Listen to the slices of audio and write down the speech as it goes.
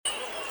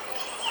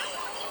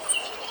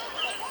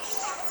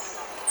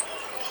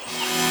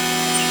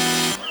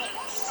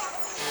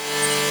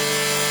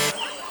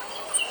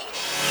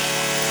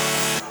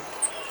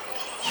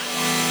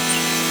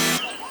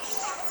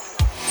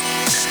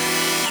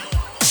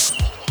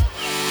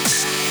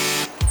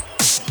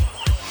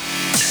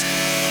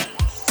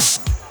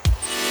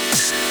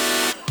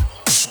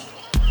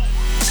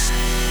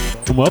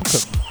and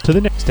welcome to the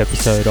next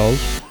episode of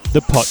The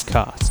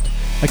Podcast,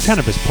 a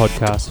cannabis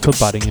podcast for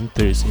budding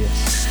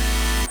enthusiasts.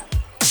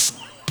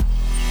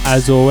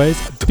 As always,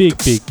 a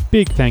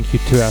big thank you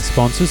to our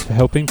sponsors for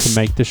helping to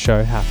make the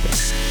show happen.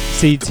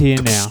 Seeds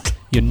Here Now,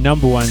 your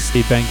number one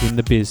seed bank in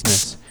the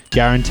business.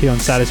 Guarantee on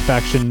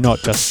satisfaction, not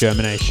just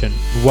germination.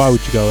 Why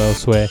would you go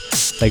elsewhere?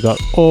 They got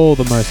all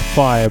the most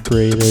fire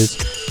breeders.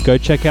 Go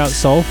check out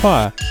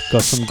Soulfire.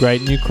 Got some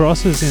great new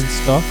crosses in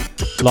stock.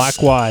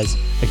 Likewise,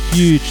 a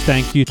huge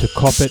thank you to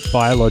Coppet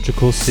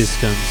Biological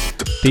Systems.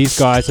 These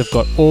guys have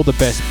got all the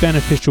best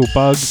beneficial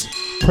bugs,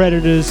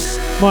 predators,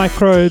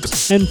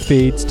 microbes and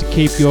feeds to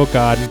keep your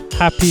garden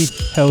happy,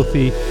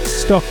 healthy,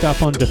 stocked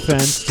up on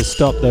defense to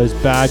stop those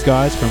bad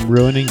guys from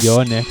ruining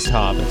your next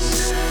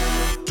harvest.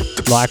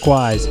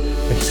 Likewise,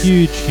 a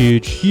huge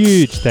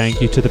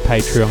thank you to the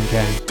Patreon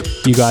gang.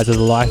 You guys are the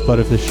lifeblood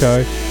of the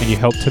show and you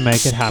help to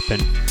make it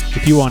happen.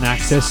 If you want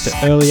access to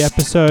early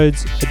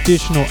episodes,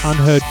 additional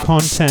unheard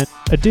content,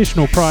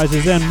 additional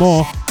prizes and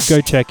more, go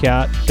check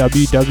out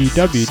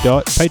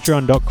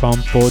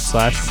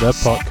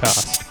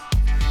www.patreon.com/thepodcast.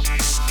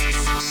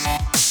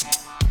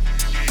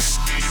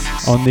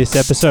 On this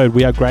episode,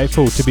 we are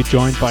grateful to be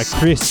joined by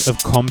Chris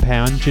of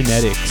Compound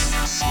Genetics,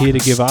 here to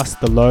give us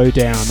the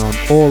lowdown on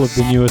all of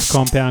the newest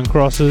compound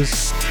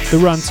crosses, the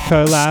Runts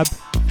collab,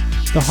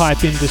 the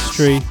hype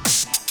industry,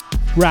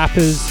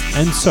 rappers,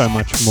 and so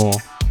much more.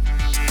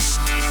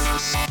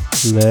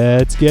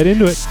 Let's get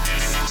into it.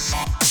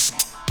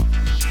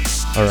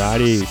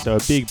 Alrighty, so a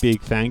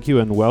big thank you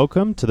and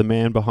welcome to the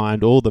man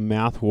behind all the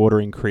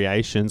mouth-watering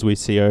creations we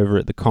see over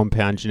at the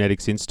Compound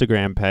Genetics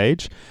Instagram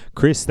page.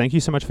 Chris, thank you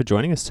so much for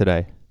joining us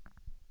today.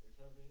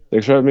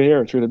 Thanks for having me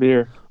here. It's good to be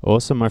here.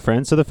 Awesome, my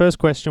friend. So the first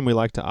question we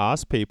like to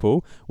ask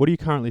people, what are you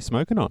currently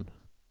smoking on?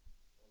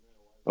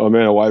 Oh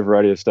man, a wide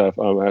variety of stuff.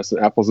 I have some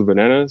apples and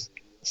bananas,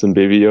 some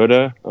Baby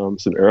Yoda,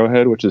 some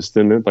Arrowhead, which is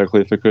Thin Mint by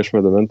Khalifa Kush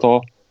by the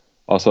Menthol.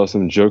 Also have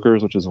some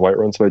Jokers, which is White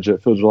Runs by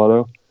Jet Fuel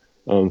Gelato.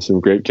 Some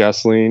Grape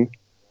Gasoline,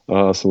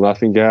 some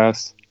Laughing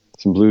Gas,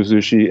 some Blue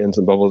Sushi, and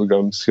some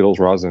Bubblegum Skittles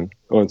Rosin.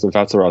 Oh, and some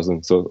Fatsa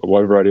Rosin. So a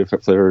wide variety of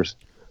flavors.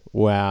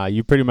 Wow,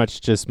 you pretty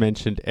much just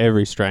mentioned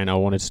every strain I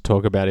wanted to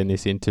talk about in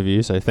this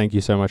interview, so thank you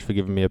so much for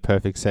giving me a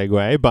perfect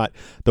segue. But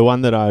the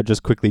one that I'll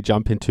just quickly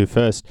jump into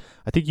first,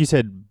 I think you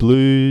said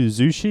Blue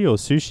Sushi or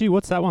Sushi?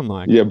 What's that one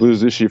like? Yeah, Blue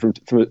Sushi.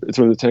 It's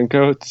from the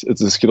Tenko.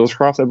 It's a Skittles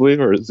cross, I believe,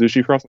 or a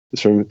Sushi cross.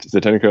 It's from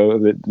the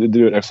Tenko. They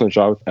do an excellent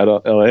job at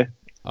LA.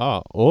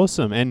 Oh,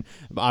 awesome. And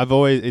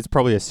it's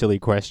probably a silly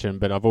question,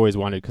 but I've always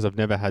wondered, because I've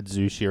never had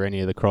Sushi or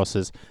any of the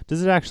crosses,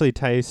 does it actually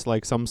taste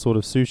like some sort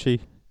of sushi?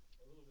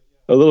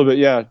 A little bit,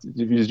 yeah.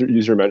 Use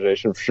your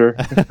imagination for sure.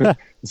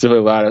 It's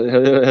definitely loud.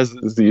 It has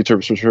the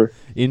terms for sure.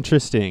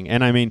 Interesting.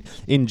 And I mean,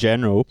 in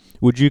general,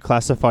 would you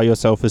classify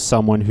yourself as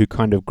someone who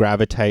kind of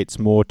gravitates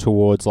more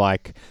towards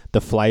like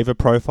the flavor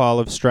profile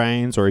of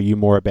strains, or are you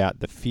more about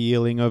the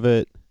feeling of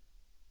it?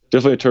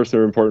 Definitely terms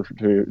are important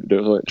to me.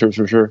 Definitely terms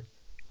for sure.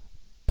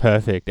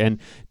 Perfect. And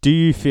do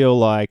you feel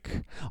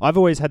like, I've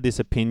always had this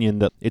opinion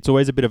that it's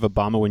always a bit of a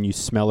bummer when you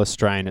smell a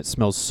strain, it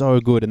smells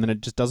so good and then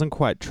it just doesn't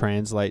quite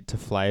translate to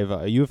flavor.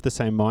 Are you of the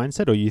same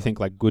mindset, or you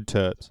think like good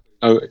terps?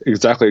 Oh,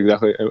 exactly.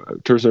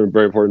 Terms are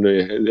very important to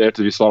me. They have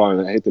to be spot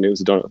on. I hate the names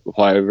that don't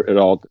apply at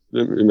all.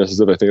 It messes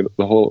up, I think,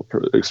 the whole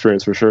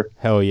experience for sure.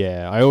 Hell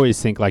yeah. I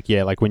always think like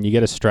when you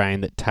get a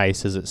strain that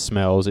tastes as it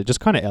smells, it just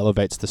kind of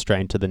elevates the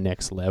strain to the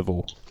next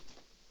level.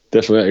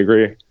 Definitely, I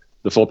agree.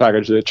 The full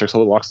package, it checks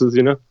all the boxes,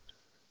 you know?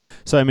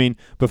 So, I mean,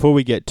 before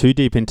we get too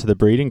deep into the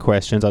breeding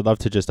questions, I'd love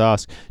to just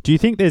ask, do you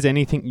think there's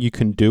anything you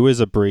can do as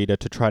a breeder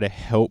to try to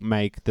help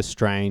make the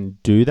strain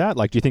do that?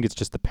 Like, do you think it's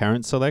just the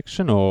parent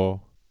selection,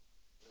 or?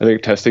 I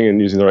think testing and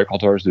using the right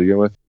cultivars to begin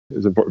with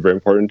is very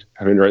important.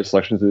 Having the right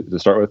selections to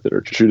start with that are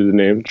true to the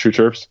name, true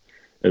terps,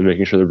 and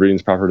making sure the breeding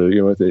is proper to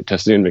begin with.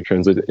 Testing and make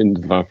translate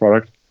into the final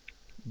product.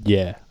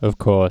 Yeah, of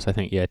course. I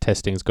think,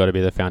 testing's got to be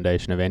the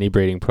foundation of any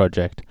breeding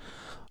project.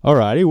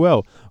 Alrighty,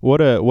 well,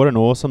 what an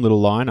awesome little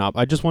lineup.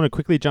 I just want to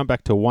quickly jump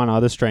back to one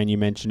other strain you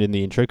mentioned in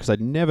the intro, because I'd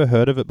never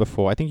heard of it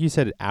before. I think you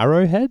said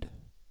Arrowhead?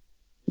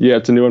 Yeah,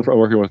 it's a new one I'm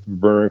working with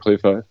Burner and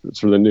Khalifa. It's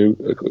for the new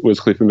Wiz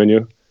Khalifa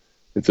menu.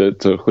 It's a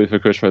Khalifa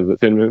Kush by the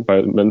Thin Mint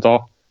by the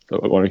Menthol. So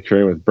I want to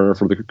carry with Burner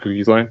for the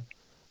cookies line.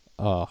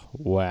 Oh,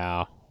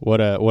 wow. What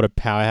a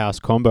powerhouse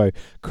combo.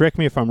 Correct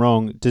me if I'm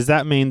wrong. Does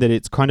that mean that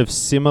it's kind of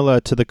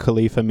similar to the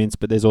Khalifa mints,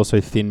 but there's also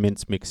thin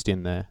mints mixed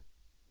in there?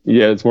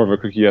 Yeah, it's more of a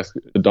cookie-esque,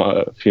 than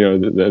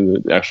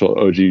the actual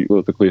OG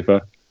with the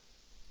Khalifa.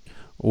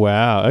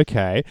 Wow,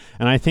 okay.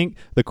 And I think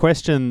the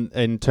question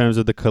in terms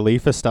of the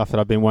Khalifa stuff that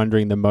I've been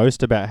wondering the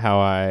most about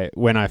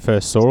when I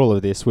first saw all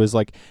of this was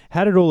like,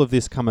 how did all of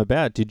this come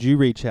about? Did you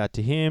reach out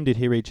to him? Did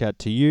he reach out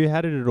to you?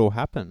 How did it all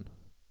happen?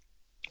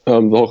 The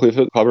whole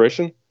Khalifa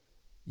collaboration?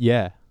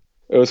 Yeah.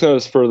 It was kind of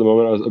a spur of the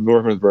moment. I've been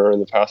working with Burner in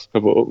the past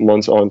couple of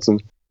months on some.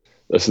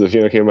 So the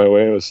Fino came my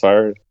way and it was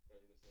fire.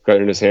 Got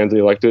it in his hands and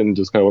he liked it and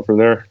just kind of went from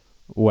there.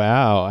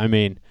 Wow. I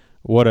mean,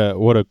 what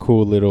a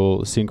cool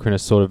little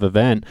synchronous sort of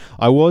event.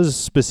 I was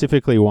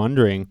specifically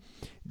wondering,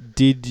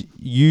 Did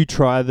you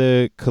try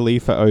the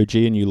Khalifa OG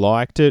and you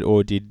liked it,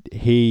 or did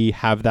he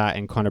have that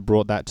and kind of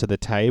brought that to the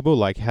table?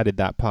 Like, how did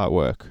that part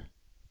work?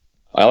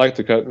 I like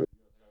to cut.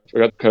 I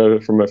got the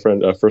cut from my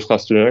friend, First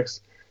Class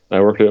Genetics. I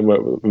worked at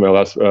my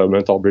last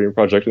menthol breeding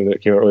project, and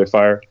it came out really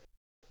fire.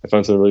 I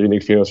found some really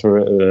unique phenols from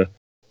it, and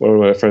one of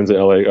my friends in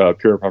LA,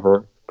 Pure and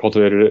Proper,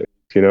 cultivated it,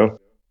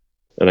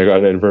 and I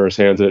got it in Verner's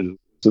hands, and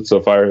it's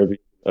so fire. It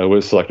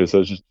was selected,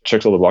 so it just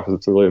checks all the boxes.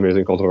 It's a really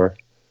amazing cultivar.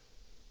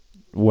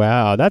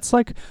 Wow, that's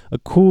like a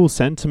cool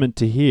sentiment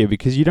to hear,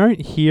 because you don't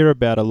hear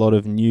about a lot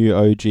of new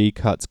OG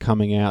cuts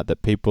coming out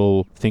that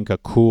people think are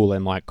cool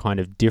and like kind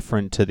of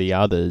different to the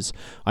others.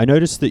 I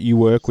noticed that you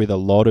work with a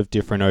lot of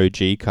different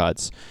OG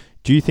cuts.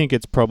 Do you think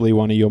it's probably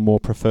one of your more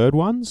preferred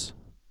ones?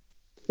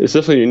 It's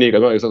definitely unique.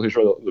 I'm not exactly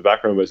sure the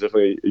background, but it's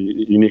definitely a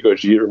unique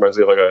OG. It reminds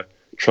me of like a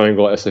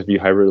triangle SFB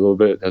hybrid a little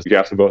bit. It has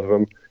gas in both of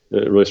them,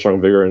 really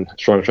strong vigor and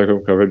strong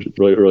trichome coverage.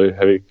 Really, really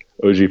heavy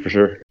OG for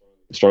sure.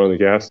 Strong on the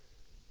gas.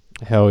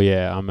 Hell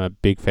yeah, I'm a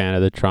big fan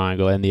of the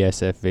Triangle and the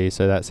SFV,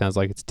 so that sounds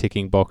like it's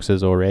ticking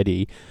boxes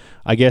already.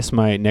 I guess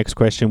my next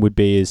question would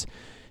be is,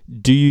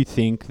 do you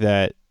think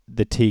that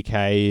the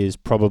TK is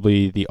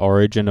probably the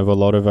origin of a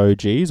lot of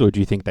OGs, or do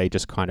you think they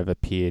just kind of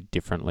appeared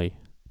differently?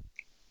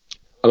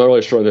 I'm not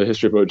really sure on the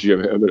history of OG.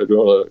 I'm going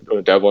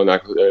to dabble in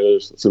that.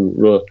 There's some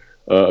real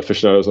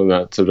aficionados on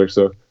that subject,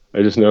 so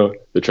I just know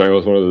the Triangle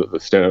is one of the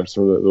standouts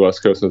from the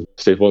West Coast and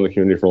a staple in the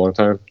community for a long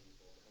time.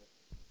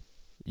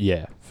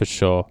 Yeah, for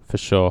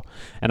sure.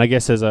 And I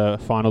guess as a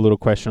final little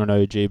question on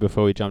OG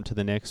before we jump to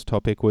the next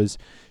topic was,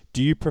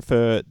 do you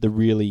prefer the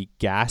really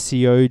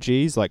gassy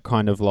OGs, like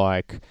kind of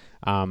like,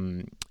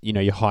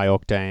 your high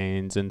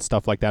octanes and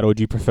stuff like that, or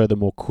do you prefer the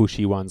more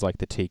cushy ones like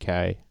the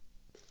TK?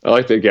 I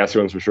like the gassy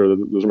ones for sure.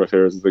 Those are my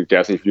favorites. The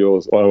gassy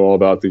fuels. I'm all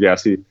about the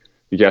gassy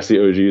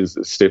OG is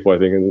a staple, I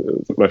think,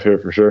 and it's my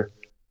favorite for sure.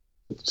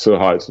 It's so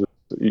hot.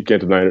 You can't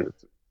deny it.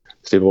 It's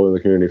staple in the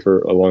community for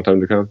a long time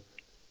to come.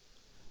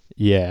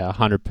 Yeah,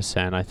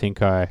 100%. I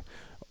think I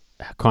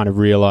kind of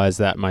realized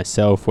that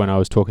myself when I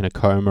was talking to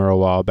Coma a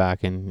while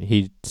back, and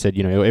he said,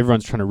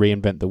 everyone's trying to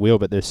reinvent the wheel,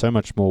 but there's so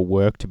much more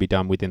work to be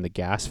done within the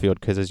gas field,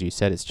 because as you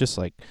said, it's just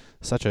like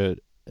such a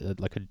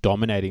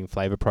dominating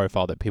flavor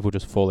profile that people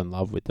just fall in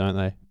love with, don't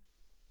they?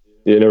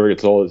 It never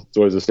gets old. It's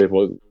always a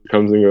staple. It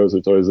comes and goes.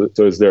 It's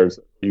always there.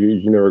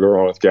 You never go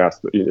wrong with gas.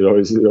 It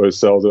always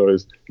sells. It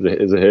always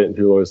is a hit, and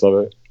people always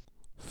love it.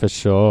 For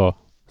sure.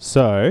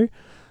 So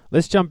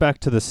let's jump back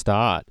to the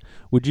start.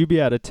 Would you be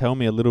able to tell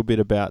me a little bit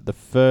about the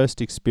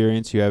first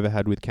experience you ever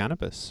had with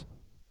cannabis?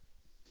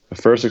 The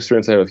first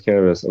experience I had with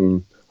cannabis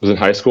was in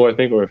high school, I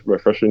think, my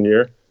freshman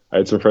year. I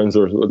had some friends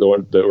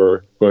that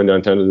were going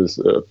downtown to this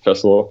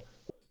festival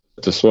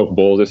to smoke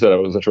bowls. They said I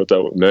wasn't sure what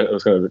that meant. I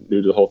was kind of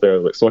new to the whole thing. I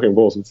was like, smoking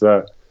bowls, what's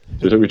that?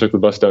 So we took the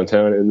bus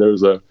downtown, and there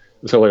was kind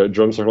of like a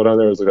drum circle down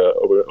there. It was like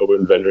an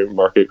open vending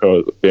market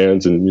called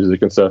bands and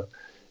music and stuff.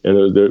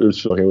 And they were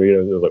smoking weed,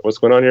 and they were like, what's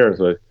going on here? And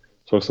so I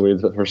smoked some weed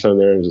the first time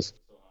there, and just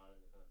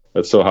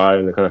it's so high,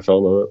 and I kind of fell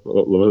in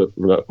love with it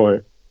from that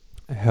point.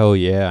 Hell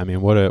yeah. I mean,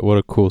 what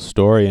a cool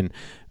story. And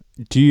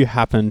do you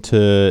happen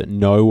to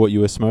know what you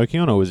were smoking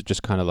on, or was it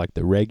just kind of like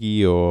the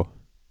reggae, or?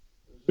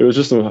 It was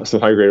just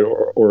some high grade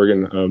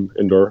Oregon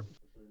indoor.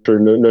 Sure,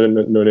 no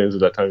names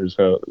at that time. Just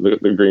kind of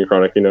the green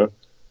chronic,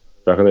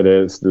 Back in the day,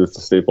 it's the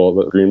staple,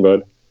 the green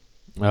bud.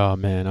 Oh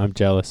man, I'm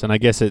jealous. And I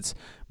guess it's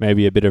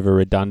maybe a bit of a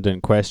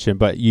redundant question,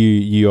 but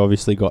you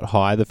obviously got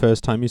high the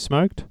first time you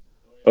smoked?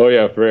 Oh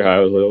yeah, very high. I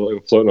was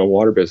like floating on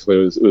water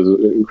basically. It was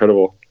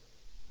incredible.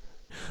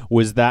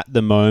 Was that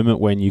the moment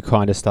when you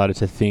kind of started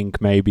to think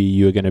maybe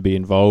you were going to be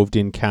involved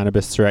in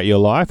cannabis throughout your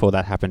life, or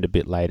that happened a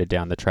bit later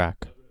down the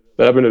track?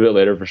 That happened a bit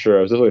later for sure.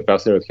 I was definitely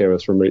fascinated with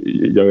cannabis from a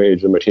young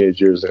age, in my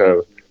teenage years. I kind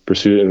of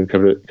pursued it and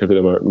kept it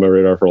on my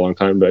radar for a long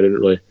time, but I didn't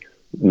really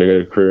make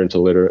it a career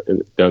until later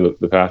down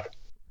the path.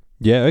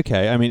 Yeah,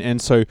 okay. I mean,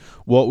 and so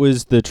what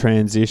was the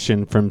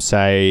transition from,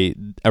 say,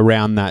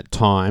 around that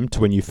time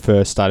to when you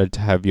first started to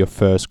have your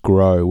first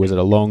grow? Was it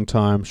a long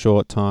time,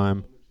 short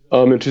time?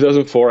 In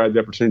 2004, I had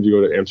the opportunity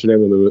to go to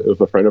Amsterdam and live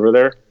with a friend over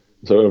there.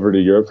 So I went over to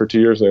Europe for 2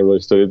 years, and I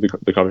really studied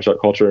the coffee shop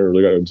culture and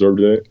really got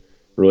absorbed in it.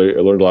 Really, I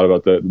learned a lot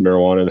about the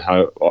marijuana and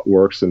how it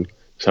works and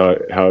how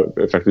it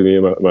affected me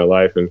in my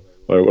life and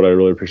what I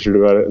really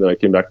appreciated about it. And then I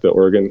came back to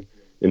Oregon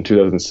in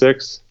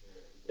 2006,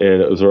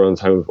 and it was around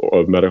the time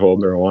of medical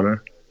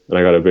marijuana. And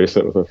I got a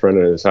basement with a friend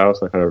in his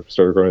house. I kind of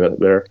started growing that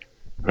there.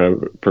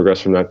 Kind of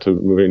progressed from that to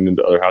moving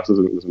into other houses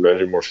and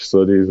managing more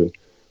facilities, and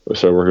I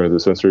started working with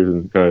dispensaries,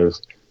 and kind of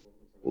just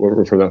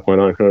from that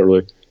point on, kind of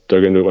really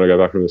dug into it when I got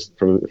back from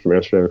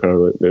Amsterdam. Kind of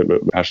really made my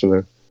passion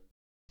there.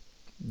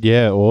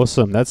 Yeah,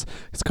 awesome. It's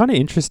kind of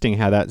interesting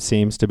how that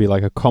seems to be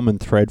like a common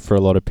thread for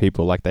a lot of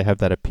people. Like they have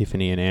that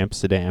epiphany in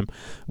Amsterdam.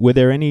 Were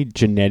there any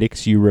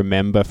genetics you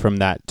remember from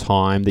that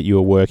time that you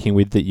were working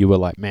with that you were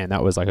like, man,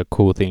 that was like a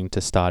cool thing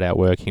to start out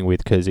working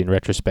with, because in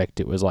retrospect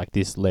it was like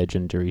this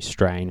legendary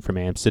strain from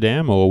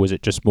Amsterdam? Or was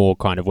it just more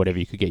kind of whatever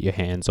you could get your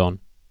hands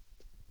on?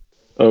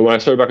 When I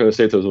started back in the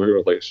States, I was working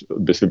with like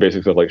basically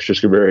basics of like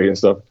shishka berry and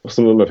stuff.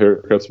 Some of my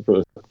favorite cuts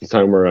from the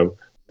time were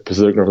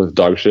Pacific Northwest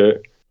dog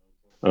shit.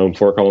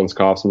 Fort Collins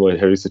Cough, some really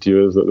heavy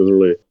sativas. Those are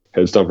really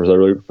head stumpers I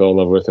really fell in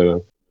love with.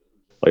 And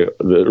like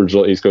the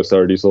original East Coast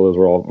Sour Diesel, those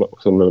were all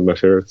some of my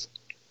favorites.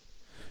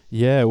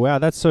 Yeah, wow,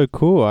 that's so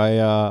cool.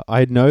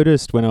 I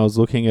noticed when I was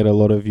looking at a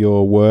lot of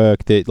your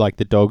work that like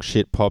the dog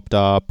shit popped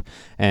up,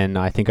 and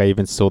I think I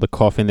even saw the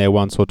cough in there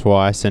once or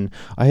twice. And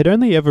I had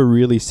only ever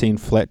really seen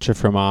Fletcher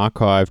from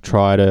Archive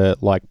try to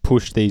like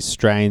push these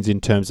strains in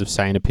terms of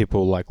saying to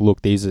people like,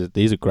 look, these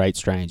are great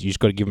strains. You just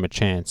got to give them a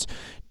chance.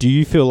 Do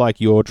you feel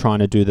like you're trying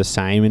to do the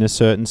same in a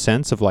certain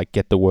sense of like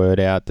get the word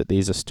out that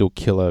these are still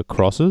killer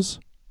crosses?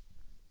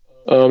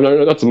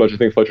 Not so much. I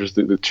think Fletcher's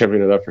the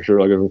champion of that for sure.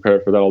 I'll give him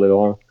credit for that all day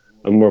long.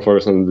 I'm more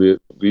focused on the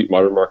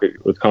modern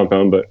market with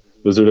Compound, but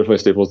those are definitely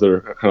staples that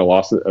are kind of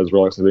lost as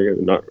relics, I think,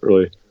 and not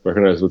really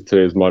recognized with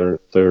today's modern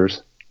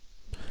flavors.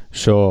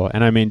 Sure.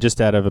 And I mean,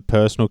 just out of a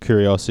personal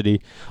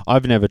curiosity,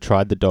 I've never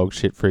tried the dog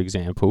shit, for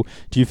example.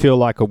 Do you feel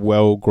like a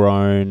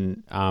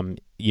well-grown, kind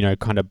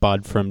of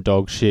bud from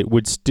dog shit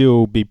would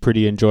still be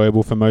pretty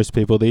enjoyable for most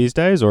people these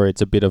days, or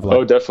it's a bit of like...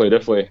 Oh, definitely.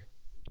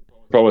 The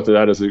problem with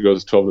that is it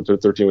goes 12 to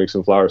 13 weeks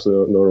in flower,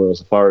 so no one wants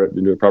to flower it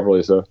and do it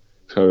properly, so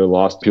it's kind of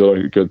lost. People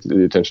don't get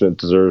the attention it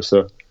deserves,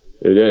 so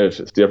yeah, if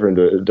it's the effort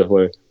into it, it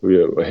definitely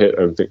would be a hit.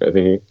 I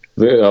think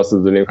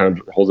also the name kind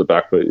of holds it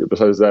back, but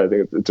besides that, I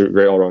think it's a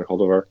great all-around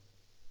cultivar.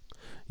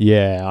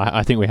 Yeah,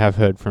 I think we have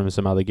heard from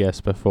some other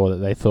guests before that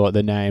they thought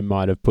the name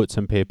might have put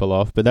some people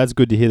off, but that's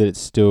good to hear that it's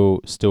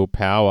still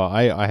power.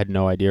 I had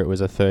no idea it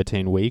was a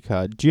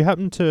 13-weeker. Do you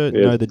happen to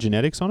know the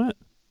genetics on it?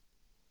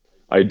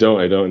 I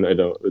don't.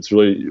 It's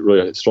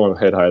really strong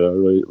head high though,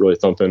 really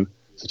thumping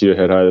sativa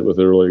head high with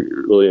a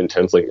really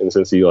intense, like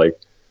incensey, like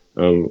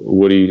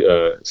woody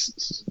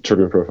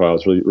terpene profile.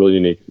 It's really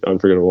unique,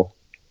 unforgettable.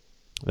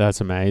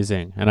 That's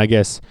amazing. And I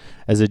guess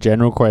as a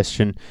general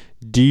question,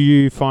 do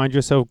you find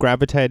yourself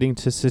gravitating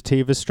to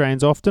sativa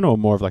strains often, or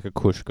more of like a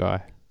Kush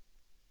guy?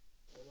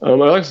 I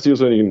like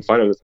sativas when you can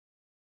find them. It's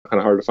kind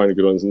of hard to find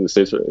good ones in the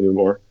States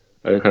anymore.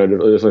 I kind of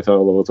definitely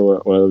fell in love with them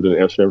when I lived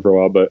in Amsterdam for a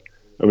while, but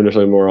I'm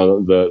definitely more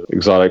on the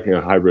exotic,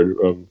 hybrid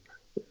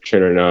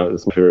chain right now.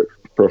 It's my favorite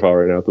profile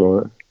right now at the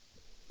moment.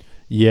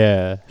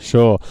 Yeah,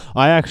 sure.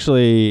 I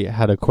actually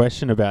had a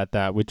question about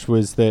that, which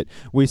was that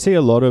we see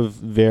a lot of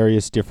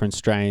various different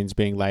strains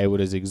being labeled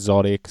as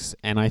exotics,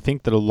 and I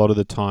think that a lot of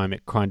the time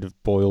it kind of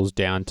boils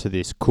down to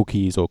this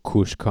cookies or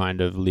Kush kind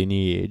of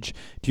lineage.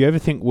 Do you ever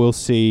think we'll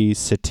see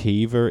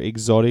sativa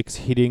exotics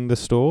hitting the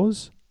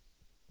stores?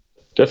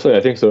 Definitely,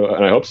 I think so,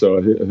 and I hope so.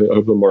 I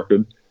hope the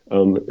market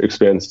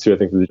expands too. I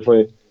think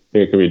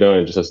it can be done.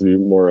 It just has to be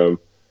more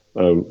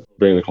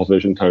bringing the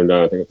cultivation time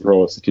down. I think the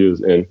problem with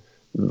sativas and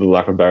the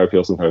lack of bag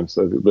appeal sometimes.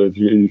 But if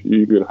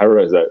you can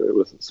hybridize that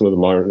with some of the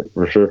modern,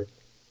 for sure.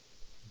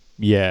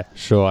 Yeah,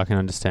 sure, I can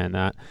understand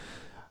that.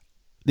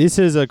 This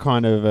is a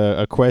kind of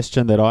a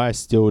question that I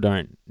still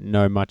don't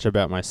know much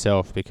about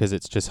myself because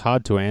it's just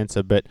hard to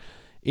answer. But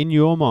in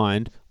your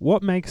mind,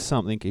 what makes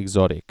something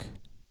exotic?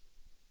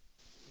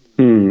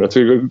 That's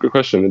a good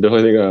question. I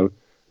definitely think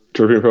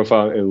terpene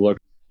profile and look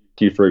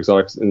key for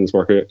exotics in this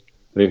market.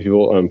 I think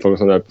people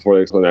focus on that before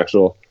they explain the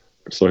actual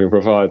smoking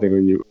profile. I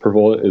think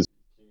purple is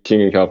king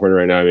in California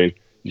right now. I mean,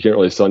 you can't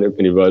really sell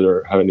any bud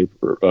or have any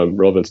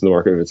relevance in the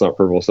market if it's not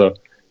purple. So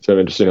it's kind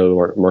of interesting how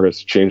the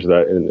market's changed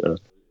that and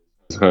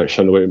it's kind of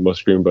shunned away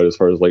most green bud as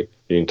far as like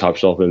being top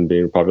shelf and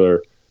being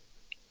popular.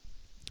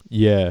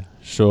 Yeah,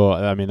 sure.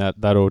 I mean,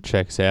 that all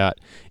checks out.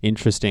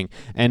 Interesting.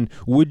 And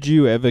would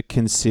you ever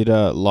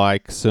consider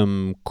like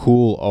some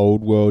cool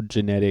old world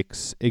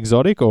genetics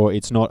exotic, or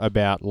it's not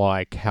about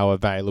like how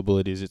available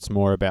it is, it's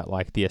more about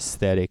like the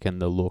aesthetic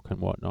and the look and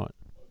whatnot?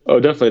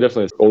 Oh,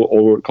 definitely.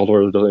 Old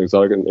cultivars are definitely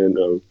exotic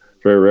and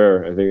very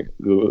rare. I think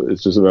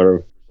it's just a matter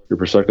of your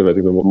perspective. I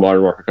think the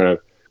modern market kind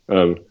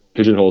of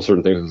pigeonholes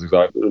certain things as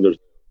exotic. There's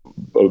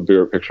a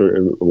bigger picture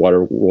and a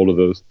wider world of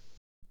those.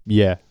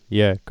 Yeah,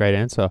 great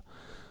answer.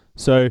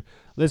 So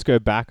let's go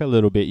back a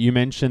little bit. You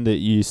mentioned that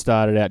you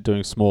started out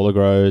doing smaller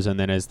grows, and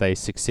then as they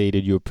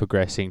succeeded, you were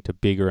progressing to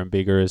bigger and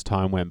bigger as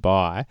time went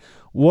by.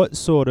 What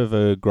sort of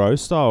a grow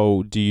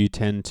style do you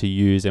tend to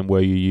use, and were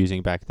you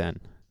using back then?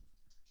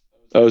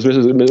 I was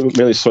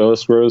mainly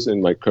soilless grows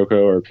in like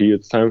cocoa or pea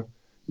at the time.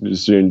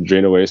 Just doing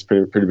drain away,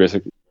 pretty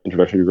basic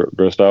introductory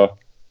grow style.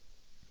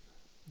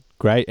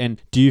 Great.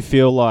 And do you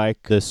feel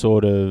like the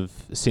sort of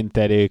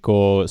synthetic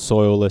or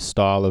soilless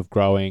style of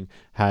growing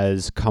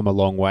has come a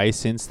long way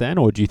since then,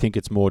 or do you think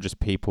it's more just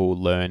people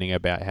learning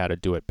about how to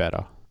do it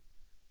better?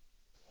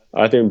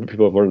 I think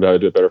people have learned how to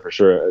do it better for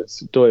sure. It's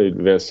totally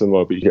advanced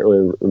somewhat, but you can't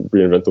really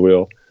reinvent the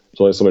wheel.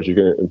 There's only so much you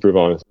can improve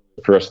on,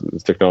 progress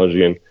with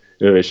technology and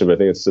innovation. But I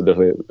think it's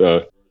definitely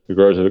the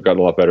growers have gotten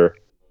a lot better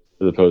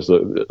as opposed to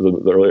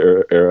the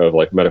earlier era of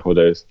like medical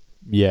days.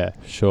 Yeah,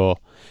 sure.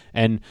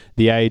 And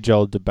the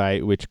age-old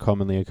debate which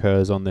commonly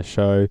occurs on the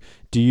show,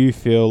 do you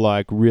feel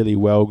like really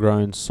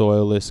well-grown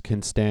soilless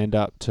can stand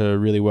up to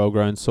really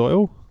well-grown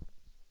soil?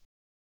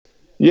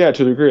 Yeah,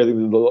 to a degree. I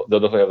think they'll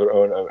definitely have their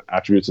own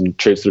attributes and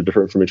traits that are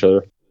different from each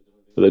other.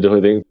 But I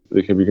definitely think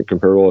they can be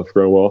comparable if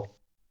grown well.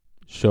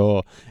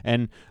 Sure.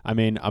 And I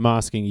mean, I'm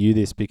asking you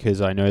this because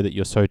I know that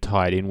you're so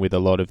tied in with a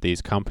lot of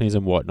these companies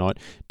and whatnot.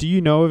 Do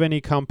you know of any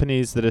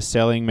companies that are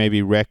selling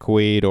maybe rec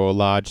weed or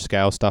large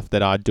scale stuff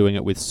that are doing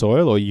it with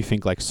soil, or you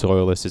think like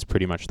soilless is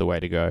pretty much the way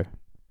to go?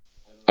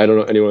 I don't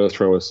know anyone that's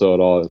trying with soil at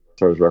all as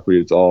far as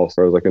rockweed. It's all, as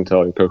far as I can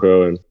tell, in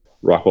cocoa and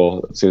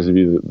Rockwell. It seems to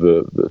be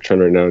the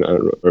trend right now. I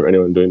don't know of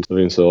anyone doing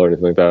living soil or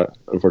anything like that,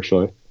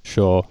 unfortunately.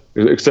 Sure.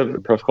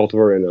 Except Pref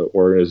Cultivar in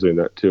Oregon is doing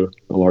that too,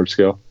 a large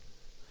scale.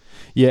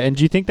 Yeah, and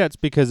do you think that's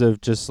because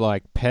of just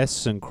like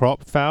pests and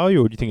crop failure,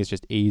 or do you think it's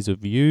just ease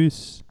of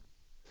use?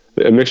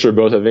 A mixture of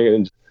both, I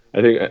think.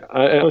 And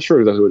I'm not sure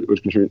exactly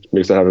which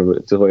makes that happen, but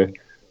it's definitely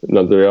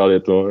not the reality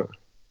at the moment.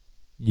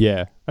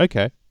 Yeah.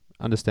 Okay.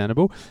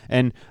 Understandable.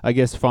 And I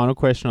guess final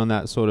question on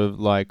that sort of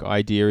like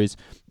idea is,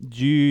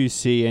 do you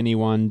see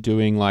anyone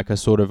doing like a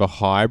sort of a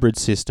hybrid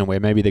system where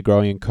maybe they're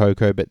growing in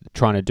cocoa but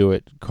trying to do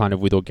it kind of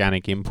with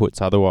organic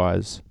inputs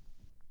otherwise?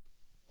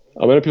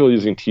 I know people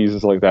using teas and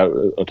stuff like that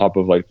on top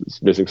of like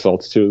basic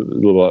salts too, a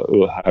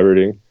little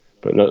hybriding,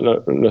 but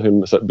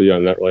nothing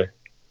beyond that really.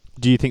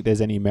 Do you think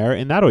there's any merit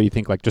in that, or you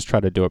think like just try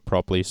to do it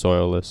properly,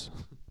 soilless?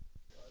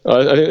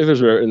 I think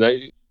there's merit in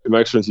that. In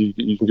my experience,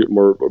 you can get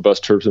more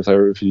robust terps and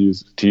flavor if you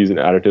use teas and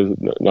additives,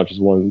 not just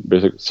one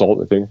basic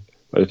salt.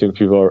 I think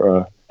people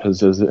are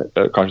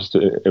cautious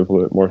to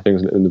implement more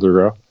things into their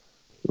grow.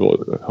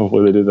 Well,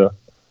 hopefully they do that.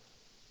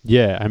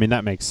 Yeah, I mean,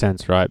 that makes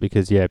sense, right?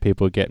 Because, yeah,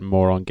 people are getting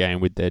more on game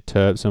with their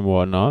terps and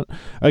whatnot.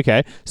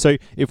 Okay, so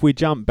if we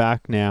jump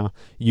back now,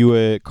 you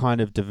were kind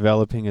of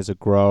developing as a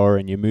grower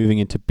and you're moving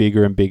into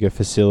bigger and bigger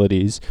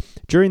facilities.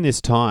 During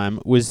this time,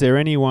 was there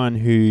anyone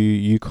who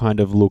you kind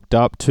of looked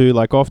up to?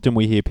 Like, often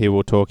we hear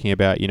people talking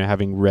about,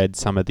 having read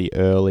some of the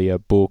earlier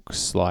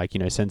books, like,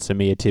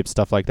 Sensimilla tips,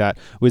 stuff like that.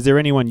 Was there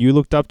anyone you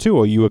looked up to,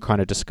 or you were kind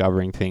of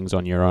discovering things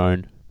on your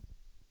own?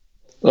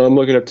 I'm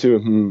looking up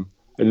to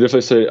I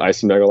definitely say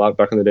Isomag a lot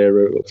back in the day. I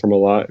wrote from a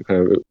lot,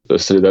 kind of a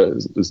city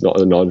that is not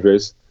in the knowledge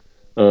base.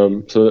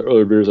 So the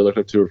earlier breeders I looked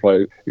up to were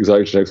probably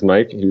Exotic Genetics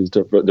Mike. He was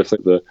definitely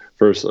the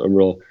first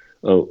real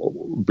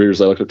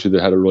breeders I looked up to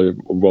that had a really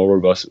well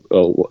robust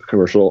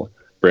commercial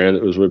brand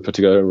that was really put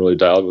together and really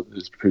dialed with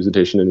his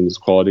presentation and his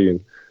quality.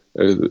 And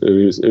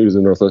it was in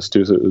the Northwest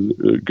too, so it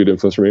was a good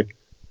influence for me.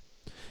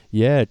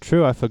 Yeah,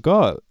 true. I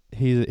forgot.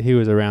 He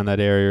was around that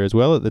area as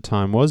well at the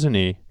time, wasn't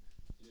he?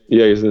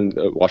 Yeah, he's in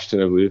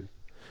Washington, I believe.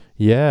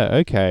 Yeah,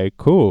 okay,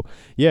 cool.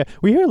 Yeah,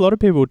 we hear a lot of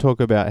people talk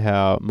about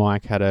how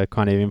Mike had a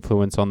kind of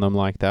influence on them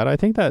like that. I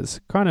think that's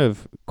kind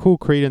of cool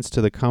credence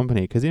to the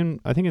company because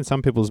I think in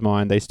some people's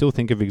mind, they still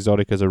think of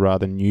Exotic as a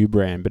rather new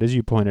brand. But as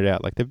you pointed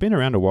out, like they've been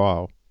around a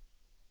while.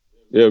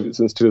 Yeah,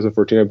 since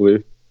 2014, I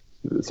believe.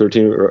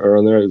 13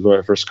 around there is when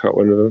I first caught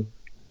wind of them.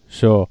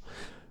 Sure.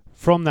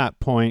 From that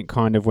point,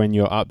 kind of when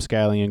you're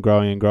upscaling and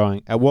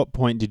growing, at what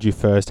point did you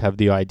first have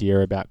the idea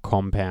about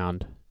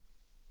Compound?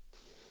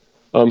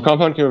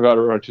 Compound came about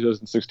around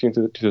 2016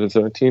 to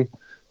 2017.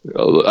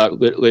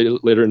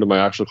 Later into my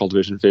actual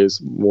cultivation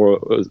phase, more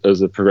as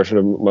a progression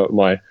of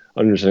my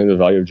understanding the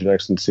value of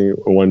genetics and seeing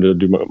I wanted to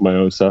do my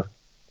own stuff.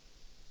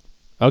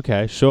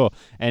 Okay, sure.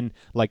 And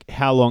like,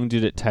 how long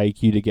did it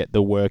take you to get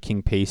the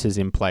working pieces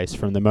in place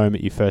from the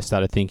moment you first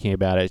started thinking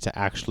about it to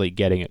actually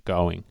getting it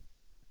going?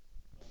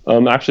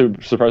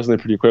 Actually, surprisingly,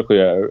 pretty quickly.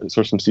 I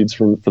sourced some seeds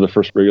for the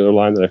first regular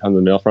line that I found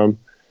the mail from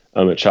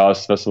at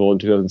Chalice Festival in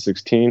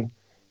 2016.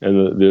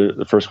 And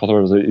the first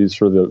cultivar was used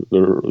for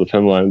the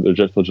PEM line, the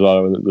Jet Fuel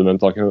Gelato, and the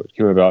menthol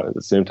came about at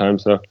the same time.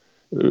 So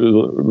it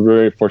was a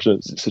very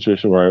fortunate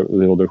situation where I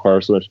was able to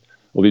acquire so much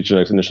elite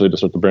genetics initially to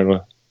start the brand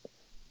with.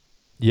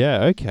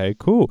 Yeah, okay,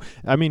 cool.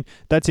 I mean,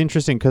 that's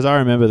interesting because I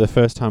remember the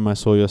first time I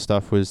saw your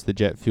stuff was the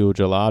Jet Fuel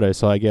Gelato,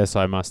 so I guess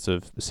I must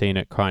have seen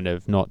it kind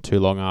of not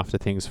too long after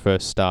things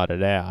first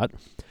started out.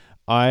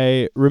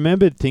 I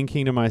remembered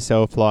thinking to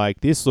myself, like,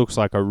 this looks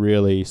like a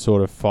really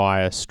sort of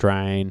fire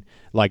strain,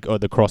 like, or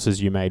the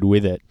crosses you made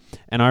with it.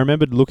 And I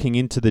remembered looking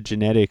into the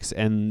genetics,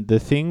 and the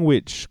thing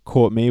which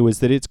caught me was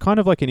that it's kind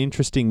of like an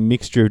interesting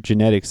mixture of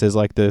genetics. There's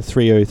like the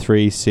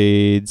 303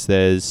 seeds,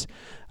 there's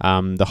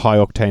the high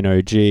octane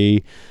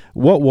OG.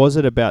 What was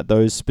it about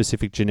those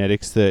specific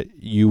genetics that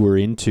you were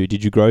into?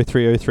 Did you grow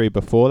 303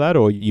 before that,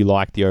 or you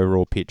liked the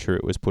overall picture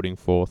it was putting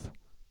forth?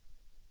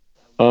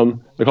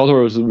 The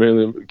cultivar was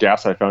mainly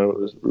gas. I found it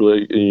was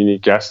really a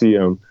unique gassy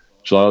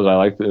gelato that I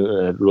liked.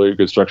 It had really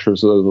good structure,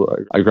 so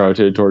I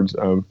gravitated towards.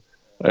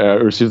 I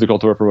received the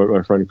cultivar from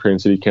my friend Crane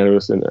City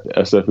Cannabis and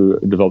SF, who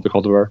developed the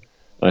cultivar.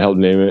 I helped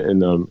name it,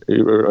 and I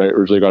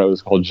originally got it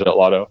was called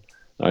Gelato.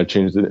 I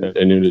changed it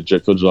and named it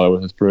Jet Fuel Gelato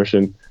with his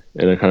permission,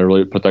 and I kind of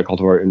really put that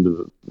cultivar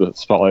into the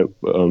spotlight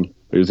by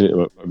using it in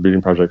my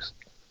breeding projects.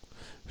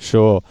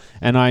 Sure.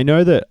 And I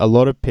know that a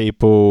lot of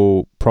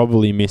people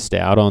probably missed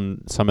out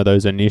on some of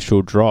those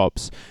initial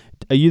drops.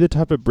 Are you the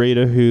type of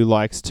breeder who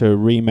likes to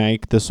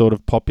remake the sort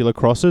of popular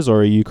crosses,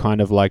 or are you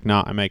kind of like,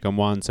 nah, I make them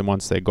once, and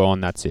once they're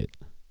gone, that's it?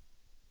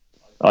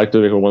 I like to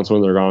make them once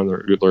when they're gone.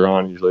 They're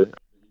gone usually.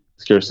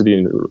 Scarcity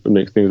and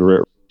make things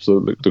rare. So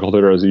the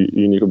cultivar has a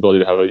unique ability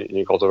to have a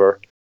unique cultivar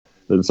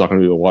that's not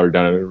going to be watered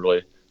down and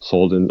really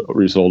sold and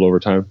resold over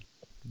time.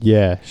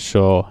 Yeah,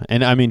 sure.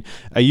 And I mean,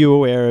 are you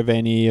aware of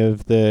any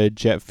of the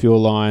jet fuel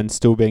lines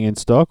still being in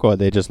stock, or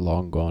they're just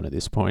long gone at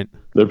this point?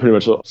 They're pretty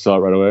much sold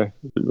out right away.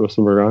 Most of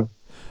them are gone.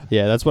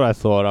 Yeah, that's what I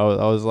thought.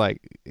 I was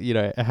like,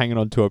 hanging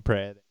on to a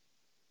prayer.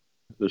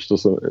 There's still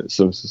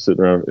some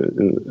sitting around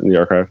in the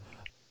archive.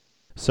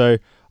 So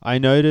I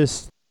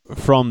noticed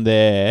from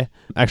there,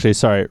 actually,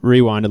 sorry,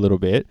 rewind a little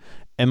bit.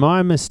 Am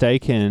I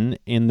mistaken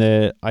in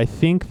that I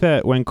think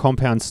that when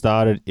Compound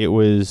started, it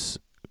was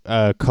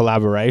a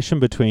collaboration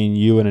between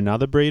you and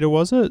another breeder,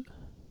 was it?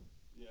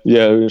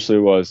 Yeah, it initially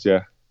was.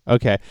 Yeah.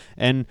 Okay.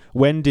 And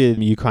when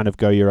did you kind of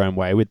go your own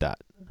way with that?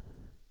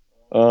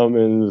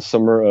 In the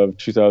summer of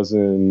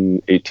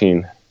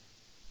 2018.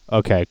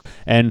 Okay.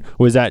 And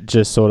was that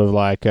just sort of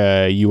like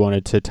you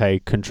wanted to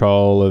take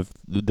control of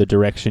the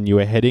direction you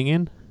were heading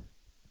in?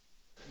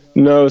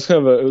 No, it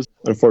was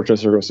unfortunate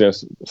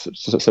circumstances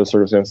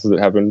that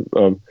happened.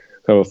 Kind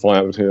of a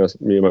fallout between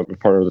me and my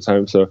partner at the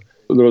time. So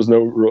there was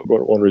no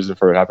one reason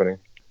for it happening.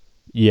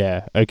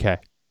 Yeah. Okay.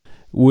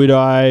 Would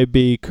I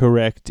be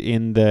correct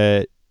in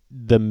that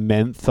the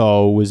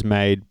menthol was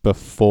made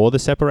before the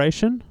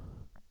separation?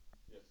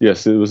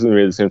 Yes, it was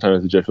made at the same time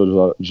as the jet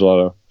fuel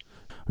gelato.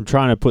 I'm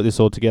trying to put this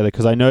all together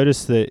because I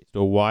noticed that the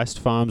Weist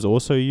Farms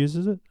also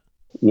uses it.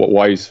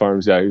 Weiss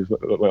Farms, yeah, he's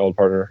my old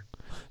partner.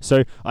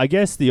 So I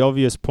guess the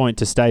obvious point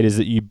to state is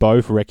that you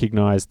both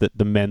recognize that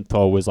the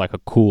menthol was like a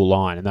cool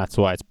line and that's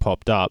why it's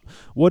popped up.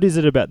 What is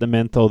it about the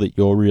menthol that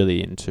you're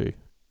really into?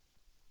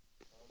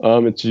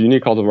 It's a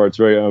unique cultivar. It's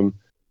very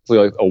it's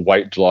like a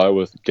white gelato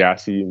with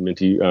gassy,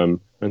 minty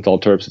menthol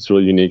terps. It's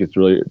really unique. It's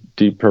really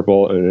deep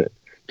purple and it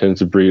tends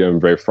to breed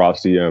very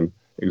frosty,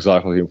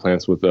 exotic looking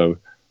plants with a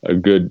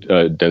good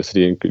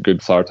density and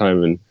good flower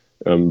time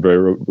and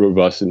very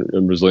robust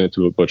and resilient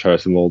to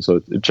botrytis and mold.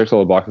 So it checks all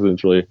the boxes and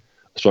it's really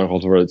a strong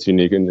cultivar that's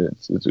unique and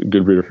it's a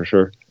good breeder for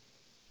sure.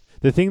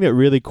 The thing that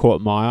really caught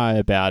my eye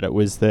about it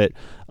was that,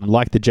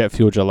 like the jet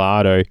fuel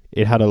gelato,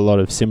 it had a lot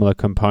of similar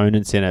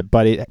components in it,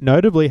 but it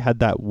notably had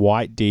that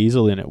white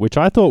diesel in it, which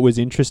I thought was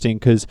interesting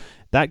because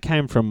that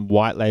came from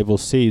White Label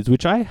seeds,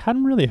 which I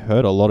hadn't really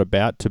heard a lot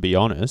about, to be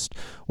honest.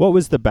 What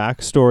was the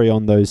backstory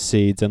on those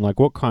seeds and like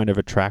what kind of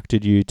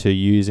attracted you to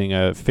using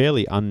a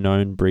fairly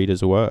unknown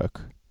breeder's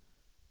work?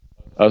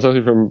 It's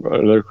actually from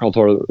another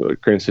cultivar,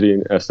 Crane City,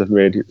 and SF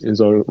made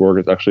his own work.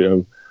 It's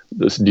actually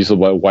this diesel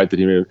white that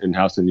he made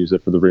in-house and used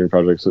it for the breeding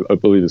project. So I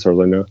believe as far as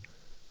I know.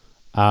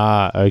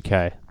 Ah,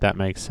 okay. That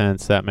makes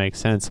sense.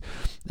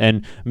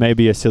 And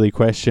maybe a silly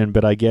question,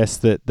 but I guess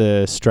that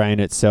the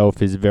strain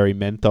itself is very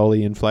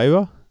mentholy in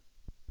flavor?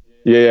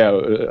 Yeah.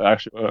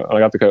 Actually, I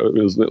got the cut.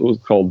 It was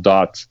called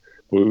Dots.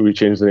 We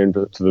changed the name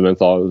to the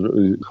menthol. It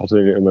was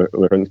cultivated in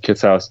my friend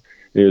Kit's house.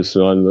 He was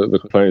on the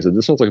complaint. He said,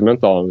 "This smells like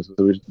menthol." So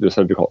we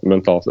decided to call it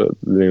menthol. So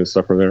the name is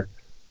stuck from there.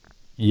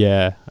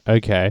 Yeah,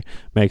 okay.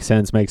 Makes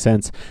sense.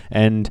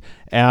 And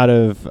out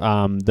of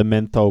the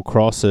menthol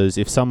crosses,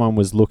 if someone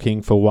was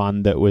looking for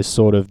one that was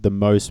sort of the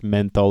most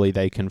mentholy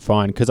they can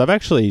find, because I've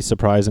actually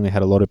surprisingly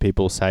had a lot of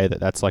people say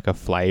that that's like a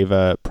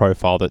flavor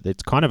profile that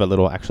it's kind of a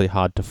little actually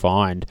hard to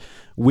find.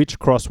 Which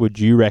cross would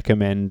you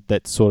recommend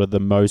that's sort of the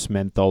most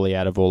mentholy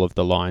out of all of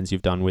the lines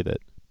you've done with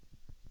it?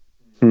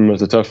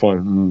 It's a tough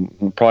one.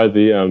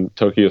 Probably the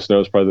Tokyo Snow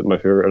is probably my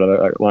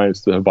favorite line.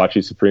 It's the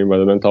Hibachi Supreme by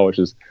the menthol, which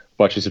is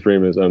Hibachi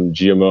Supreme is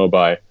GMO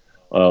by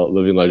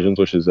Living Legends,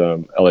 which is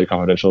LA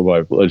Confidential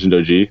by Legend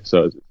OG.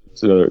 So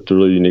it's a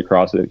really unique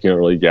cross. It can't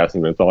really gassy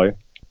mentholy.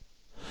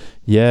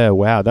 Yeah,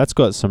 wow, that's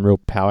got some real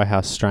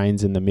powerhouse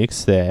strains in the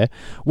mix there.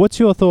 What's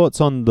your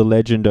thoughts on the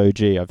Legend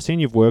OG? I've seen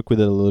you've worked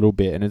with it a little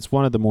bit, and it's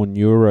one of the more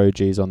newer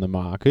OGs on the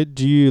market.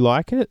 Do you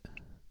like it?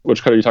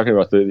 Which cut are you talking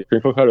about? The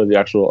crinkle cut or the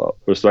actual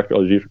Respect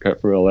LG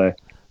cut from LA?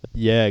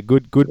 Yeah,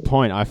 good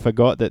point. I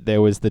forgot that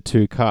there was the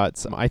two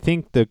cuts. I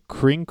think the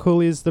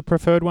crinkle is the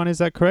preferred one. Is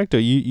that correct? Or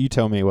you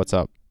tell me what's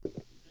up.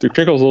 The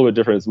crinkle is a little bit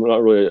different. It's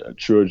not really a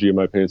true OG in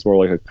my opinion. It's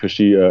more like a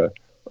cushy OG.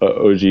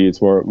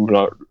 It's more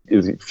not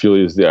as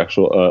fuely as the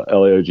actual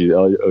LA OG. The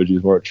LA OG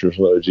is more a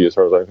traditional OG as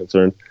far as I'm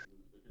concerned.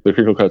 The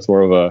crinkle cut's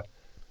more of a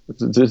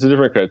it's a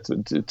different cut.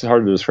 It's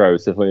hard to describe.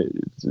 It's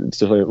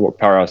definitely more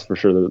powerhouse for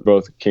sure. They're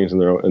both kings in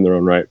their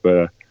own right,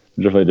 but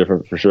definitely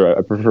different for sure.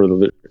 I prefer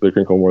the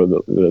crinkle more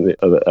than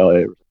the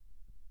LA.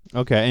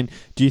 Okay, and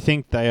do you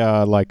think they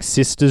are like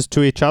sisters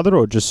to each other,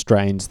 or just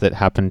strains that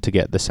happen to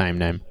get the same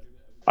name?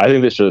 I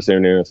think they share the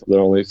same name. They're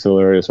only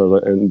similarity as far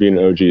as and being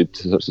an OG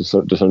to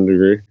some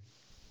degree.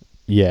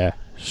 Yeah,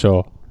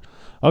 sure.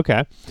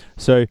 Okay,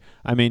 so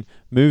I mean,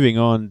 moving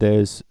on,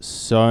 there's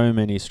so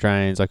many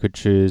strains I could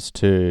choose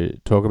to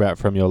talk about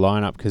from your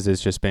lineup because there's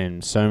just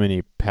been so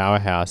many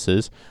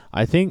powerhouses.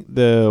 I think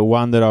the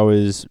one that I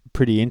was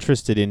pretty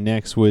interested in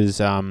next was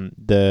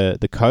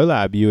the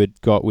collab you had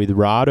got with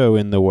Rado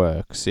in the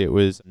works. It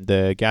was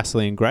the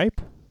Gasoline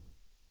Grape?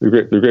 The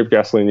grape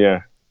gasoline,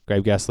 yeah.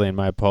 Grape Gasoline,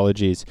 my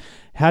apologies.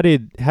 How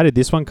did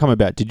this one come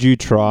about? Did you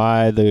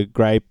try the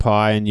grape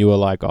pie and you were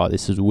like, oh,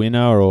 this is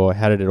winner, or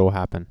how did it all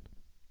happen?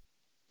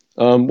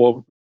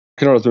 Well,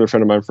 Kennard's been a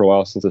friend of mine for a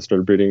while since I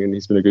started breeding, and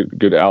he's been a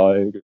good ally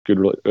and good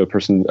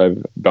person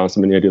I've bounced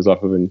many ideas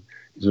off of, and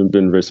He's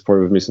been very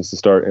supportive of me since the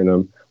start.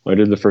 And when I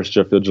did the first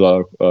Jet Field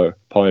Gelato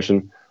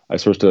pollination, I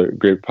sourced a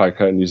grape pie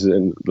cut and used it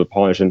in the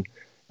pollination.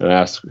 And I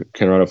asked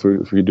Ken if we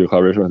could do a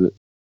collaboration with it.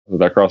 With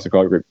that cross, they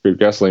call it grape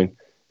gasoline.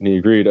 And he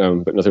agreed,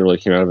 but nothing really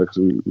came out of it because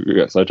we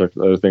got sidetracked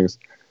with other things.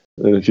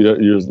 And a few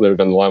years later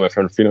down the line, my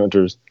friend Pheno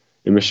Hunters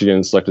in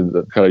Michigan selected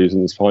the cut I used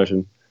in this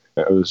pollination.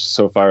 It was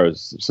so fire. It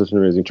was such an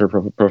amazing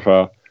terp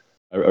profile.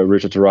 I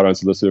reached out to Rado and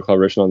said, let's do a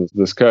collaboration on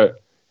this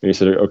cut. And he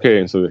said, okay.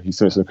 And so he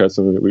sent me some cuts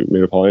and we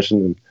made a pollination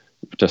and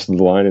tested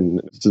the line. And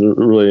it's a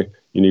really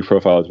unique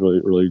profile. It's really,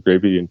 really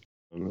grapey and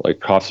like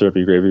cough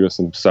syrupy gravy with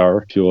some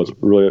sour fuel. It's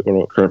really one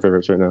of my current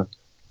favorites right now.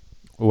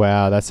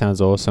 Wow, that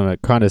sounds awesome.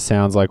 It kind of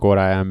sounds like what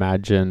I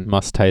imagine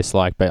must taste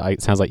like, but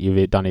it sounds like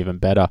you've done even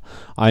better.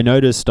 I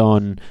noticed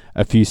on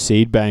a few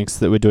seed banks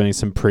that were doing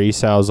some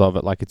pre-sales of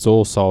it, like it's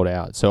all sold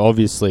out. So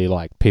obviously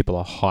like people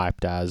are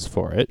hyped as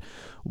for it.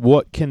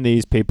 What can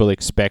these people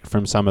expect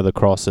from some of the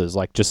crosses?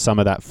 Like just some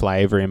of that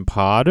flavor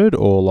imparted,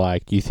 or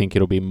like you think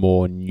it'll be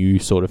more new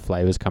sort of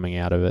flavors coming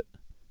out of it?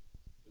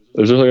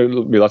 There's definitely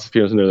going to be lots of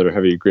pinots in there that are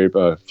heavy grape,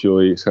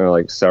 fuely, kind of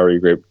like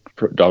soury grape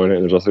dominant.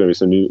 And there's also going to be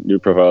some new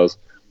profiles.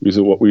 We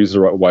use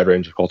a wide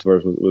range of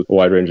cultivars with a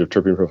wide range of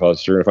terpene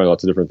profiles. So you're going to find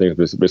lots of different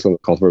things based on the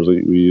cultivars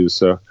we use.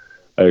 So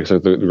I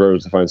expect the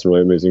growers to find some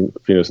really amazing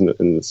pinots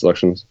in the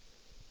selections.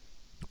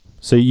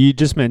 So you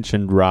just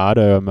mentioned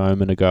Rado a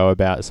moment ago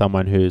about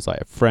someone who's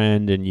like a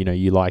friend and, you know,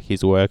 you like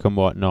his work and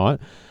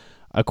whatnot.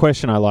 A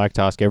question I like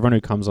to ask everyone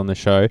who comes on the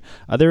show,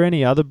 are there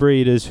any other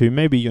breeders who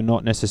maybe you're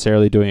not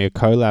necessarily doing a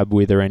collab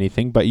with or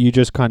anything, but you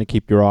just kind of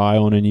keep your eye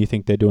on and you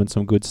think they're doing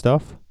some good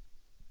stuff?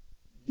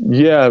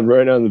 Yeah,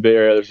 right now in the Bay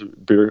Area, there's a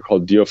breeder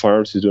called Dio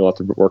Farms. He's doing lots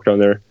of work down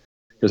there.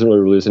 He doesn't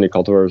really release any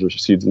cultivars or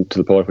seeds into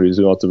the public, but he's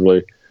doing lots of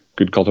really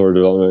good cultivar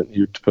development.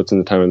 He puts in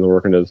the time and the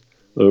work and does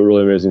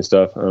really amazing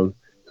stuff. So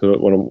I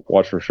want to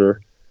watch for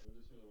sure.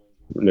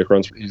 Nick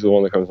Runts, he's the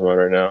one that comes to mind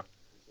right now.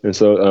 And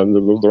so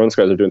the Runts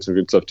guys are doing some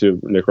good stuff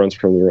too. Nick Runts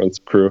from the Runts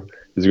crew.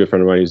 He's a good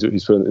friend of mine.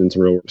 He's putting in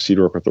some real seed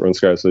work with the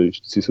Runts guys, so you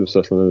should see some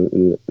stuff from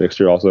them next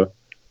year also.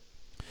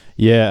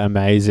 Yeah,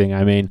 amazing.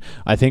 I mean,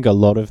 I think a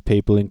lot of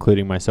people,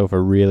 including myself,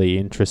 are really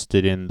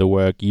interested in the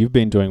work you've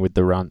been doing with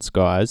the Runts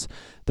guys.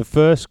 The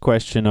first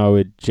question I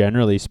would,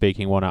 generally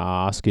speaking, want to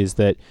ask is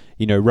that,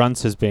 you know,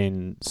 Runts has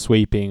been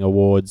sweeping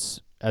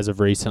awards as of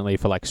recently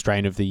for like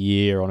Strain of the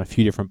Year on a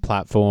few different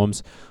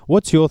platforms.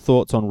 What's your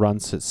thoughts on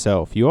Runts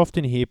itself? You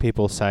often hear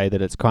people say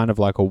that it's kind of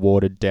like a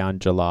watered down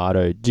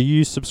gelato. Do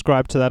you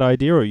subscribe to that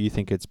idea, or you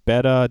think it's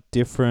better,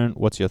 different?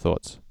 What's your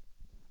thoughts?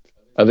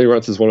 I think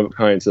Runts is one of a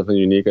kind. It's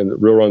definitely unique, and the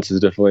real Runts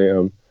is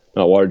definitely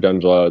not watered down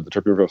gelato. The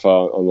terpene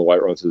profile on the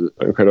white Runts is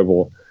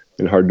incredible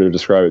and hard to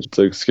describe. It's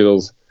like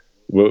Skittles,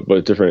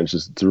 but different.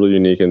 It's really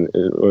unique, and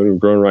when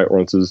grown right,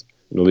 Runts is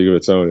in a league of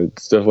its own.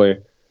 It's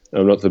definitely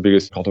not the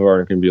biggest cultivar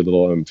and can be a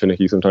little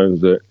finicky sometimes,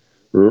 but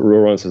real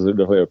Runts is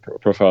definitely a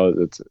profile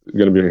that's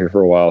going to be here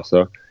for a while.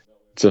 So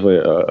it's definitely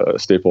a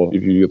staple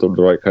if you get the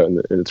right cut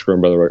and it's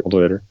grown by the right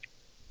cultivator.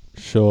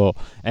 Sure.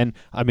 And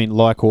I mean,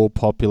 like all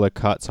popular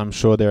cuts, I'm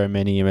sure there are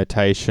many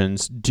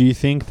imitations. Do you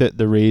think that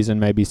the reason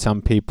maybe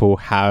some people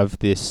have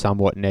this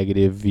somewhat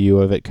negative view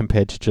of it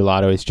compared to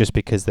gelato is just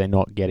because they're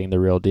not getting the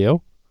real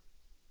deal?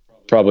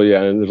 Probably,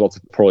 yeah. And there's lots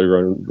of poorly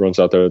grown Runts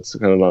out there that's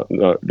kind of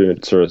not doing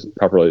it service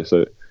properly.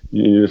 So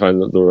you need to find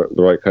the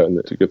right cut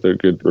and to get the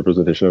good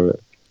representation of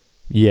it.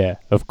 Yeah,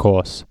 of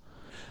course.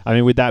 I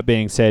mean, with that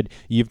being said,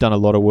 you've done a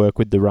lot of work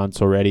with the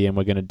Runts already, and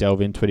we're going to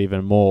delve into it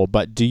even more.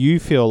 But do you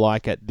feel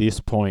like at this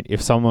point,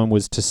 if someone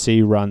was to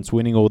see Runts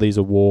winning all these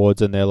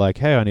awards and they're like,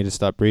 hey, I need to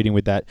start breeding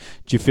with that,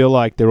 do you feel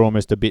like they're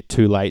almost a bit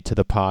too late to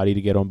the party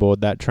to get on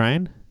board that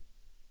train?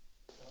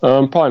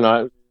 Probably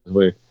not.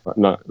 Definitely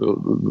not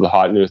the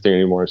hot new thing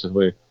anymore. It's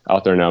definitely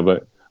out there now,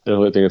 but I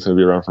definitely think it's going to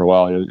be around for a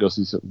while. You'll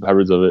see some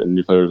hybrids of it and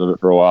new flavors of it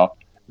for a while.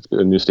 It's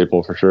a new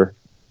staple for sure.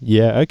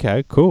 Yeah,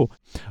 okay, cool.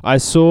 I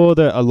saw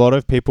that a lot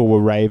of people were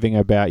raving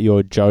about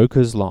your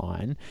Jokers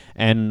line,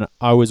 and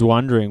I was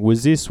wondering,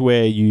 was this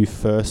where you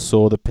first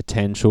saw the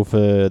potential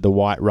for the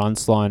White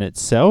Runts line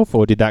itself,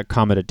 or did that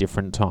come at a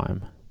different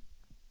time?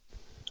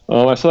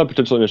 I saw that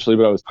potential initially,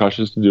 but I was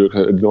cautious to do it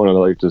because I didn't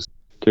want to just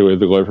take away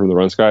the glory from the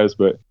Runts guys,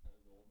 but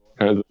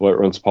kind of the White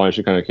Runts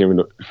pollination kind of came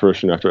into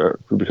fruition after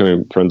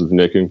becoming friends with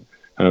Nick and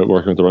kind of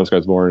working with the Runts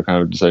guys more and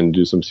kind of deciding to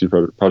do some seed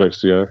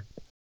projects together.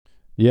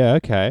 Yeah,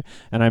 okay.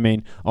 And I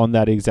mean, on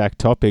that exact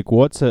topic,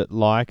 what's it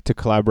like to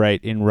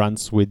collaborate in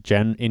Runts with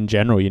in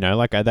general? You know,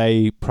 like, are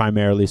they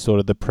primarily sort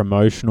of the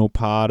promotional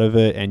part of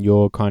it and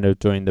you're kind of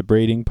doing the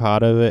breeding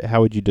part of it?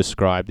 How would you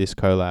describe this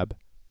collab?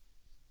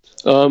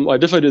 I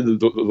definitely did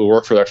the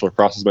work for the actual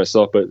process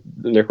myself, but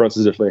Nick Runts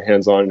is definitely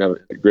hands-on and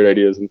have great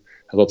ideas and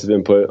has lots of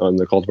input on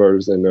the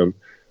cultivars and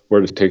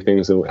where to take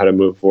things and how to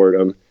move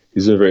forward.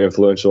 He's been very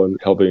influential in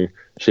helping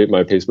shape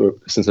my pace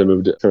since I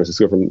moved to San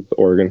Francisco from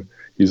Oregon.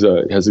 He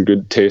has a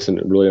good taste and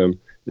really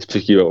is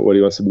picky about what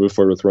he wants to move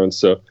forward with Runts.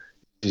 So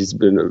he's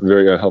been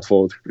very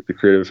helpful with the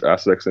creative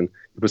aspects, and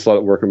he puts a lot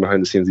of work in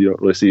behind the scenes. You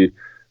don't really see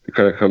it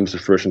kind of comes to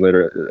fruition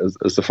later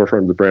as the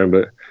forefront of the brand,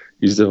 but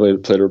he's definitely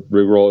played a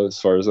big role as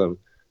far as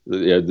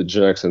the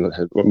genetics and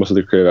most of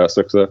the creative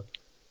aspects of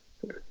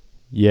that.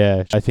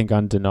 Yeah, I think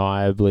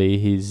undeniably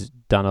he's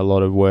done a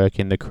lot of work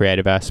in the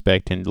creative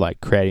aspect and like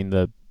creating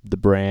the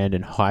brand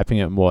and hyping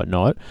it and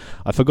whatnot.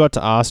 I forgot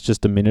to ask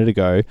just a minute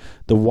ago,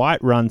 the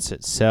White Runts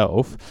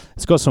itself,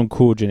 it's got some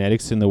cool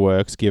genetics in the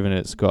works given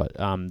it's got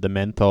the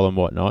menthol and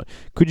whatnot.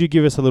 Could you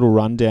give us a little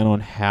rundown on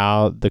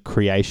how the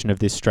creation of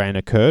this strain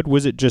occurred?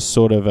 Was it just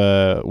sort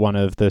of one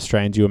of the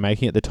strains you were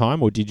making at the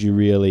time, or did you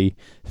really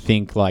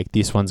think like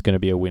this one's going to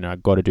be a winner,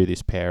 I've got to do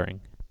this pairing?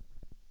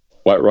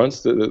 White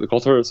Runts, the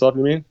cultivar itself,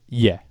 you mean?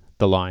 Yeah,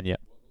 the line, yeah.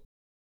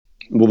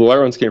 Well, the White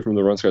Runs came from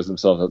the Runts guys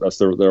themselves. That's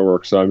their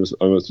work. So I'm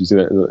just using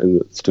that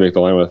to make the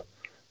line with.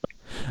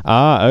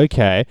 Ah,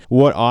 okay.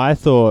 What I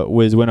thought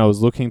was when I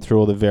was looking through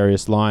all the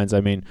various lines,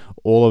 I mean,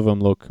 all of them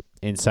look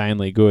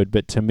insanely good,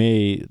 but to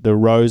me, the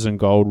Rose and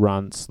Gold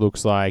Runts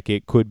looks like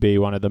it could be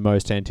one of the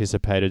most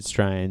anticipated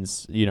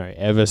strains,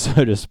 ever,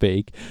 so to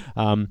speak.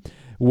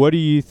 What do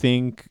you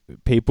think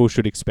people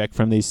should expect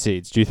from these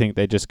seeds? Do you think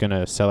they're just going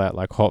to sell out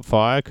like hot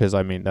fire? Because,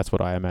 I mean, that's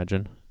what I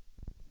imagine.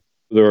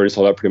 They're already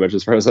sold out pretty much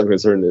as far as I'm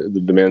concerned. The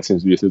demand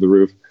seems to be through the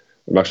roof.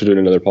 I'm actually doing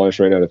another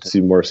pollination right now to see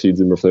more seeds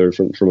and more flavors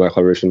from that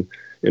collaboration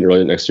in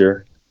early next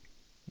year.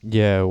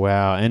 Yeah,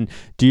 wow. And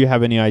do you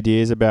have any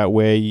ideas about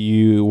where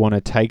you want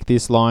to take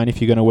this line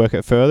if you're going to work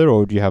it further,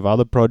 or do you have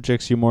other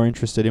projects you're more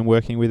interested in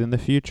working with in the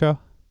future?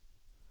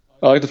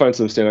 I like to find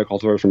some standout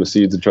cultivars from the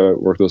seeds and try to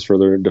work those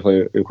further.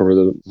 Definitely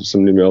incorporate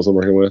some new males I'm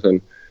working with and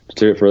to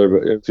take it further,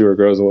 but see where it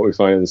grows and what we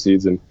find in the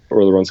seeds and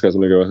where the Runts guys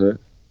want to go with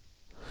it.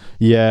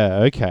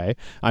 Yeah, okay.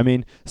 I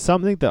mean,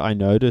 something that I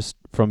noticed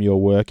from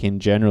your work in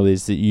general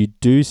is that you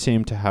do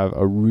seem to have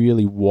a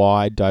really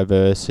wide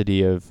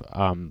diversity of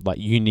like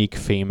unique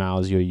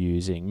females you're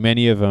using.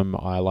 Many of them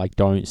I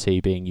don't see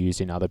being used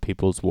in other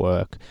people's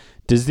work.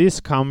 Does this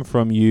come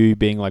from you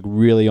being like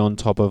really on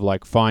top of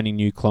like finding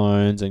new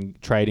clones and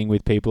trading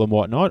with people and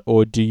whatnot,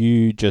 or do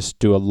you just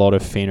do a lot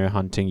of pheno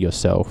hunting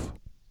yourself?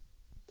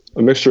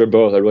 A mixture of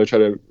both. I really try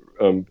to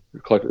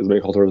collect as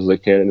many cultivars as I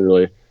can and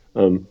really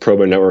probe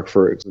my network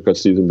for good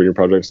seeds and breeding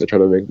projects. I try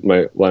to make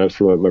my lineups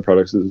for my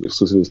products as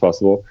exclusive as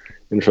possible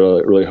and try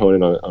to really hone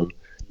in on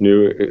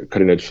new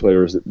cutting edge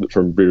flavors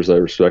from breeders that I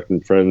respect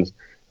and friends,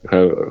 and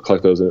kind of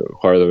collect those and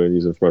acquire them and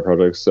use them for my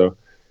projects. So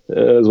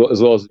as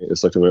well as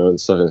selecting my own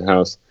stuff in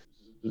house,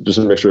 just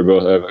to make sure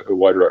both I have a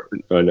wide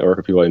network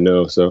of people I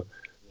know. So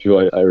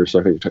people I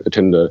respect, I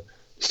tend to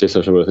stay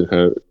social with and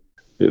kind of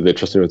they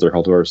trust me with their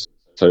cultivars.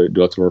 So I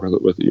do lots of work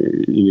with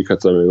unique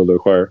cuts I'm able to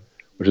acquire,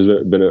 which has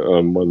been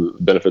one of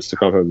the benefits to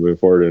Compound moving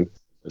forward, and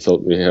it's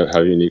helped me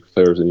have unique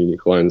flavors and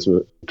unique lines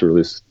to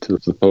release to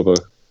the public.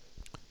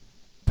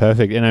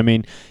 Perfect. And I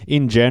mean,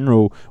 in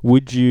general,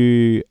 would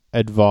you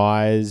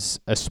advise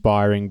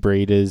aspiring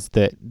breeders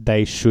that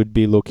they should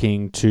be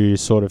looking to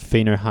sort of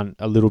pheno hunt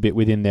a little bit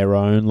within their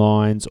own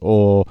lines,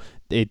 or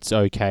it's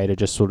okay to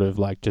just sort of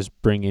like just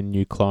bring in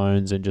new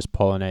clones and just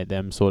pollinate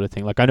them sort of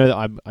thing? Like, I know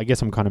that I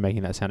guess I'm kind of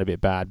making that sound a bit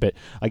bad, but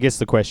I guess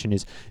the question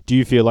is, do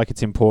you feel like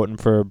it's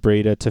important for a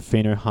breeder to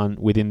pheno hunt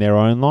within their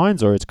own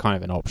lines, or it's kind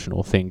of an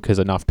optional thing because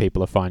enough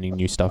people are finding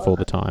new stuff all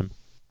the time?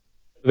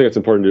 I think it's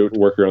important to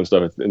work your own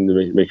stuff and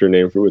to make your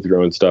name with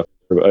your own stuff.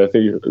 But I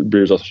think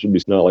breeders also should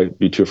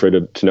be too afraid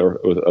to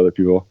network with other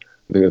people.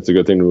 I think that's a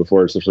good thing to move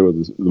forward, especially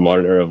with the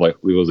modern era of like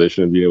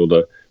legalization and being able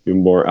to be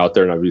more out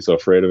there and not be so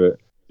afraid of it.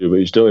 But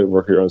you still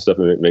work your own stuff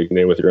and make a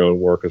name with your own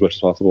work as much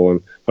as possible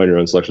and find your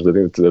own selections. I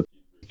think it's the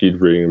key to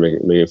breeding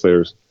and making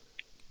flavors.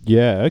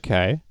 Yeah,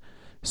 okay.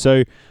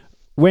 So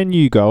when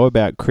you go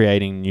about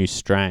creating new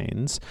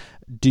strains,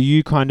 do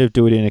you kind of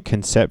do it in a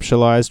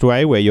conceptualized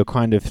way where you're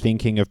kind of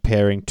thinking of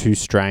pairing two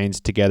strains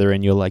together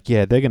and you're like,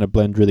 yeah, they're going to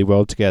blend really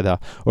well together?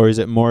 Or is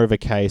it more of a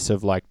case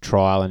of like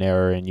trial and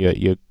error and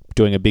you're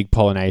doing a big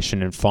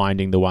pollination and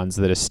finding the ones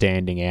that are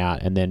standing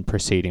out and then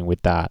proceeding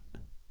with that?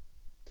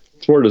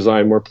 It's more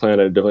design, more planned.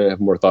 I definitely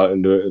have more thought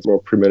into it. It's more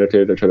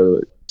premeditated. I try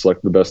to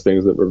select the best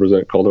things that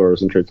represent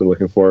cultivars and traits I'm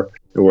looking for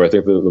and where I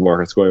think the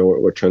market's going,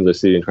 what trends I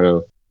see, and kind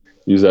of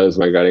use that as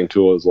my guiding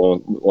tool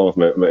along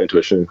with my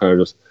intuition and kind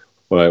of just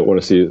what I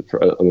want to see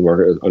on the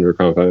market under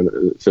Compound.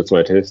 It fits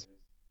my taste.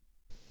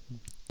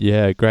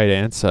 Yeah, great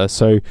answer.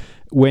 So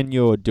when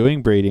you're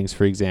doing breedings,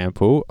 for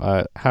example,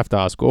 I have to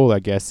ask all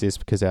our guests this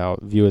because our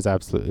viewers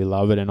absolutely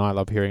love it and I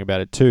love hearing about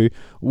it too.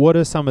 What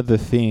are some of the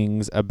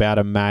things about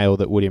a male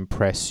that would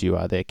impress you?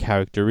 Are there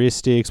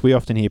characteristics? We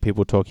often hear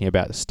people talking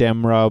about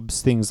stem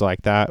rubs, things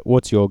like that.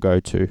 What's your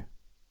go-to?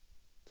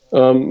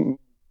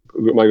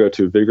 My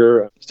go-to,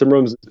 vigor. Stem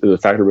rubs is a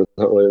factor, but it's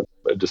not really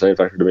a deciding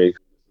factor to me. It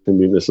can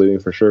be misleading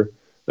for sure.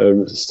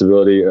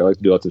 Stability. I like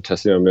to do lots of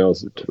testing on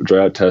males,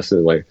 dry out tests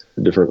and like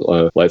different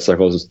light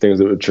cycles, things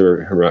that which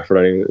are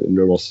hermaphroditing in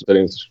normal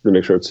settings to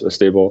make sure it's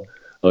stable.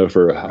 I look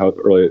for how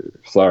early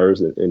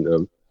flowers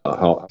and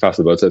how fast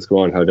the bud sets go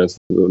on, how dense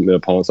the male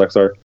pollen sacs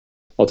are.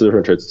 Lots of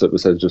different traits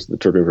besides just the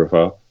terpene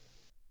profile.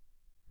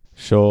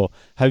 Sure.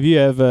 Have you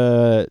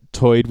ever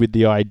toyed with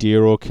the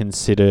idea or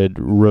considered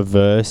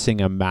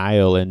reversing a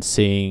male and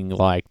seeing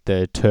like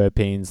the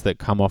terpenes that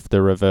come off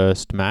the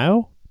reversed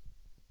male?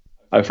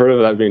 I've heard of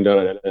that being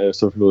done, and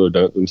some people have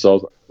done it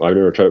themselves. I've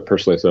never tried it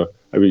personally, so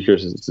I'd be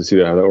curious to see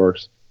how that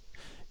works.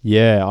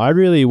 Yeah, I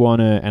really want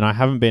to, and I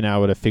haven't been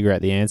able to figure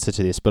out the answer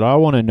to this, but I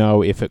want to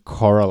know if it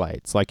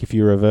correlates. Like if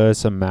you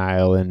reverse a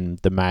male and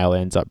the male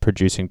ends up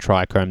producing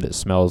trichome that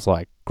smells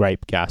like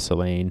grape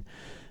gasoline,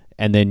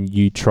 and then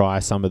you try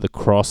some of the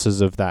crosses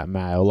of that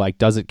male, like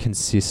does it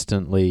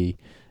consistently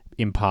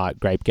impart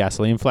grape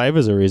gasoline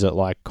flavors, or is it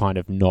like kind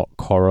of not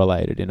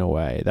correlated in a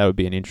way? That would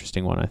be an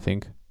interesting one, I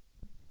think.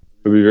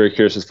 I'd be very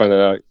curious to find that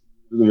out.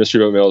 The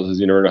mystery about males is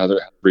you never know how to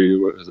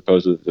breed as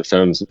opposed to the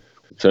femmes.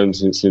 Femmes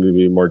seem to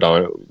be more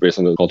dominant based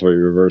on the cultivated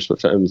reverse,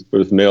 but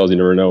with males, you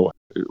never know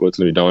what's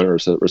going to be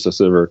dominant or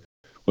recessive or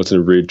what's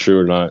going to breed true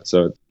or not.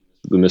 So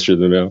the mystery of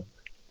the male.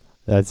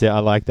 That's it. I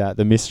like that.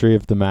 The mystery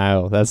of the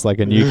male. That's like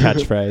a new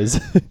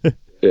catchphrase.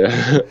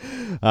 Yeah.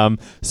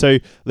 So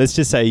let's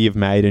just say you've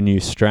made a new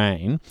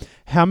strain.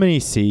 How many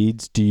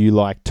seeds do you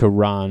like to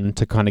run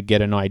to kind of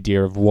get an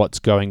idea of what's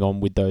going on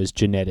with those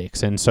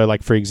genetics? And so,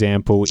 like, for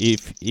example,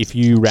 if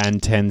you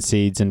ran 10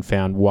 seeds and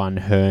found one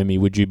Hermy,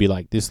 would you be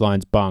like, this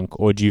line's bunk?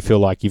 Or do you feel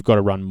like you've got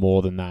to run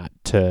more than that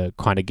to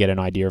kind of get an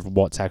idea of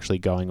what's actually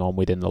going on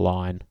within the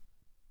line?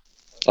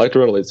 I like to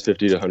run at least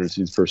 50 to 100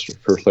 seeds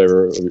per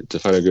flavor to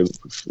find a good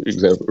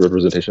example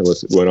representation of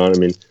what's going on. I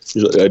mean,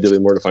 usually, ideally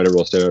more to find a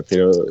real standout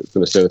Pinot that's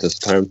going to stand the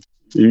test of time.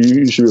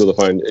 You should be able to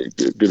find a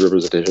good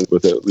representation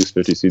with at least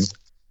 50 seeds.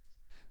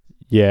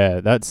 Yeah,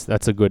 that's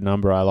a good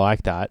number. I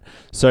like that.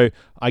 So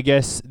I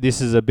guess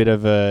this is a bit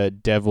of a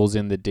devil's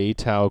in the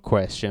detail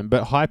question,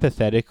 but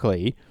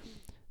hypothetically,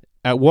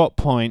 at what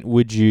point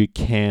would you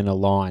can a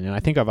line? And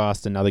I think I've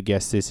asked another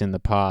guest this in the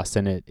past,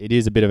 and it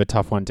is a bit of a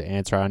tough one to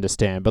answer, I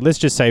understand. But let's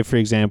just say, for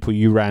example,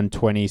 you ran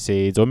 20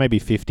 seeds or maybe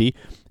 50,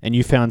 and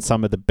you found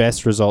some of the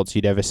best results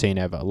you'd ever seen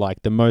ever,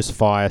 like the most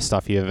fire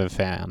stuff you ever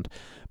found.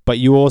 But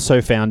you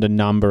also found a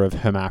number of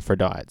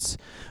hermaphrodites.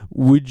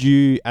 Would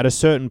you, at a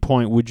certain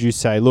point, would you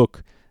say,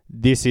 look,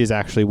 this is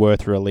actually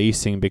worth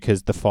releasing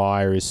because the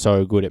fire is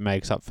so good it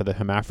makes up for the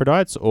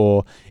hermaphrodites?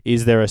 Or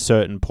is there a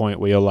certain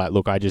point where you're like,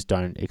 look, I just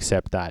don't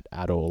accept that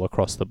at all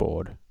across the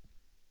board?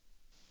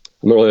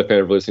 I'm not really a fan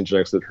of releasing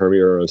genetics that Hermy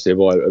are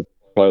unstable. I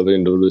probably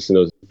lean into releasing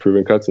those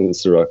proven cuts and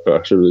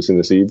actually releasing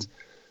the seeds.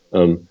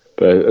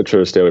 But I try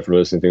to stay away from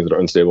releasing things that are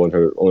unstable and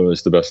try to only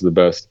release the best of the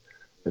best.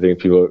 I think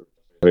people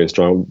having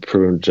strong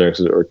proven genetics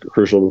are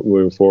crucial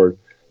moving forward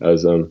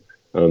as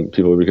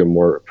people become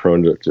more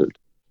prone to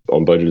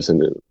on budgets,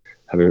 and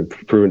having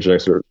proven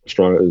genetics that are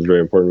strong is very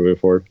important moving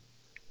forward.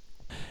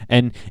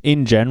 And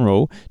in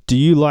general, do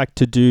you like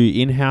to do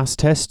in-house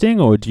testing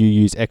or do you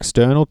use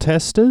external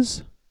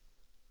testers?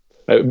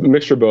 A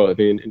mixture of both. I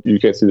think you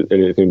can't see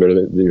anything better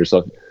than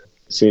yourself.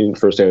 Seeing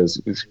firsthand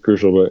is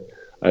crucial, but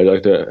I'd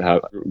like to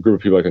have a group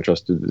of people I can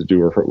trust to do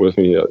work with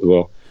me as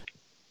well.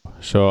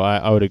 Sure,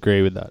 I would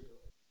agree with that.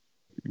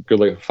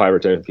 Good, like 5 or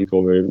 10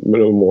 people, maybe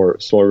no more,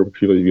 smaller group of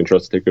people you can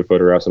trust to take good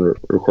photographs and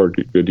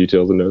record good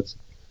details and notes.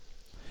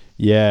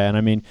 Yeah, and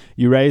I mean,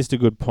 you raised a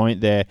good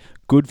point there.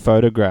 Good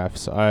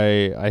photographs.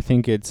 I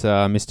think it's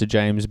Mr.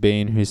 James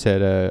Bean who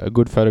said a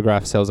good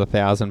photograph sells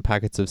 1,000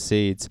 packets of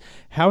seeds.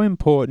 How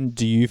important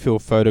do you feel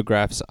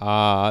photographs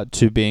are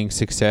to being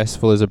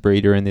successful as a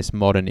breeder in this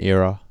modern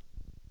era?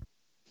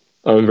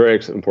 Very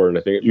important.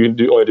 I think you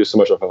can only do so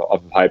much off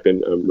of hype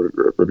and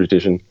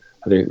reputation.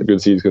 I think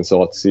good seeds can sell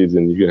lots of seeds,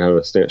 and you can have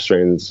a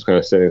strain that's kind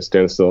of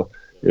stand still.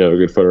 You know, a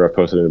good photograph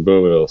posted and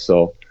boom, it'll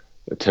sell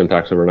 10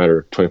 packs overnight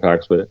or 20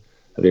 packs, but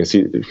I think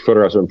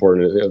photographs are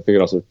important. I think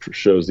it also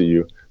shows that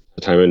you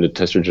have time in to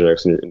test your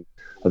genetics. And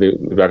I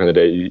think back in the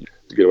day, you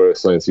get away with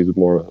selling seeds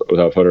more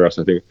without photographs.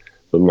 I think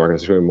the market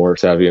is becoming more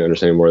savvy and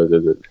understanding more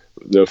that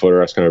no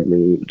photographs kind of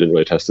didn't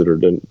really test it or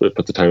didn't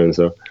put the time in.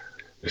 So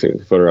I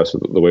think photographs are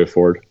the way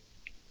forward.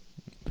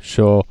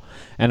 Sure.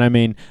 And I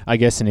mean, I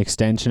guess an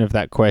extension of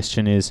that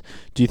question is,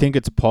 do you think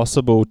it's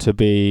possible to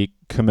be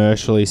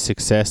commercially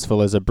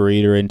successful as a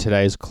breeder in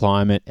today's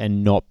climate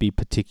and not be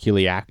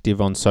particularly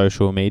active on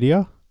social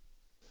media?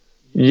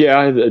 Yeah,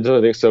 I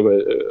definitely think so,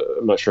 but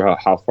I'm not sure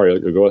how far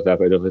you'll go with that,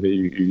 but I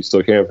definitely think you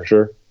still can for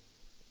sure.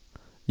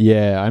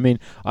 Yeah, I mean,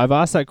 I've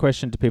asked that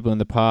question to people in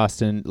the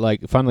past, and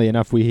like, funnily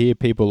enough, we hear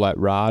people like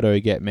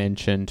Rado get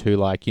mentioned who,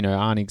 like, you know,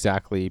 aren't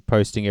exactly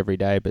posting every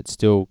day, but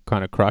still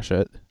kind of crush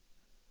it.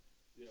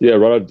 Yeah,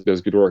 Rado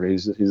does good work.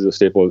 He's a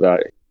staple of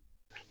that.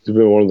 He's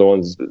been one of the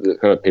ones that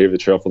kind of paved the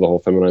trail for the whole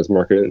feminized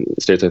market in the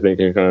States, I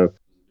think, and kind of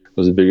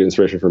was a big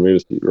inspiration for me.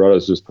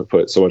 Rado's just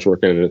put so much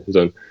work in, and he's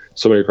done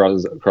so many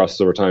crosses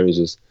over time.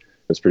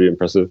 It's pretty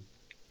impressive.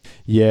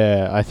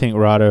 Yeah, I think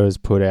Rado has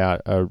put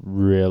out a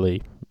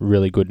really,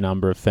 really good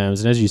number of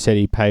femmes, and as you said,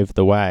 he paved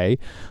the way.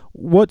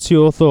 What's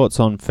your thoughts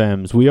on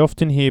femmes? We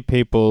often hear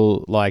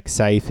people like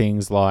say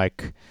things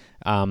like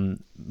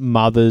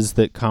mothers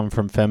that come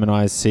from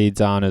feminized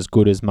seeds aren't as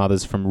good as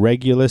mothers from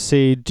regular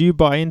seed. Do you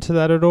buy into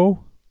that at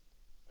all?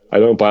 I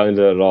don't buy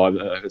into that at all.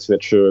 It's not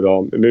true at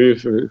all. Maybe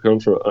if it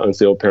comes from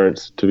unstable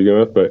parents to begin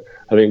with, but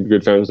I think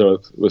good femmes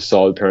with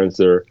solid parents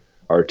that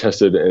are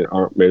tested and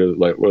aren't made of,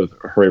 like, with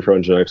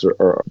hermaphroditic genetics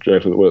or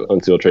genetics with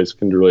unstable traits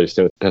can really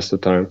stand the test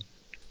of time.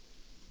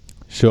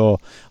 Sure.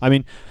 I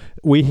mean,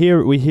 we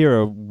hear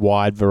a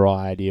wide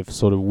variety of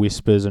sort of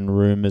whispers and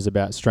rumors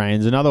about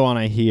strains. Another one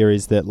I hear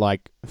is that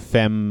like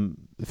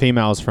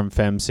females from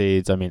fem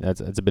seeds. I mean,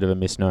 that's a bit of a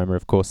misnomer.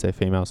 Of course, they're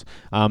females.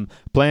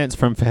 Plants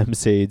from fem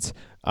seeds,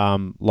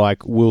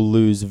 like will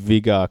lose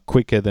vigor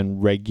quicker than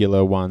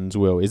regular ones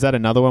will. Is that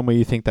another one where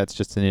you think that's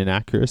just an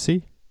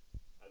inaccuracy?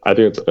 I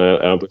think I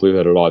don't believe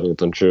that at all. I think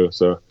it's untrue.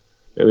 So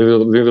I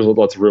think there's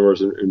lots of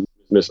rumors and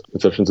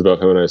misconceptions about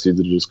feminized seeds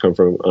that just come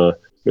from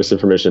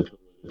misinformation.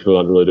 People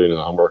not really doing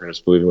the homework and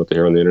just believing what they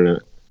hear on the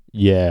internet.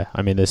 Yeah,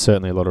 I mean, there's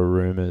certainly a lot of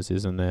rumors,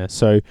 isn't there?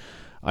 So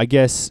I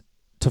guess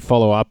to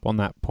follow up on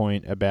that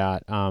point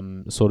about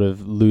sort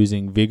of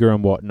losing vigor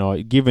and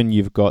whatnot, given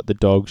you've got the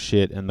dog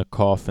shit and the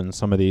cough and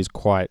some of these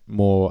quite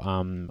more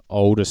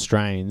older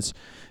strains,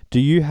 do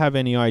you have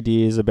any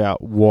ideas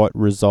about what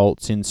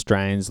results in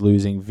strains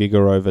losing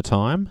vigor over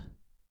time?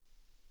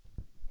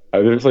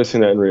 I've definitely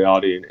seen that in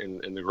reality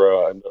in the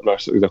grow. I'm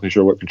not exactly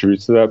sure what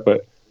contributes to that,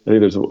 but I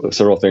think there's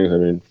several things. I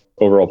mean,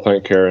 overall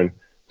plant care and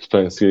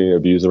plants getting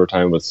abused over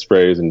time with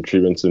sprays and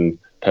treatments and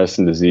pests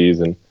and disease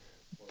and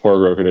poor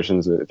grow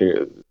conditions. I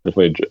think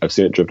definitely I've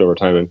seen it drift over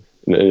time and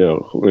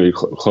maybe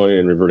cloning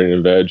and reverting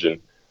in veg,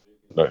 and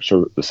I'm not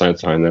sure the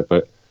science behind that,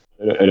 but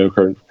I know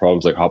current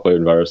problems like hot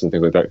blade virus and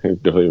things like that can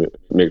definitely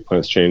make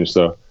plants change.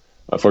 So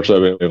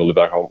unfortunately, I've been able to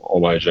back all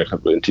my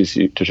genetics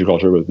in tissue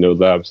culture with Node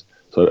Labs.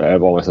 So I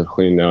have all my stuff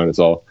clean now and it's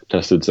all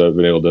tested. So I've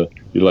been able to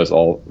utilize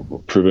all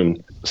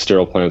proven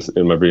sterile plants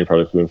in my breeding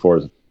products moving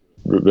forward.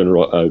 It's been a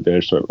real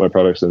advantage to my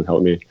products and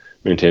helped me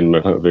maintain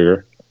my plant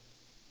vigor.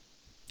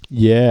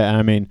 Yeah,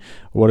 I mean,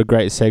 what a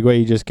great segue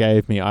you just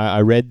gave me.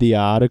 I read the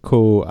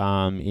article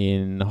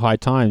in High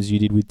Times you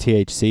did with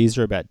TH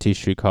Caesar about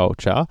tissue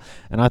culture,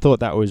 and I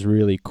thought that was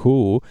really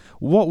cool.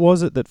 What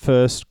was it that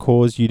first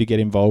caused you to get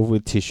involved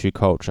with tissue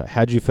culture?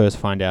 How did you first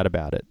find out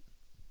about it?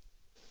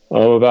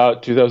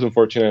 About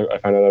 2014, I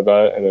found out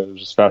about it, and I was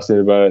just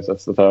fascinated by it. I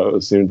thought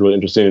it seemed really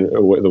interesting,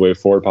 the way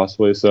forward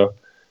possibly. So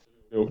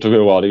it took me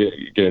a while to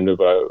get into it,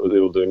 but I was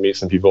able to meet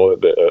some people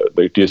at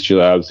like DSG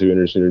Labs who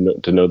introduced me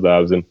to Node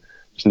Labs, and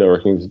just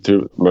networking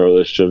through my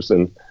relationships.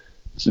 And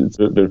it's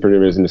been pretty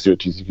amazing to see what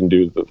TC can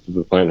do with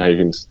the plant, how you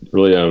can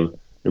really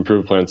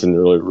improve plants and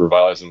really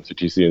revitalize them through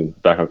TC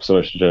and back up so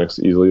much genetics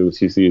easily with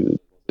TC.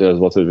 It has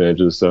lots of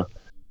advantages. So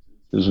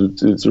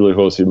it's really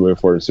cool to see moving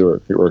forward and see where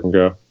it can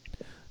go.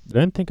 I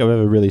don't think I've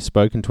ever really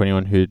spoken to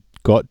anyone who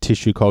got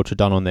tissue culture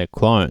done on their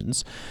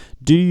clones.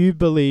 Do you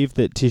believe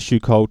that tissue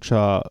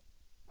culture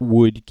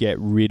would get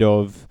rid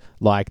of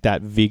like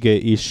that vigor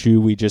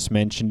issue we just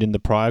mentioned in the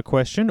prior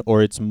question,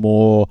 or it's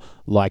more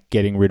like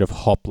getting rid of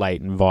hop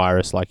latent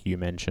virus like you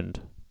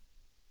mentioned?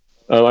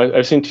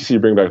 I've seen TC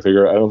bring back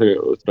vigor. I don't think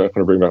it's not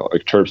going to bring back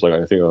like terps. Like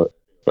I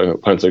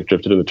think plants like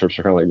drifted and the terps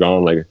are kind of like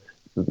gone. Like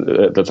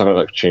that's not going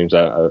to like change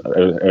that.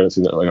 I haven't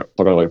seen that like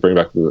going to like bring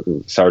back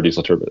the sour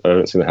diesel terp. I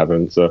haven't seen that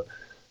happen. So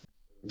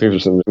I think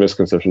there's some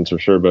misconceptions for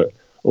sure, but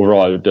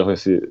overall I would definitely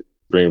see it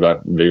bringing back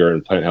vigor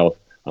and plant health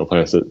on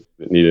plants that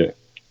need it.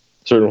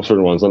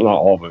 Certain ones, not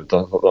all of them. It's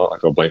not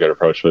like a blanket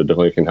approach, but it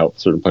definitely can help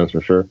certain plants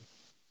for sure.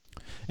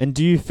 And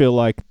do you feel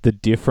like the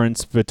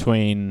difference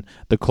between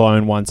the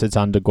clone once it's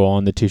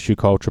undergone the tissue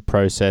culture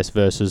process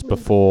versus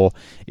before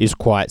is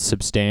quite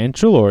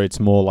substantial, or it's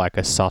more like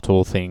a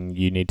subtle thing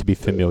you need to be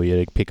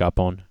familiar to pick up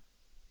on?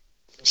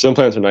 Some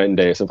plants are night and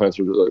day. Some plants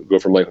go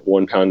from like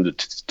 1 pound to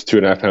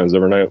 2.5 pounds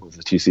overnight with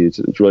the TC.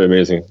 It's really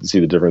amazing to see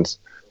the difference.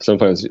 Some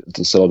plants, it's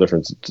a subtle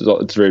difference.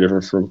 It's very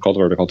different from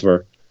cultivar to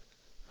cultivar.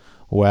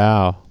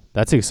 Wow,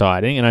 that's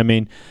exciting. And I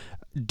mean,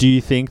 do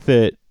you think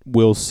that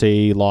we'll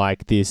see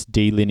like this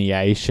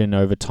delineation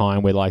over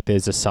time where like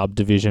there's a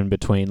subdivision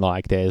between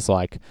like there's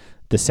like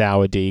the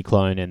sour D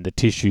clone and the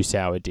tissue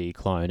sour D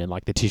clone, and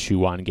like the tissue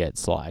one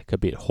gets like a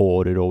bit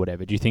hoarded or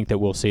whatever? Do you think that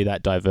we'll see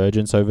that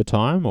divergence over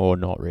time, or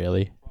not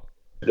really?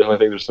 I definitely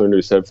think there's something to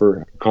be said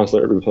for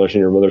constantly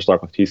replenishing your mother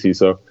stock with TC.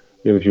 So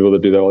the people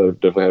that do that will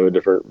definitely have a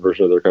different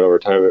version of their cut over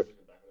time.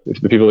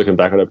 If the people that can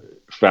back it up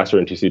faster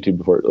in TC2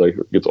 before it like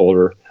gets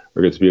older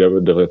or gets beat up, I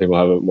definitely think we'll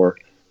have a more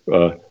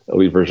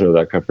elite version of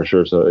that cut for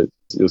sure. So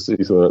you'll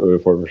see some of that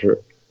moving forward for sure.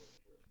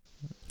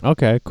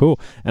 Okay, cool.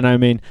 And I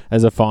mean,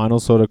 as a final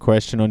sort of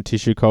question on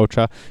tissue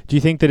culture, do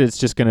you think that it's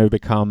just going to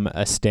become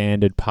a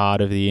standard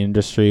part of the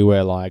industry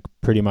where like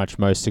pretty much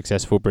most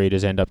successful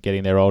breeders end up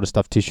getting their older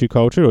stuff tissue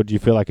culture, or do you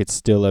feel like it's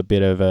still a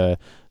bit of a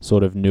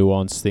sort of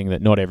nuanced thing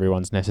that not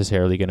everyone's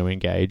necessarily going to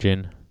engage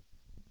in?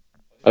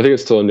 I think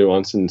it's still a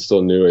nuance and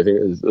still new. I think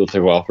it'll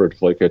take a while for it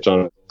to like catch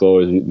on. It'll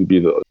always be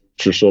the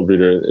traditional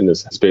breeder in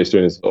this space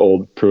doing his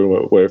old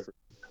proven way.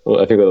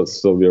 I think that'll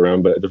still be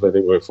around, but I definitely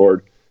think going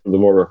forward, the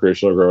more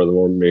recreational grower, the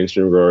more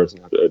mainstream growers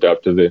have to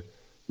adapt to the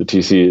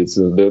TC.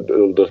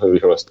 It'll definitely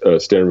become a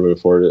standard moving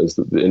forward as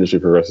the industry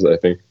progresses, I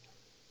think.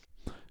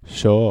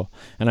 Sure.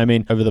 And I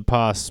mean, over the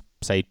past,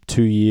 say,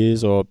 2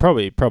 years, or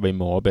probably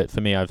more, but for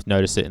me, I've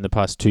noticed it in the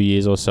past 2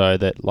 years or so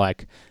that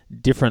like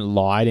different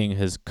lighting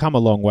has come a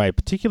long way,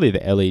 particularly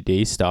the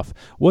LED stuff.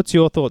 What's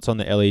your thoughts on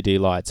the LED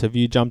lights? Have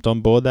you jumped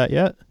on board that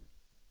yet?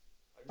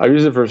 I've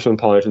used it for some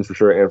pollinations for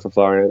sure, and for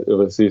flowering.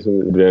 I see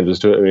some advantages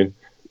to it. I mean,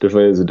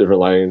 definitely is a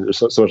different lighting. There's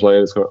so much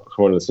lighting that's coming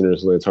on in the scene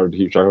recently. It's hard to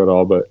keep track of it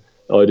all, but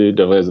LED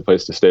definitely has a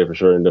place to stay for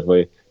sure, and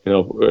definitely can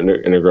help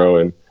in a grow.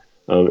 And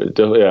it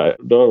definitely, yeah, I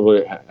don't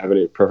really have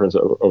any preference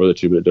over the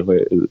two, but it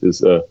definitely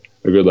is a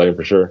good lighting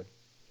for sure.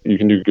 You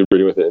can do good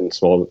breeding with it in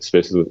small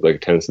spaces with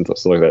like tents and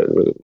stuff like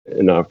that,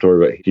 and not have to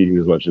worry about heating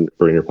as much and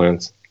burning your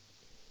plants.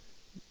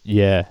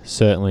 Yeah,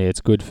 certainly.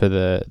 It's good for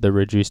the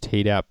reduced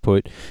heat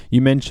output.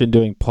 You mentioned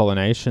doing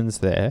pollinations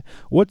there.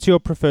 What's your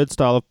preferred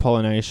style of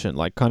pollination?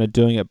 Like kind of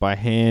doing it by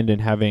hand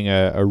and having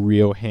a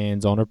real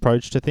hands-on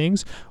approach to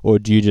things? Or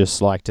do you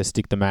just like to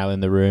stick the male in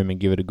the room and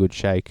give it a good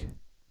shake?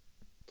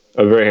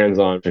 I'm very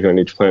hands-on, checking on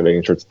each plant,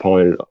 making sure it's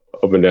pollinated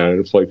up and down and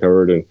it's flight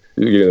covered, and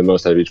getting the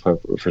most out of each plant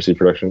for seed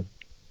production.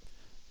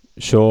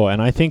 Sure,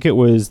 and I think it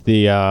was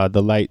the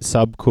late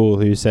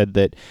Subcool who said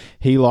that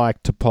he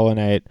liked to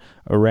pollinate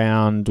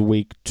around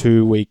week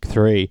 2, week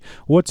 3.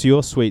 What's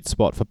your sweet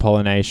spot for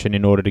pollination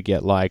in order to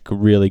get like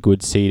really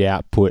good seed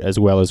output as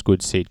well as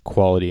good seed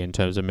quality in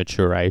terms of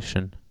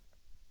maturation?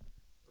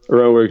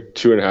 Around week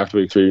 2.5 to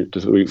week 3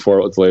 to week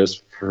 4 at the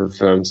latest for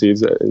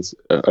seeds.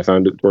 I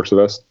found it works the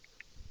best.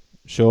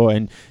 Sure,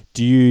 and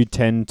do you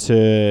tend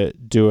to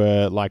do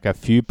a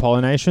few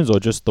pollinations or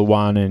just the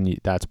one and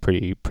that's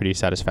pretty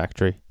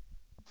satisfactory?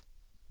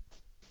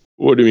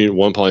 What do you mean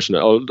one pollination?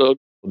 I'll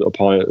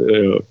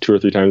pollinate 2 or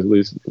 3 times at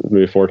least,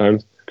 maybe 4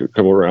 times. A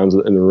couple of rounds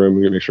in the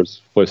room and make sure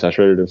it's fully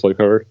saturated and fully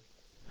covered.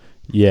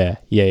 Yeah.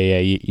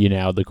 You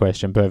nailed the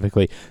question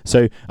perfectly.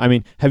 So, I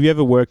mean, have you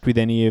ever worked with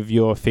any of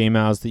your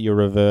females that you're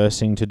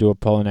reversing to do a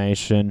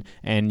pollination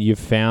and you've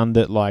found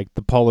that like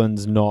the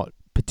pollen's not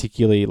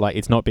particularly, like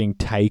it's not being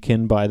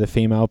taken by the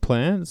female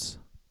plants?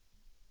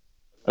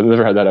 I've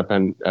never had that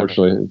happen.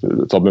 Unfortunately,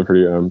 it's all been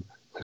pretty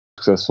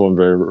successful and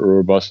very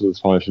robust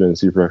with pollination and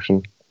seed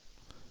production.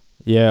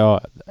 Yeah,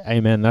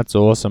 amen. That's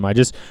awesome. I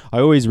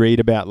always read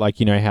about like,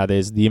 how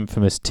there's the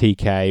infamous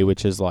TK,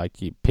 which is like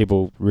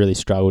people really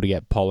struggle to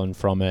get pollen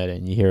from it.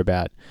 And you hear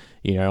about,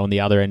 on the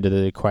other end of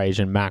the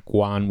equation, Mach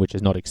 1, which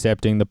is not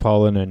accepting the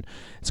pollen. And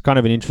it's kind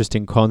of an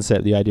interesting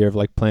concept, the idea of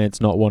like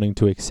plants not wanting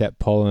to accept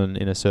pollen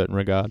in a certain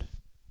regard.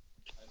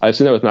 I've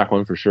seen that with Mach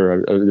 1 for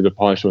sure. I did a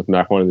pollination with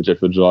Mach 1 in the Jet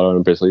Food Gelato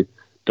and basically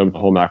dumped the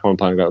whole Mach 1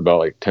 plant and got about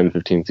like 10,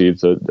 15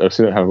 seeds. So I've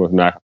seen it happen with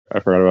Mach. I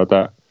forgot about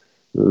that.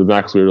 The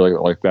Mac's weird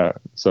like that.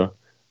 So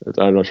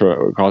I'm not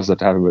sure what causes that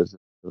to happen, but it's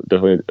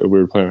definitely a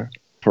weird plant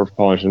for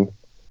pollination.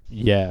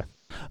 Yeah.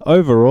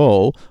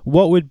 Overall,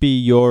 what would be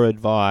your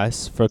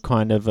advice for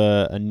kind of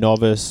a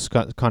novice,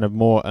 kind of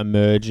more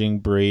emerging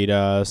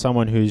breeder,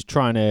 someone who's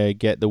trying to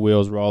get the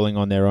wheels rolling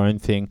on their own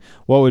thing?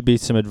 What would be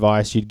some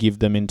advice you'd give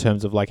them in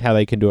terms of like how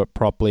they can do it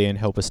properly and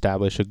help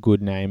establish a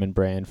good name and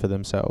brand for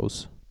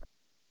themselves?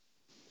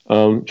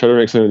 Try to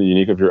make something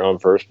unique of your own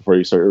first before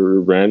you start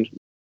your brand.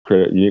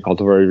 Create a unique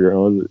cultivar of your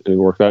own and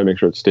work that, make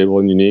sure it's stable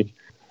and unique.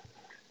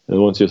 And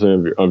once you have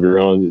something of your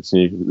own, it's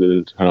unique,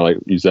 kind of like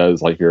use that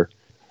as like your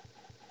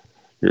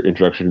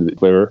introduction to the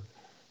flavor.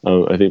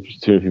 I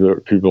think too many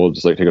people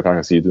just like take a pack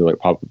of seeds and like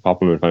pop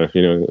them and find a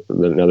pheno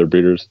and other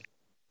breeders.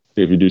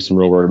 If you do some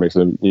real work, make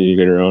them unique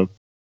on your own.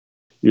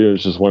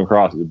 It's just one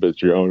cross, but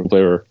it's your own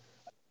flavor.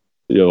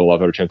 You have a lot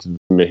better chance of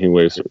making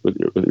waves with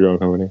your own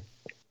company.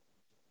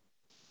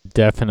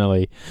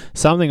 Definitely.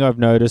 Something I've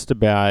noticed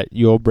about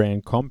your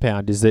brand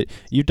Compound is that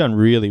you've done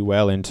really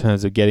well in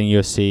terms of getting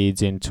your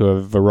seeds into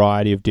a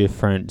variety of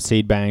different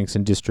seed banks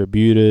and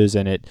distributors,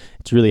 and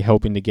it's really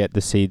helping to get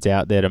the seeds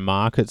out there to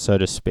market, so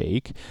to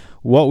speak.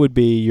 What would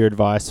be your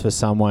advice for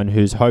someone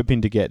who's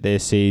hoping to get their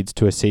seeds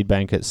to a seed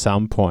bank at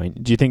some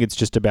point? Do you think it's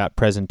just about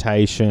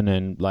presentation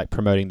and like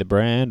promoting the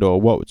brand, or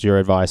what was your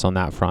advice on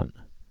that front?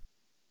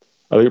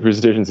 I think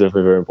presentation is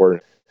definitely very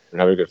important. And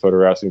having good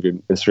photographs and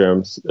good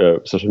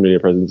Instagram, social media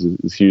presence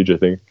is huge, I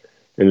think.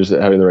 And just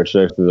having the right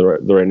genetics and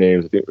the right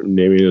names. I think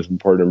naming is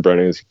important and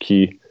branding is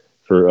key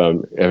for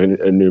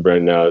having a new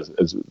brand now as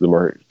the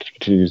market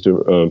continues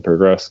to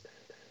progress.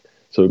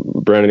 So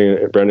branding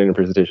and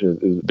presentation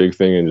is a big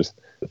thing. And just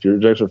if your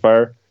genetics are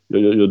fire,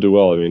 you'll do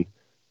well. I mean,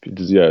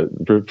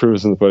 proof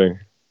is in the pudding.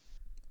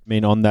 I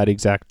mean, on that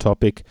exact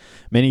topic,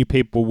 many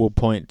people will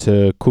point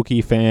to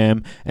Cookie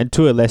Fam and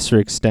to a lesser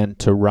extent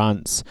to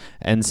Runts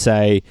and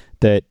say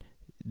that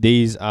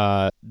these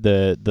are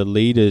the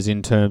leaders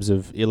in terms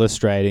of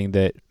illustrating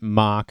that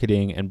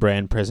marketing and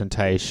brand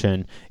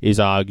presentation is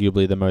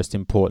arguably the most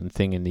important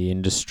thing in the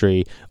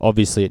industry.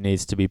 Obviously, it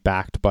needs to be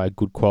backed by a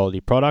good quality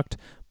product,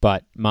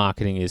 but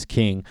marketing is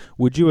king.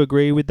 Would you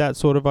agree with that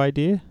sort of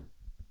idea?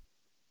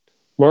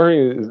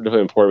 Marketing is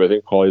definitely important, but I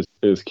think quality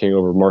is king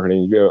over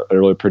marketing. You get a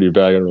really pretty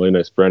bag and really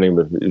nice branding,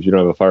 but if you don't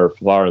have a fire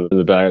flower in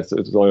the bag, it's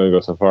only going to go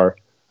so far.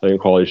 I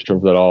think quality should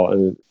trump that all,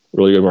 and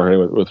really good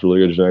marketing with really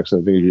good genetics.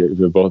 And I think if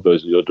you have both of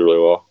those, you'll do really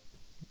well.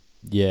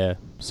 Yeah,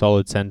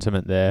 Solid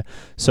sentiment there.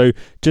 So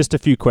just a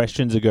few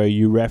questions ago,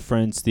 you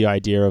referenced the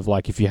idea of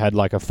like if you had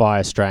like a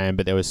fire strain,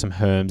 but there was some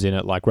herms in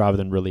it, like rather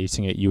than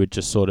releasing it, you would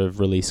just sort of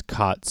release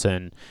cuts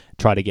and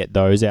try to get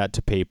those out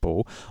to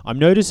people. I'm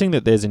noticing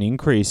that there's an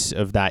increase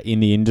of that in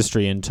the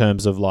industry in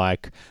terms of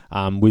like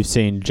we've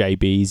seen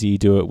JBZ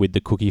do it with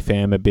the Cookie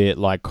Fam a bit,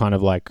 like kind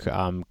of like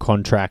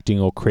contracting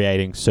or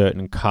creating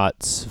certain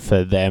cuts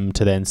for them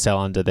to then sell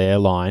under their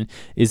line.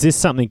 Is this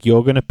something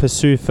you're going to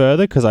pursue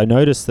further? Because I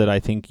noticed that I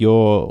think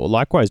you're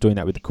likewise doing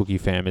that with the Cookie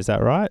Fam. Is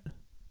that right?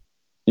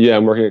 Yeah,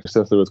 I'm working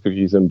extensively with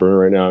Cookies and Burner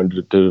right now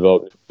to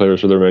develop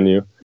flavors for their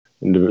menu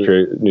and to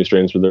create new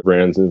strains for their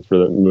brands and for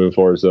them moving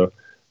forward. So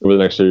over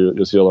the next year,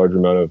 you'll see a large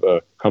amount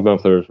of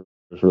compound flavors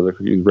for the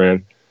Cookies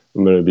brand.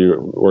 I'm going to be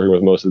working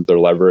with most of their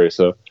library.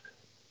 So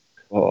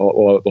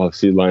we'll have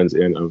seed lines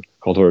and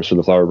cultivars for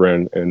the flower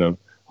brand and a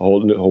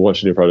whole bunch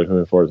of new projects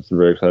moving forward. It's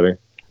very exciting.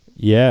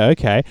 Yeah,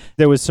 okay.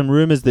 There was some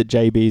rumors that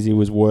JBZ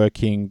was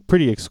working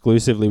pretty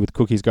exclusively with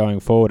Cookies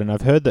going forward, and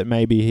I've heard that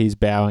maybe he's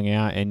bowing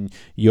out and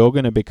you're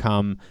going to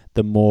become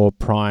the more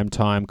prime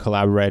time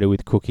collaborator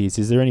with Cookies.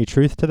 Is there any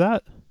truth to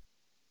that?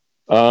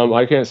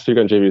 I can't speak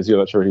on JBZ. I'm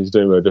not sure what he's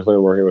doing, but definitely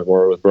working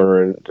with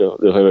Burner and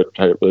definitely have a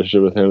tight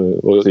relationship with him.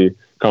 We'll see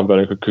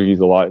compounding Cookies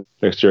a lot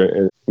next year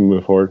and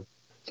move forward.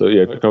 So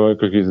yeah, compound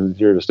Cookies is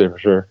here to stay for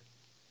sure.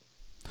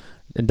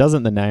 And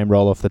doesn't the name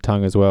roll off the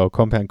tongue as well?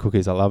 Compound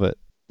Cookies, I love it.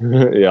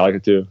 Yeah, I like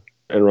it too.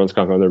 And Run's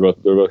Compound, they're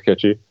both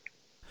catchy.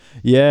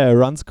 Yeah,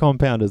 Run's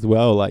Compound as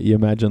well. Like you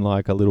imagine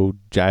like a little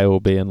jail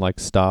being like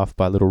staffed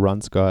by little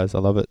Run's guys. I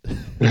love it.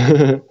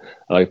 I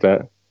like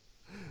that.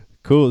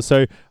 Cool.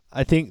 So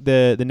I think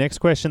the next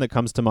question that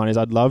comes to mind is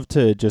I'd love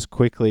to just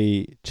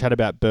quickly chat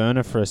about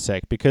Burner for a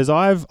sec, because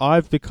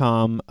I've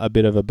become a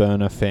bit of a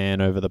Burner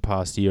fan over the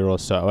past year or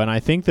so, and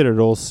I think that it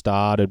all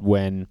started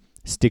when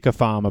Sticker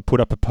Farmer put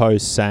up a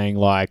post saying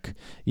like,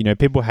 you know,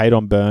 people hate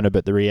on Burner,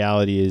 but the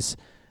reality is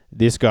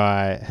this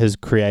guy has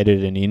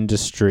created an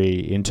industry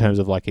in terms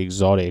of like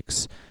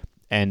exotics,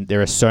 and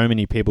there are so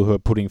many people who are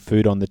putting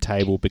food on the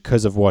table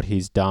because of what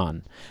he's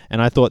done.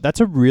 And I thought that's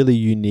a really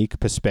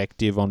unique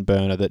perspective on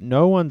Burner that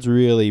no one's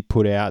really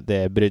put out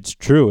there, but it's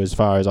true as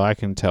far as I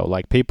can tell.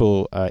 Like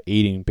people are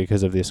eating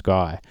because of this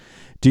guy.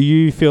 Do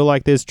you feel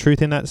like there's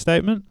truth in that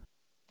statement?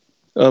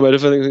 I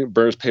definitely think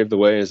Burner's paved the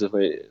way. He's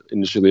definitely an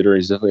industry leader.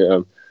 He's definitely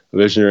a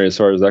visionary as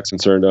far as that's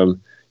concerned.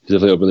 He's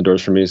definitely opened the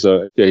doors for me.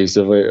 So yeah, he's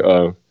definitely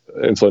an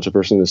influential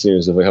person in the scene.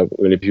 He's definitely helped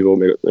many people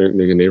make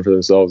a name for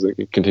themselves. And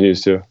he continues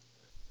to.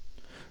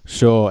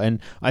 Sure.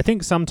 And I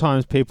think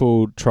sometimes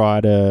people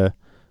try to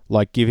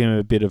like give him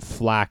a bit of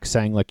flack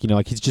saying like, you know,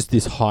 like he's just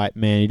this hype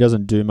man. He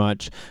doesn't do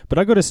much. But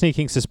I got a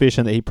sneaking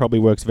suspicion that he probably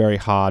works very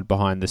hard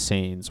behind the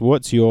scenes.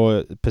 What's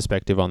your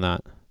perspective on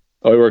that?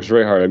 Oh, he works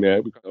very hard. I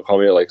mean, he'll call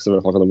me at like 7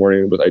 o'clock in the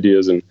morning with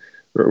ideas, and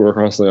we're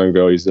constantly on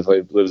go. He's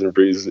definitely lives and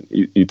breathes,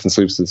 eats and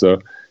sleeps. And so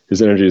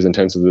his energy is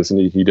intense with this, and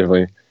he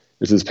definitely,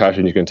 it's his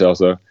passion, you can tell.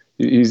 So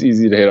he's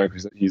easy to hate on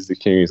because he's the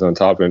king, he's on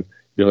top, and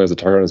he definitely has a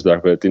target on his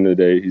back. But at the end of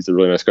the day, he's a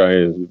really nice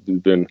guy. He's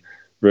been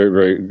very,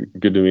 very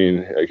good to me,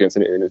 and I can't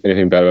say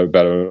anything bad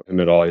about him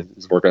at all.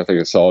 His work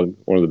ethic is solid,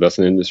 one of the best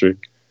in the industry.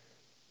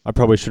 I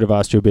probably should have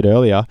asked you a bit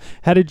earlier.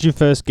 How did you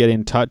first get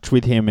in touch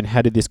with him, and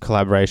how did this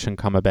collaboration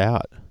come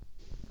about?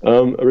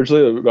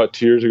 Originally, about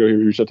 2 years ago, he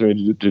reached out to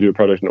me to do a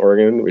project in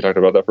Oregon. We talked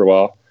about that for a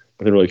while.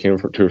 Nothing really came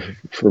from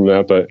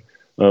that. But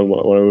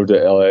when I moved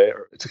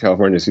to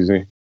California,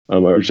 I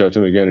reached out to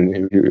him again,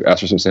 and he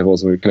asked for some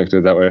samples, and we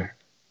connected that way.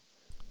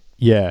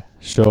 Yeah,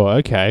 sure.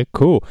 Okay,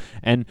 cool.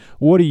 And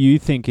what do you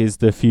think is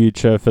the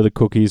future for the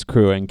Cookies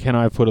crew? And can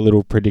I put a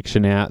little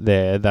prediction out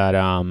there that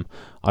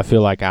I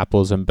feel like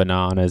apples and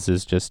bananas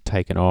is just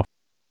taken off?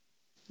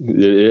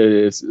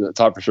 It's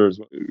top for sure. It's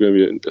going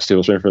to be a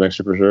stable strain for next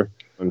year for sure.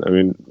 And, I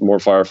mean, more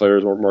fire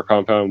flavors, more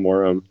compound,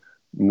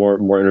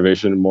 more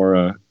innovation,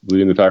 more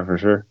leading the pack for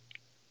sure.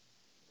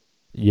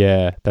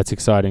 Yeah, that's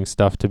exciting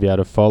stuff to be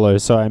able to follow.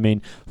 So, I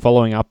mean,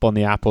 following up on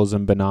the apples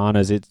and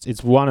bananas,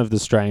 it's one of the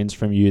strains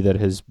from you that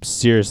has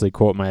seriously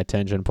caught my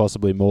attention,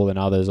 possibly more than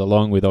others,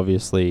 along with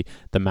obviously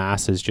the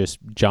masses just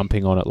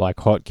jumping on it like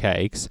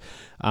hotcakes.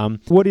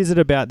 What is it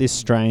about this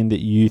strain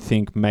that you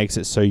think makes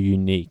it so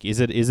unique?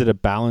 Is it a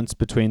balance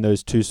between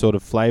those two sort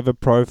of flavor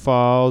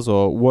profiles,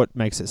 or what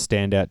makes it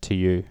stand out to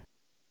you?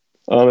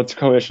 It's a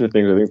combination of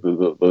things. I think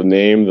the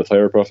name, the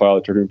flavor profile,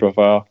 the terpene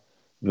profile,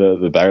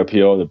 the bag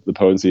appeal, the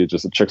potency, it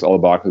checks all the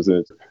boxes.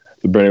 And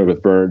the branding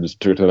with Burner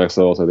just took it to the next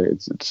level. So I think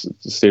it's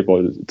a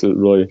staple. It's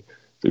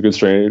a good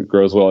strain. It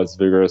grows well. It's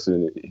vigorous,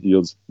 and it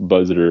yields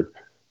buds that are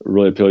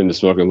really appealing to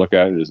smoke and look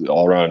at, and just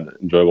all around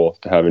enjoyable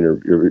to have in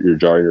your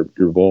jar and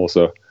your bowl.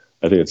 So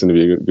I think it's going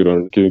to be a good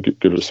one,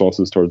 good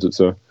responses towards it.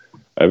 So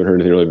I haven't heard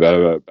anything really bad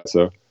about it.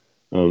 So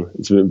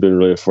it's been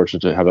really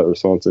fortunate to have that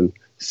response and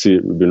see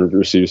it been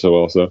received so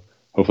well. So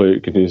hopefully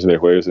it continues to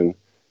make waves and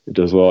it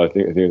does well. I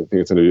think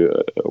it's going to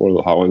be one of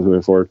the hot ones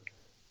moving forward.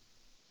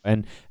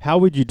 And how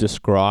would you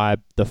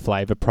describe the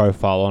flavor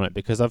profile on it?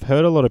 Because I've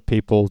heard a lot of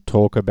people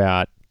talk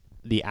about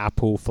the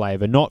apple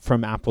flavor, not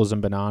from apples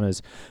and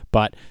bananas,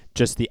 but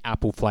just the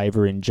apple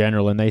flavor in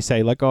general. And they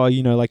say like, oh,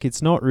 like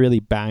it's not really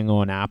bang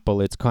on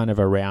apple. It's kind of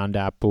a round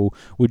apple.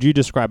 Would you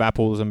describe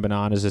apples and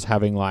bananas as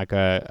having like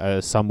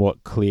a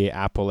somewhat clear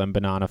apple and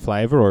banana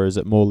flavor, or is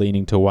it more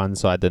leaning to one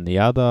side than the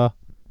other?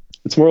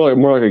 It's more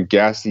like a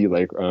gassy,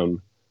 like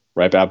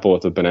ripe apple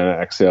with a banana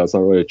exhale. It's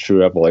not really a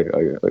true apple, like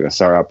a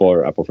sour apple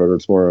or apple fritter.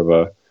 It's more of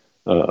a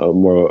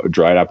more of a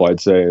dried apple,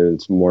 I'd say, and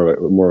it's more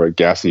of a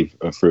gassy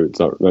fruit. It's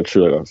not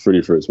truly like a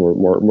fruity fruit. It's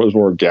there's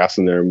more gas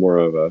in there, more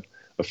of a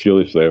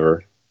fuely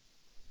flavor.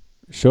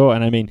 Sure,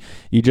 and I mean,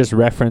 you just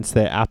referenced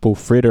the apple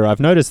fritter. I've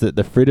noticed that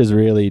the fritter's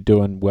really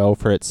doing well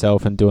for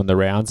itself and doing the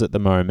rounds at the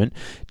moment.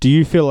 Do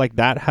you feel like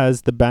that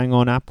has the bang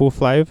on apple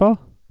flavor?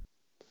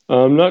 I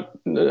don't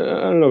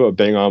know about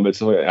bang on, but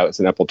it's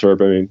an apple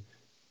turp. I mean,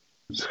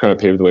 it's kind of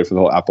paved the way for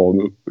the whole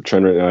apple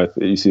trend right now.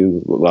 You see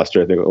last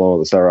year, I think, along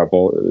with the sour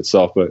apple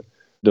itself, but I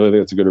don't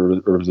think it's a good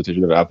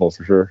representation of apple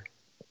for sure.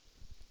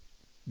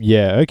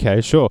 Yeah,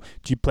 okay, sure.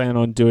 Do you plan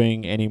on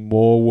doing any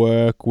more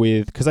work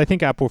with, because I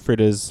think apple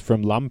fritter's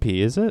from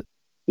Lumpy, is it?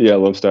 Yeah,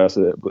 Lumpstas,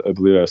 I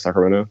believe, out of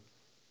Sacramento.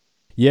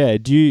 Yeah,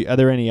 are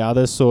there any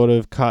other sort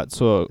of cuts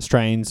or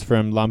strains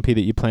from Lumpy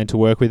that you plan to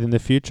work with in the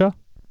future?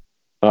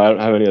 I don't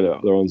have any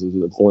other ones. It's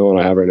the only one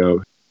I have right now.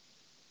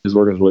 His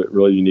work is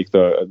really unique,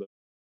 though.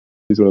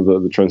 He's one of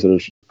the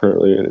trendsetters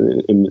currently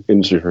in the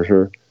industry for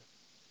sure.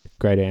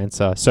 Great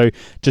answer. So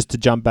just to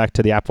jump back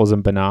to the apples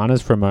and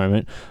bananas for a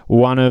moment,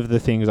 one of the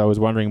things I was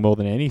wondering more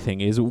than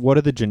anything is, what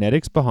are the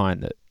genetics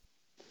behind it?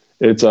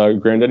 It's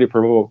Granddaddy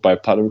Purple by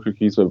Platinum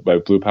Cookies, by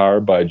Blue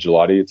Power, by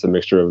Gelati. It's a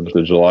mixture of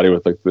the gelati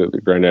with like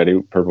the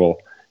Granddaddy Purple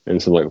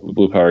and some like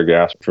Blue Power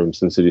gas from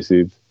Sin City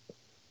Seeds.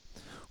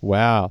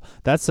 Wow,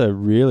 that's a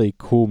really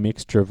cool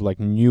mixture of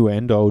like new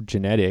and old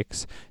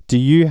genetics. Do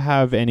you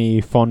have any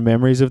fond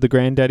memories of the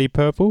Granddaddy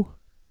Purple?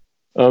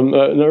 Not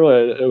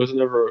really. It was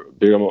never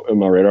big on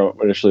my radar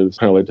initially. It was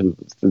kind of late to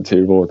the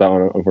table with that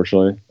one,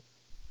 unfortunately.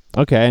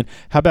 Okay, and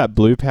how about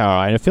Blue Power?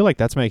 I feel like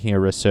that's making a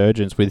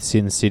resurgence with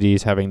Sin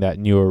Cities having that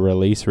newer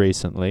release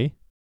recently.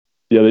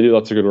 Yeah, they do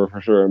lots of good work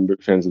for sure. I'm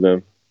big fans of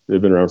them.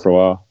 They've been around for a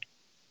while.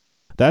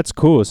 That's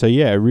cool. So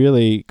yeah, a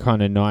really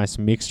kind of nice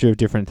mixture of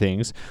different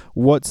things.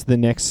 What's the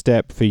next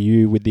step for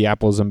you with the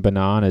apples and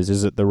bananas?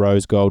 Is it the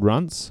rose gold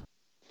runts?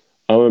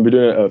 I'm going to be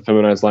doing a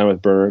feminized line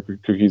with burner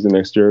cookies the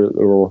next year that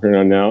we're working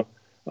on now.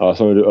 So I'm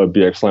going to do a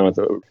BX line with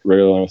a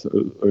regular line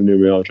with a new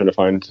meal. I'm trying to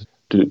find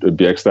to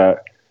BX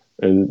that.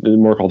 And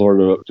more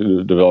cultivar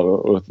to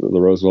develop with the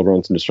rose gold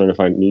runs and just trying to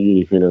find new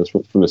unique phenols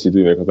from the seeds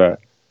we make with that.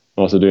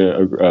 I'm also doing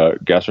a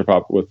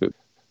gastropop with the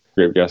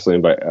grape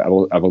gasoline by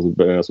apples and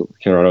bananas with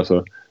Colorado.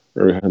 So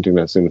we're hunting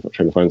that soon,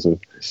 trying to find some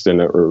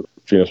standout or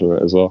phenols from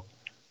that as well.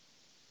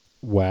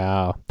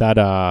 Wow, that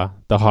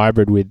the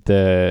hybrid with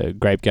the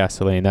grape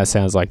gasoline, that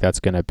sounds like that's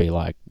going to be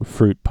like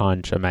fruit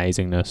punch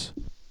amazingness.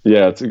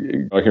 Yeah, I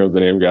came up with the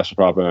name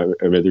Gastropop and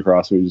I made the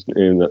cross. We just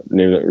named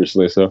that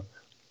recently. So,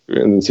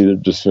 and the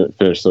seed just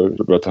finished, so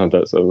we're about to hunt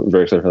that. So I'm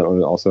very excited for that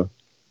one also.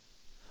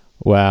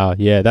 Wow,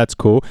 yeah, that's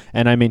cool.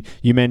 And I mean,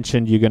 you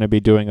mentioned you're going to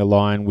be doing a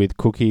line with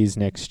cookies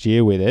next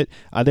year with it.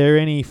 Are there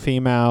any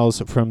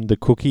females from the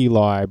cookie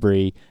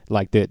library,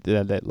 like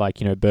that like,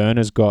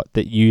 Burner's got,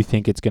 that you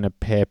think it's going to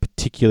pair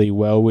particularly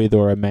well with,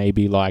 or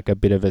maybe like a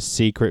bit of a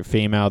secret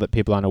female that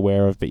people aren't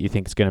aware of, but you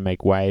think it's going to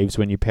make waves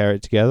when you pair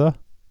it together?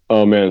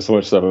 Oh man, so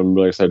much stuff. I'm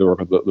really excited to work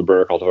with the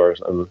Burner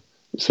cultivars,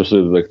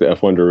 especially like the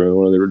F1 Darun,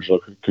 one of the original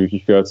cookie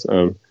cuts.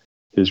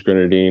 His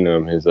Grenadine,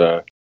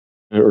 we're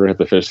gonna hit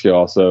the fish scale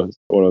also,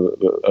 one of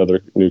the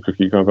other new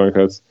cookie compound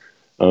cuts.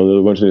 There's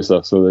a bunch of new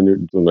stuff. So the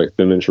new like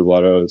thin mint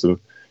Charblato and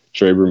some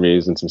cherry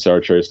Burmese and some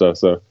sour cherry stuff.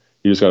 So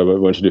you just got a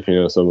bunch of new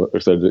phenols. So I'm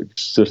excited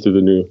to sift through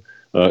the new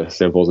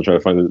samples and try to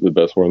find the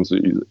best ones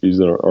to use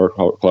in our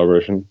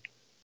collaboration.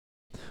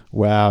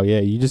 Wow, yeah,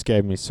 you just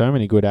gave me so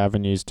many good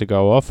avenues to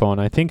go off on.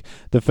 I think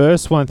the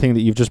first one thing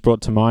that you've just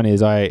brought to mind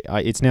is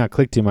it's now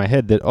clicked in my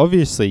head that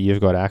obviously you've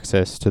got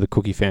access to the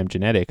Cookie Fam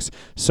genetics.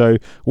 So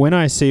when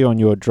I see on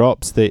your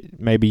drops that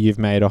maybe you've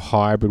made a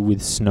hybrid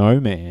with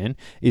Snowman,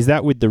 is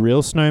that with the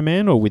real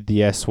Snowman or with the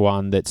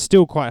S1 that's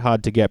still quite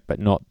hard to get but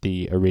not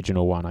the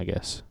original one, I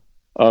guess?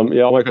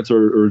 Yeah, all my cuts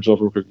are original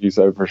from Cookie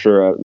Side for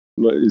sure.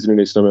 Using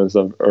any Snowman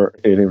stuff or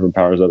anything from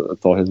Powers,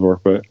 that's all his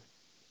work, but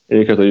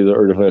any cuts I use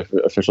are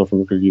definitely official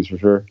from Cookies for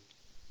sure.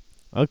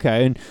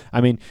 Okay, and I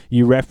mean,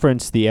 you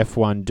referenced the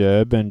F1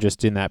 Durban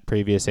just in that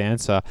previous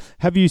answer.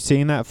 Have you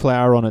seen that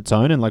flower on its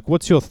own, and like,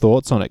 what's your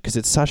thoughts on it? Because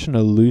it's such an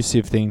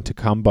elusive thing to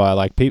come by.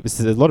 Like, there's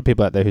a lot of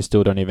people out there who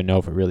still don't even know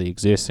if it really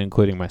exists,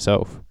 including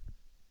myself.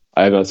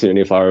 I have not seen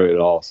any flower at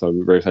all, so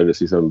I'm very excited to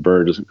see some.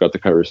 Burn just got the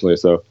cut recently,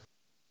 so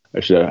I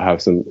should have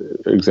some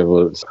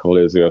examples a couple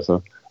days ago.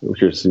 So I'm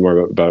curious to see more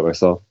about it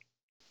myself.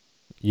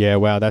 Yeah,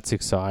 wow, that's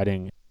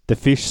exciting. The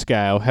fish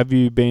scale, have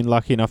you been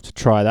lucky enough to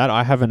try that?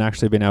 I haven't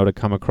actually been able to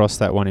come across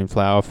that one in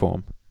flower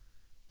form.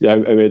 Yeah, I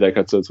made that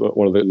cut, so it's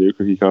one of the new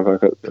cookie compound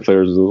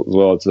flavors as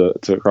well.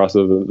 It's a cross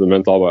of the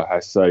menthol by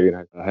High Society,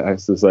 and High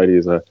Society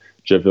is a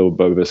Jet Fuel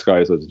by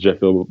Biscotti, so it's Jet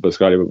Fuel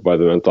Biscotti by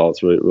the menthol.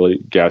 It's really, really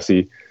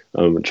gassy,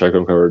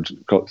 trichome covered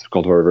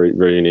cultivar, very,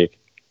 very unique.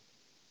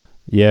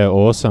 Yeah,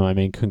 awesome. I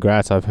mean,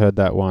 congrats. I've heard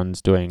that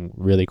one's doing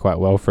really quite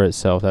well for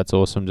itself. That's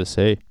awesome to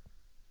see.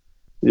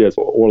 Yeah, it's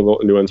one of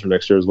the new ones for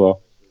next year as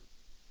well.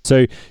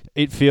 So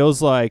it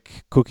feels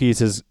like Cookies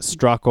has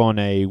struck on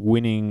a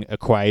winning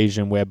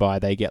equation whereby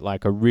they get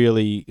like a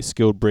really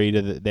skilled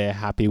breeder that they're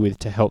happy with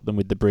to help them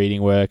with the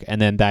breeding work, and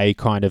then they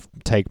kind of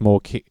take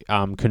more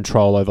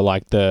control over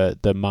like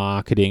the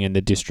marketing and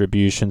the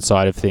distribution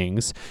side of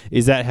things.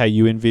 Is that how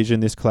you envision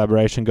this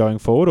collaboration going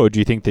forward, or do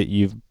you think that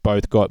you've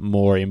both got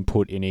more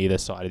input in either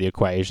side of the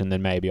equation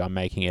than maybe I'm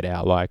making it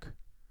out like?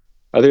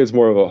 I think it's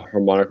more of a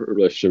harmonic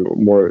relationship,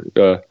 more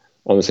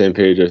on the same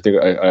page. I think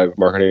I have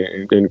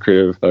marketing and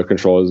creative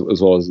control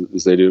as well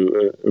as they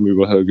do. And we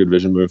both have a good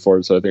vision moving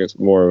forward. So I think it's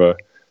more of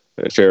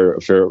a fair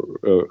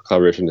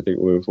collaboration, I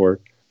think, moving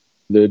forward.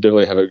 They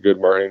definitely have a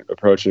good marketing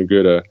approach and a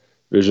good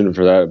vision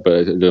for that. But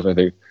I definitely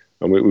think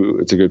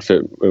it's a good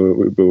fit.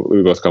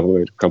 We both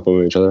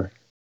complement each other.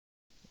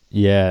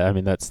 Yeah, I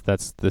mean that's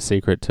the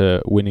secret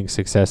to winning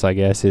success, I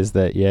guess, is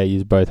that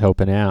you're both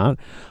helping out.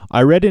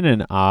 I read in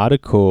an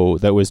article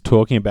that was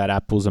talking about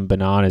apples and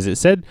bananas. It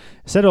said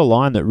a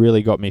line that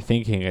really got me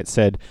thinking. It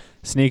said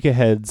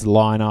sneakerheads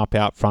line up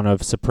out front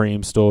of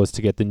Supreme stores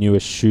to get the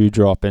newest shoe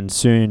drop, and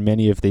soon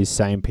many of these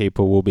same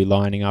people will be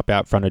lining up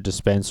out front of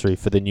dispensary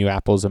for the new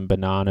apples and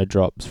banana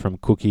drops from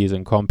Cookies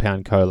and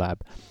Compound collab.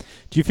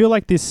 Do you feel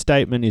like this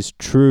statement is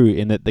true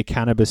in that the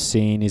cannabis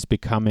scene is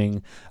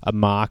becoming a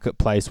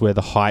marketplace where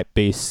the hype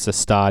beasts are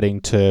starting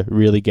to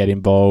really get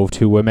involved,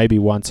 who were maybe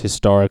once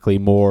historically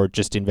more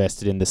just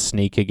invested in the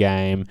sneaker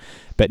game,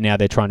 but now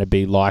they're trying to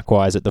be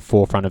likewise at the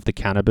forefront of the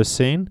cannabis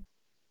scene?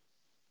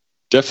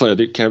 Definitely. I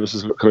think cannabis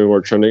is becoming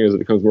more trending as it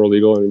becomes more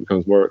legal and it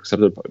becomes more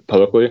accepted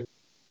publicly.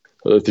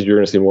 I think you're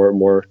going to see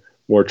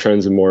more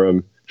trends and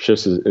more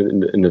shifts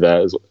into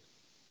that as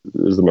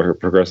the market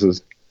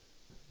progresses.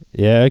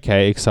 Yeah,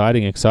 okay,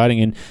 exciting.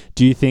 And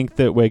do you think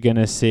that we're going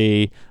to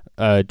see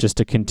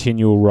just a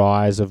continual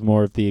rise of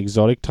more of the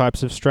exotic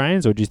types of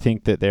strains, or do you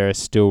think that there is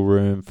still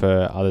room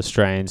for other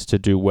strains to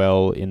do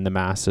well in the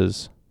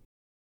masses?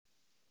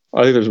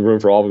 I think there's room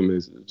for all of them.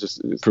 It's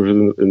just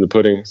proof in the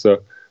pudding. So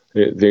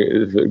I think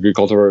if a good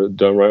cultivar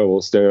done right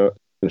will stand out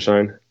and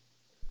shine.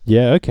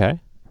 Yeah, okay.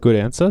 Good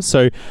answer.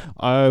 So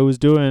I was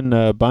doing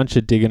a bunch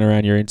of digging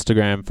around your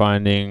Instagram,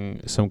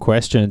 finding some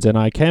questions, and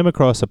I came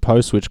across a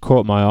post which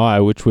caught my eye,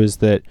 which was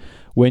that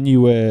when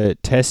you were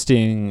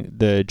testing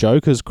the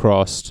Joker's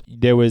crossed,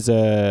 there was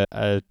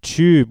a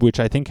tube which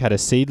I think had a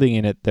seedling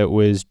in it that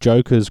was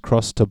Joker's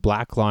crossed to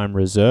Black Lime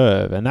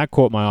Reserve, and that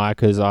caught my eye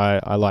because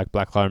I like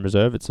Black Lime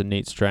Reserve. It's a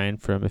neat strain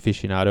from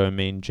Aficionado and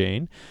Mean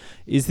Gene.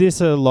 Is this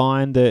a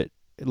line that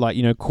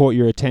caught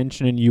your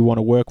attention and you want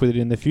to work with it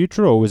in the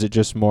future, or was it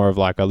just more of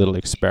like a little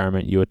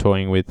experiment you were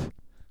toying with?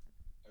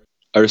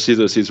 I received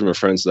those seeds from a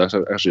friend, so that's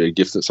actually a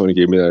gift that somebody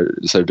gave me that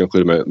I decided to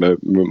include in my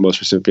most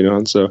recent Pinot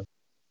on. So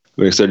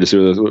I'm excited to see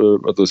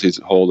what those seeds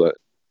hold.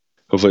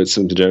 Hopefully it's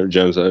some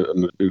gems.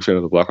 I'm a big fan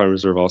of the Black Lime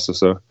Reserve also,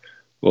 so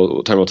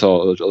time will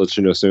tell. I'll let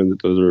you know soon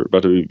that those are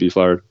about to be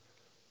flowered.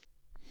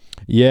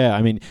 Yeah,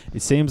 I mean,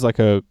 it seems like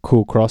a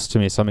cool cross to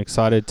me, so I'm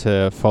excited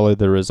to follow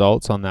the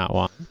results on that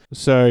one.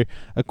 So,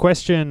 a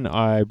question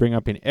I bring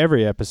up in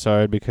every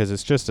episode, because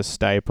it's just a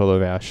staple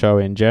of our show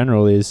in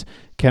general, is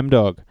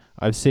ChemDog.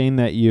 I've seen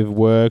that you've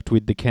worked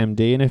with the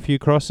ChemD in a few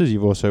crosses.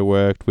 You've also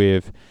worked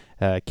with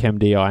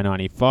ChemD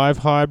I-95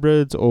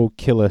 hybrids, all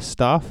killer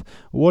stuff.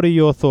 What are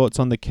your thoughts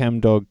on the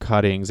ChemDog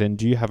cuttings, and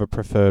do you have a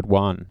preferred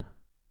one?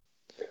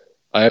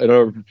 I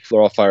know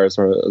they're all fire as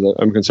far as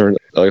I'm concerned.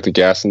 I like the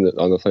gas on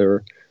the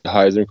flavor. The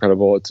high is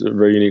incredible. It's a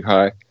very unique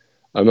high.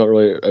 I'm not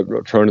really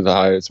prone to the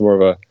high. It's more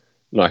of a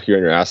knock you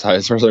on your ass high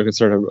as far as I'm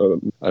concerned.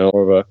 I'm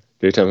more of a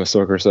daytime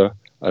smoker, so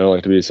I don't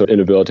like to be so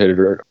inhabilitated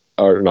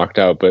or knocked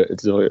out, but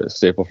it's really a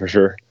staple for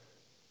sure.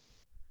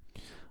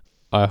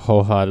 I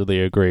wholeheartedly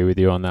agree with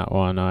you on that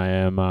one. I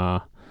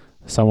am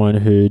someone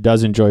who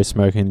does enjoy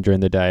smoking during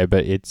the day,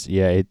 but it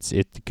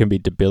can be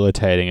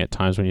debilitating at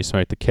times when you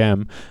smoke the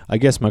chem. I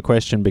guess my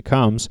question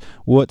becomes,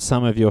 what's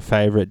some of your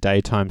favorite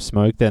daytime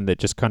smoke then that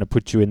just kind of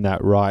puts you in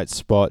that right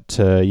spot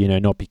to,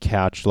 not be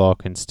couch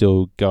locked and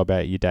still go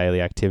about your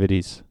daily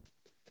activities?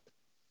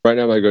 Right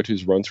now my go-to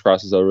is Runs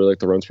crosses. I really like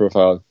the Runs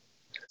profile.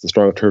 It's a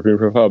strong terpene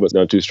profile, but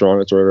not too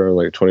strong. It's right around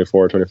like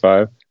 24,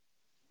 25.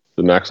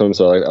 The maximum,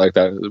 so I like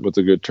that. What's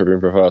a good terpene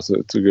profile, so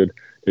it's a good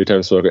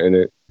daytime smoke, and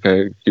it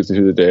kind of gets me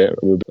through the day.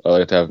 I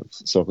like to have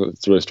smoke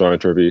that's really strong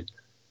and terpene.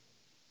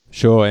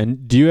 Sure.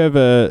 And do you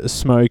ever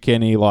smoke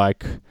any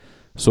like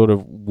sort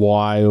of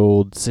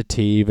wild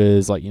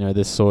sativas, like,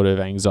 this sort of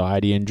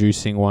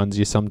anxiety-inducing ones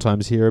you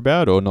sometimes hear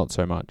about, or not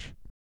so much?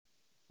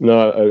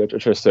 No, I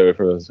try to stay away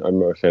from those. I'm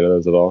not a fan of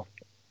those at all.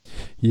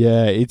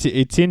 Yeah,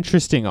 it's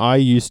interesting. I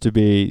used to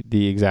be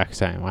the exact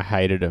same. I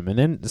hated them. And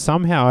then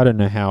somehow, I don't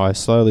know how, I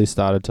slowly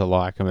started to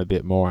like them a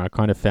bit more. I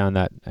kind of found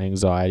that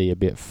anxiety a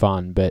bit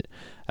fun. But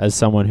as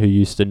someone who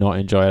used to not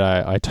enjoy it,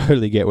 I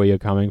totally get where you're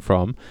coming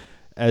from.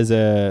 As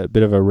a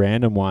bit of a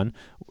random one,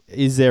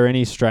 is there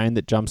any strain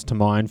that jumps to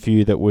mind for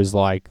you that was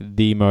like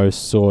the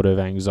most sort of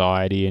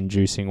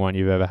anxiety-inducing one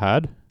you've ever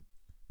had?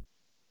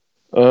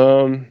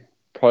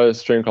 Probably a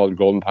strain called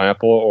Golden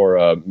Pineapple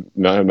or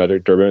Mountain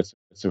Magic Durban.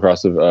 It's a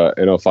cross of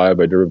N05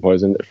 by Durban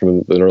Poison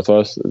from the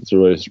Northwest. It's a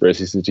really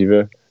racy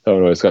sativa. That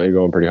one always got you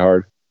going pretty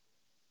hard.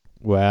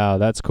 Wow,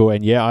 that's cool.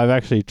 And yeah, I've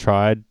actually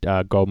tried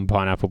Golden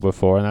Pineapple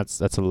before, and that's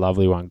a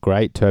lovely one.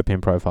 Great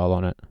terpene profile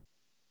on it.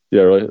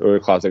 Yeah, really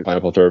classic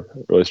pineapple terp.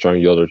 Really strong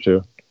yielder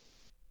too.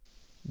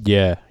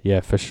 Yeah,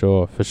 for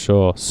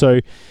sure. So,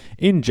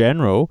 in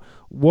general,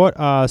 what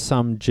are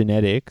some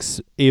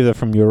genetics, either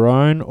from your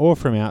own or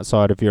from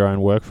outside of your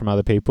own work from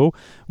other people?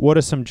 What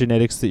are some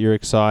genetics that you're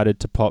excited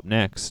to pop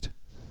next?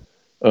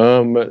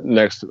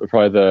 Next,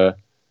 probably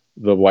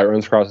the white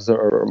runs crosses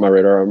are on my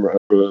radar. I'm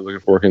really looking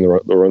for working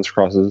the runs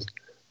crosses,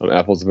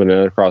 apples and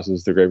banana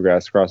crosses, the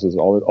grapegrass crosses,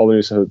 all the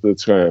new stuff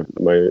that's kind of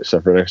my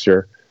stuff for next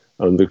year.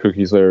 The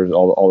cookies layers,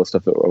 all the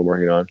stuff that I'm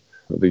working on.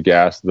 The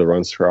gas, the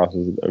runs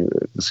crosses,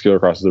 the skiller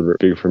crosses are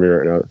big for me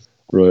right now. I'm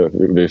really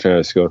a big fan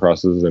of skiller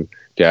crosses and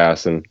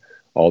gas and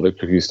all the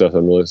cookie stuff.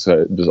 I'm really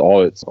excited.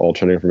 It's all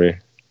trending for me.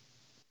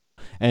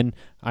 And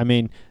I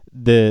mean,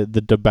 the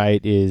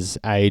debate is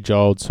age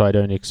old, so I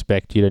don't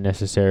expect you to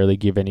necessarily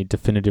give any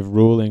definitive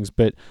rulings,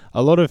 but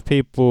a lot of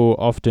people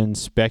often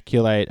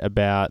speculate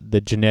about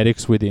the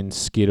genetics within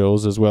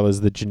Skittles as well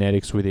as the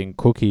genetics within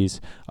cookies.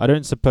 I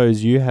don't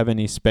suppose you have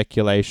any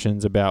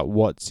speculations about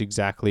what's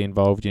exactly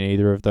involved in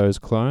either of those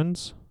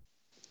clones?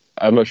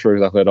 I'm not sure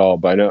exactly at all,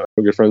 but I know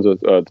I'm good friends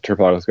with the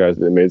Terpologist guys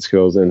that made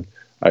Skittles, and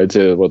I'd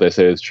say what they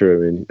say is true.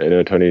 I mean, I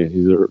know Tony,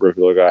 he's a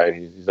regular guy,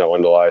 and he's not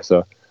one to lie,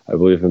 so I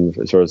believe him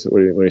as far as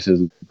when he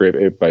says Grape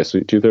Ape by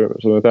Sweet Tooth or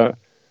something like that.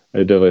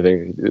 I definitely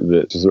think that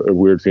it's just a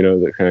weird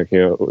pheno that kind of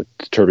came out with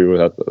terpene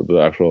without the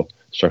actual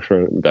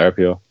structure and bag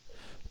appeal.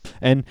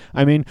 And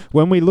I mean,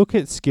 when we look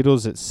at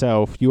Skittles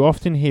itself, you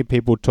often hear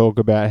people talk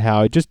about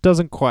how it just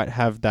doesn't quite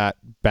have that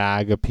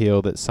bag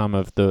appeal that some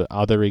of the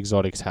other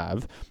exotics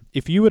have.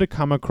 If you were to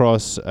come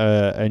across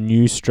a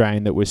new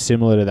strain that was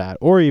similar to that,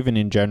 or even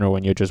in general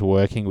when you're just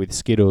working with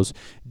Skittles,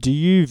 do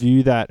you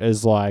view that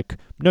as like,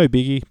 no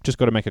biggie, just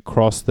got to make a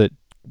cross that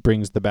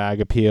brings the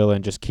bag appeal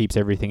and just keeps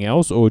everything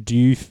else? Or do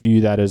you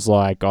view that as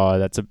like, oh,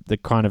 that's the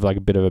kind of like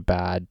a bit of a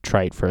bad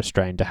trait for a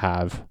strain to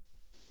have?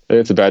 I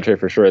think it's a bad trait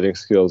for sure. I think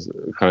Skittles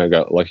kind of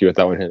got lucky with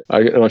that one hit.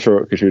 I'm not sure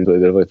what Kashun did. I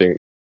definitely think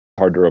it's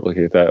hard to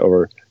replicate that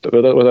over. But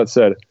with that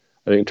said,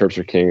 I think terps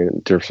are king,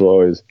 and terps will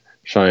always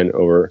shine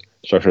over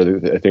structure.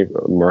 I think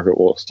the market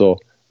will still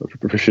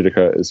appreciate a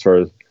cut as far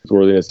as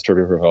worthiness,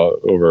 terpene profile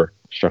over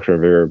structure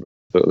and vigor.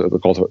 The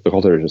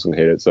cultivator is just going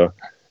to hate it. So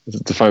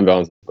it's a fine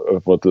balance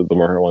of what the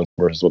market wants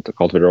versus what the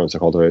cultivator wants to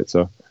cultivate.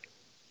 So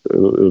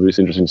it'll be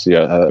interesting to see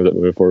how that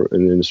moving forward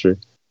in the industry.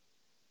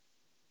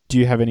 Do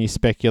you have any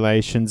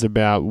speculations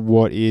about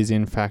what is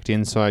in fact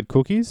inside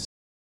cookies?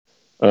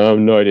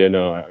 No idea.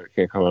 No, I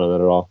can't comment on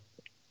that at all.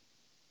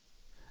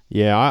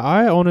 Yeah,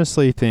 I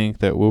honestly think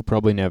that we'll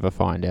probably never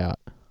find out.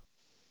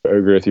 I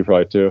agree with you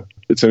probably too.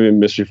 It's going to be a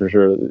mystery for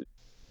sure.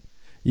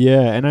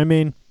 Yeah, and I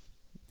mean,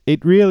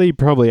 it really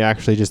probably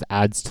actually just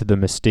adds to the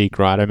mystique,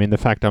 right? I mean, the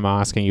fact I'm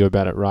asking you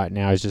about it right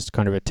now is just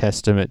kind of a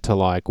testament to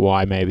like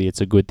why maybe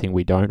it's a good thing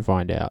we don't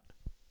find out.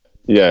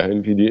 Yeah,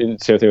 and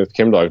same thing with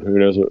Chemdog. Who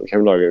knows what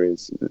Chemdog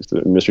means? It's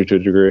a mystery to a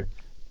degree.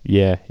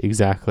 Yeah,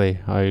 exactly.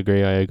 I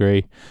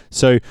agree.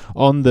 So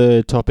on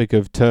the topic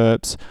of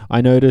terps,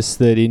 I noticed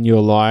that in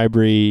your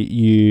library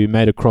you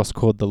made a cross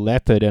called the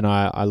Leopard, and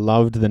I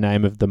loved the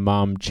name of the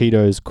mum,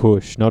 Cheetos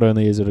Kush. Not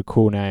only is it a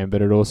cool name,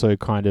 but it also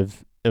kind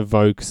of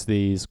evokes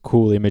these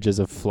cool images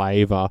of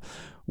flavor.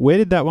 Where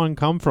did that one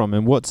come from,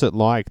 and what's it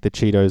like, the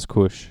Cheetos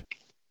Kush?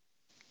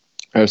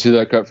 I received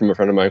that cut from a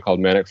friend of mine called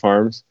Manic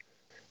Farms.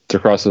 It's a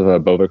cross of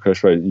Boba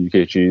Kush by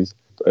UK Cheese.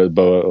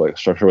 Boba like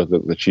structure with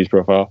the cheese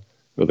profile,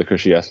 with the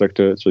cushy aspect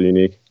to it. It's really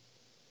unique.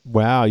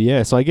 Wow,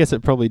 yeah. So I guess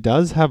it probably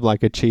does have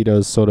like a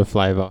Cheetos sort of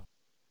flavor.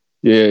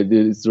 Yeah,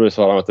 it's really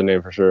spot on with the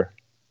name for sure.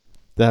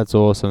 That's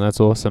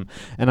awesome.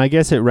 And I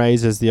guess it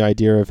raises the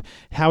idea of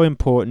how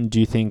important do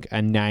you think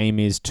a name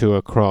is to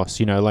a cross?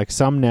 You know, like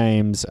some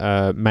names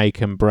make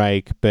and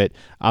break, but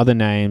other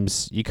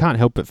names, you can't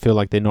help but feel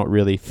like they're not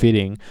really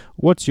fitting.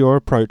 What's your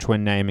approach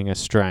when naming a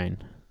strain?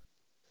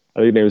 I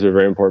think names are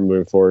very important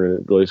moving forward, and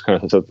it really just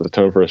kind of sets the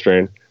tone for a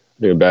strain.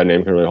 I think a bad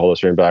name can really hold a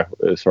strain back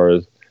as far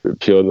as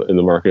appeal in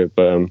the market.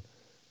 But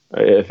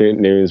I think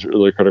naming is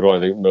really critical. I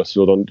think most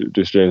people don't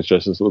do strains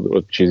justice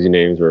with cheesy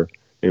names or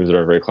names that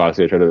are very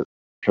classy. I try to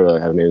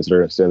have names that are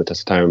going to stand the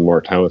test of time, more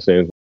timeless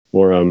names,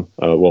 more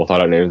well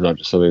thought out names, not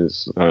just something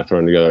that's kind of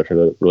thrown together. I try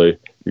to really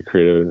be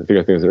creative and think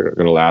of things that are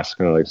going to last,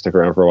 kind of like stick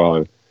around for a while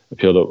and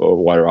appeal to a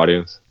wider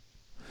audience.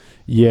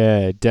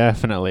 Yeah,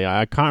 definitely.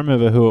 I can't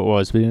remember who it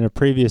was, but in a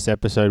previous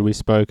episode we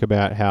spoke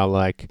about how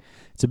like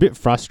it's a bit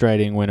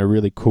frustrating when a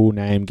really cool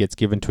name gets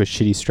given to a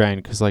shitty strain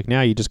because like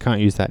now you just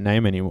can't use that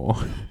name anymore.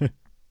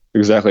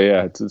 Exactly,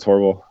 yeah. It's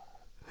horrible.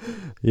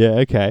 Yeah,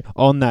 okay.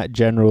 On that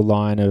general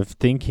line of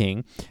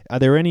thinking, are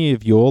there any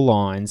of your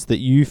lines that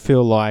you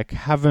feel like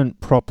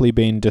haven't properly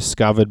been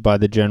discovered by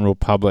the general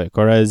public,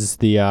 or as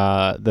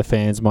the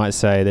fans might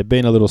say, they've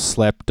been a little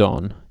slept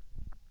on?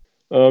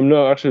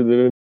 No,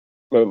 actually,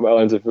 my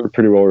lines are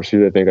pretty well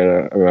received. I think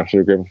I'm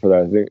actually grateful for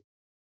that. I think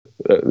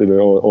they've been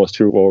almost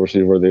too well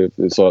received where they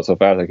sold out so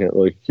fast. I can't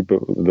really keep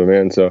up with the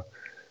demand. So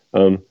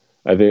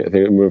I think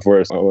moving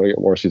forward, I want to get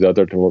more seeds out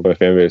there to more of my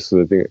fan base.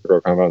 So I think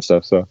grow compound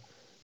stuff. So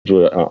it's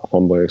really a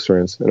humbling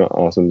experience and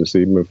awesome to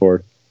see move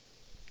forward.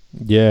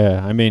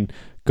 Yeah, I mean,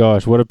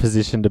 gosh, what a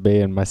position to be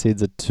in. My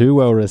seeds are too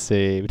well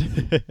received.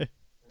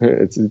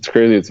 It's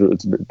crazy.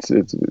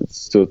 It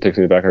still takes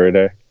me back every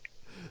day.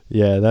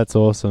 Yeah, that's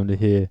awesome to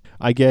hear.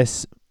 I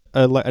guess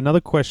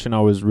another question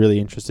I was really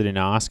interested in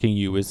asking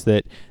you is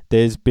that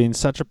there's been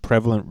such a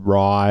prevalent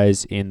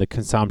rise in the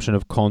consumption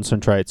of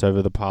concentrates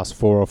over the past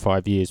 4 or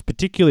 5 years,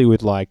 particularly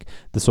with like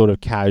the sort of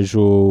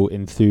casual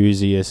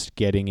enthusiast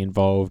getting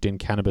involved in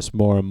cannabis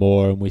more and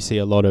more, and we see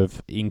a lot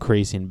of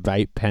increase in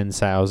vape pen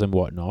sales and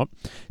whatnot.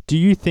 Do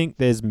you think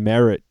there's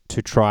merit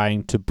to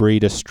trying to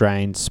breed a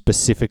strain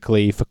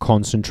specifically for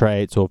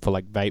concentrates or for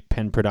like vape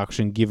pen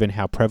production, given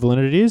how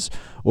prevalent it is?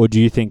 Or do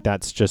you think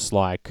that's just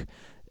like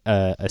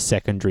a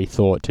secondary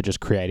thought to just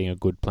creating a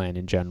good plan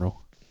in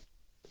general?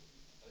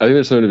 I think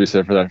there's something to be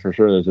said for that for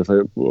sure. There's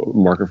definitely a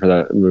market for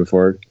that moving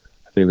forward.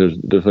 I think there's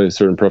definitely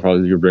certain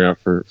profiles you can bring out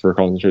for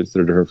concentrates that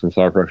are different from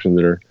flower production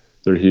that are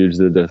huge,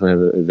 that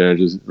definitely have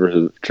advantages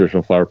versus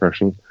traditional flower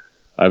production.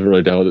 I haven't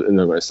really dabbled in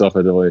that myself. I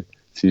definitely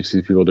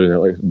see people doing that,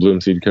 like Bloom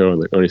Seed Co.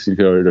 and like Oni Seed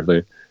Co. are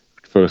definitely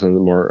focus on the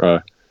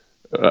more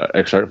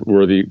extract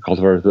worthy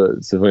cultivars, but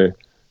it's definitely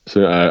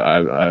something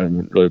I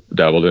haven't really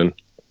dabbled in.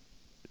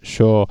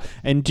 Sure.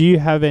 And do you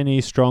have any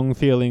strong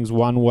feelings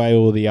one way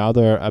or the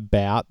other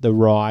about the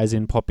rise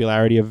in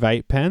popularity of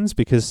vape pens?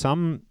 Because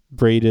some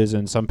breeders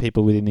and some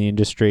people within the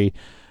industry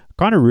are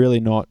kind of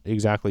really not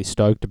exactly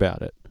stoked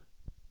about it.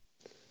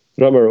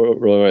 Not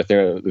really my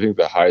thing. I think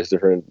the high is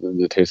different.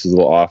 The taste is a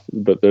little off,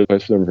 but there's a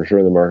place for them for sure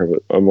in the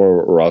market. But I'm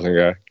more a rosin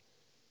guy.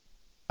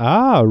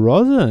 Ah,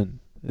 rosin.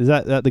 Is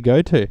that the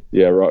go-to?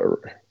 Yeah,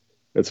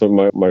 it's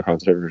my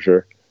concentrate for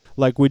sure.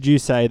 Like, would you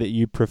say that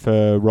you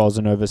prefer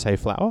rosin over, say,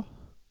 flour?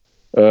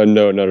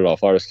 No, not at all.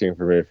 Flower's king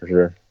for me for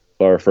sure.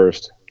 Flower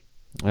first.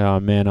 Oh,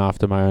 man,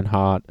 after my own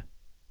heart.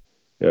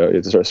 Yeah,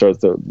 it starts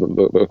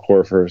the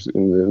core first,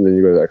 and then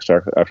you go to the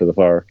extract after the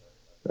flower.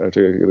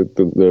 After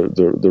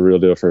the real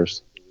deal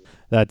first.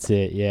 That's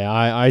it. Yeah,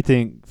 I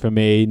think for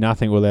me,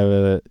 nothing will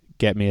ever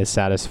get me as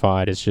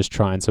satisfied as just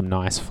trying some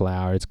nice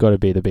flour. It's got to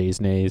be the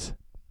bee's knees.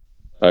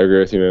 I agree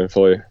with you, man,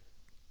 fully.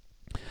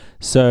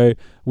 So,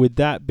 with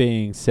that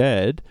being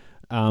said,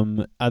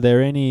 are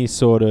there any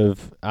sort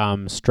of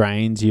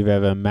strains you've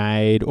ever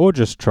made or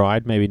just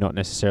tried, maybe not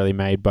necessarily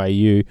made by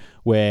you,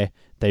 where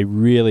they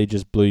really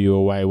just blew you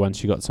away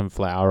once you got some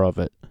flour of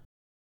it?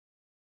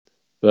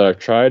 That I've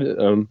tried.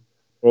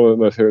 One of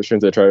my favorite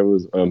strains I tried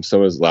was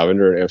Soma's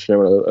Lavender in Amsterdam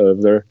when I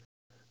lived there.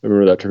 I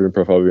remember that terpene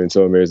profile being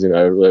so amazing.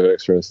 I really haven't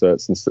experienced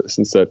that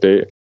since that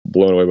date.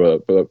 Blown away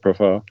by that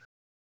profile.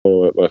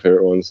 One of my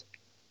favorite ones.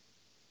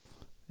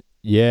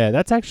 Yeah,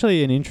 that's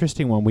actually an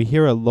interesting one. We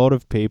hear a lot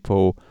of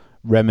people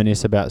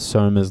reminisce about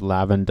Soma's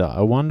Lavender.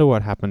 I wonder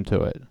what happened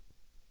to it.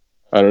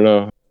 I don't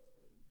know. I'm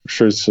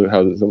sure it's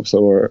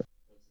somewhere.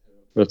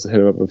 Let's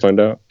hit him up and find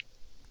out.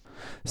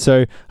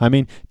 So, I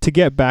mean, to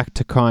get back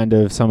to kind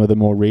of some of the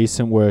more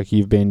recent work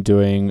you've been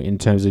doing in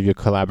terms of your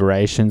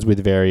collaborations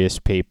with various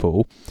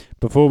people,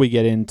 before we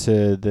get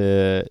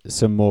into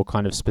some more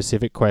kind of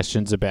specific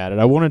questions about it,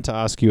 I wanted to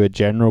ask you a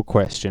general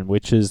question,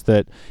 which is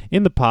that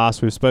in the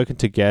past we've spoken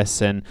to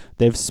guests and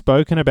they've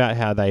spoken about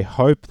how they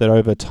hope that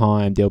over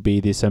time there'll be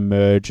this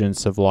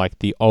emergence of like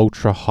the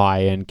ultra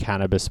high-end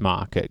cannabis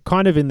market,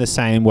 kind of in the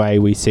same way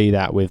we see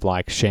that with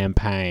like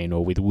champagne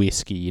or with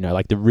whiskey, you know,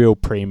 like the real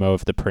primo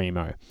of the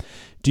primo.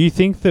 Do you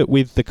think that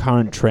with the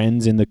current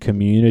trends in the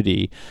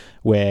community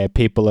where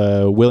people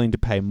are willing to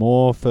pay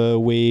more for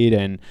weed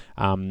and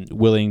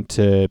willing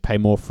to pay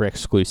more for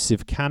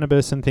exclusive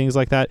cannabis and things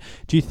like that,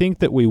 do you think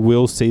that we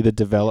will see the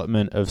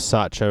development of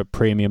such a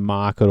premium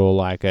market or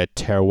like a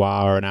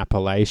terroir and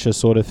Appalachia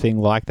sort of thing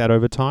like that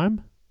over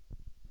time?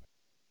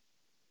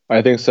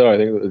 I think so. I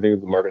think the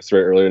market's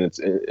very early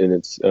in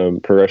its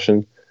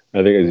progression.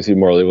 I think as you see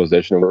more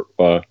legalization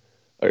and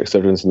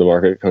acceptance in the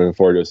market coming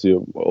forward, you'll see a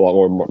lot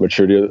more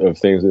maturity of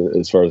things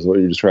as far as what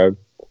you described.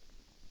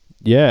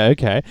 Yeah,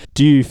 okay.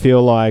 Do you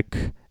feel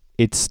like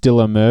it's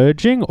still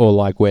emerging or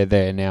like we're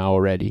there now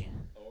already?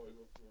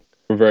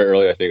 We're very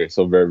early. I think it's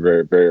still very,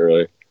 very, very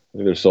early. I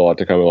think there's still a lot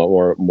to come, a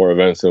lot more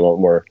events and a lot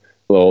more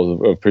levels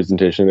of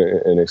presentation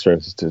and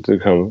experiences to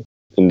come in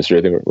the industry.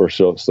 I think we're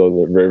still in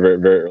the very, very,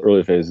 very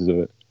early phases of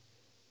it.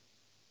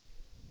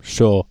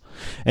 Sure.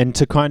 And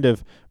to kind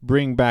of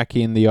bring back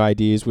in the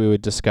ideas we were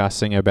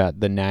discussing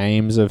about the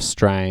names of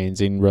strains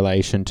in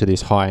relation to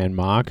this high-end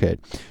market,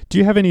 do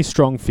you have any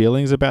strong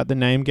feelings about the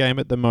name game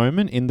at the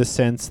moment, in the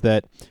sense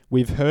that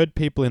we've heard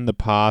people in the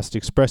past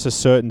express a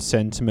certain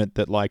sentiment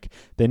that like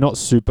they're not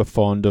super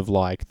fond of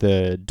like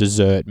the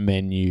dessert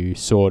menu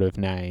sort of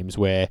names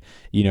where,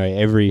 you know,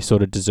 every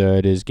sort of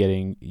dessert is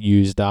getting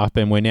used up,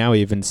 and we're now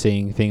even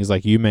seeing things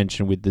like you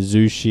mentioned with the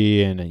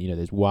sushi and, you know,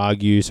 there's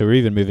Wagyu, so we're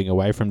even moving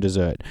away from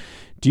dessert.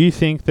 Do you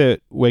think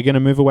that we're going to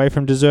move away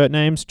from dessert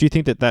names? Do you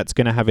think that that's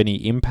going to have any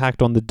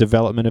impact on the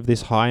development of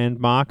this high-end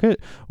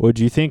market? Or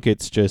do you think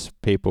it's just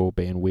people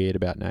being weird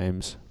about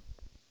names?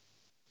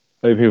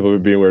 I think people are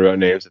being weird about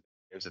names.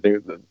 I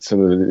think that some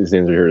of these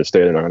names are here to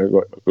stay. They're not going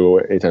to go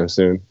away anytime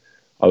soon.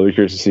 I'll be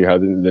curious to see how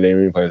the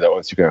naming plays out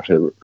once you can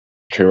actually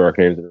trademark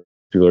names.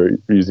 People are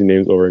using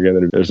names over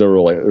again. There's no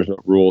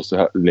rules to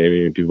how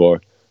naming, and people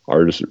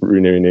are just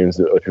renaming names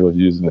that people have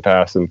used in the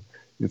past. And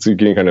it's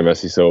getting kind of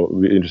messy, so it'll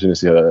be interesting to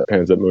see how that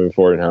pans out moving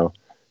forward, and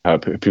how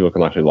people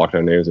can actually lock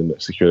down names and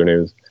secure their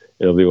names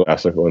in a legal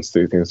aspect once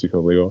things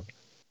become legal.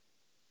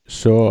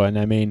 Sure. And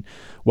I mean,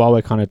 while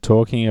we're kind of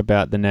talking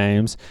about the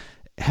names,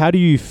 how do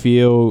you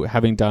feel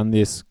having done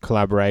this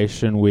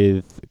collaboration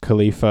with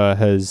Khalifa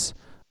has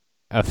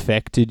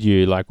affected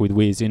you, like with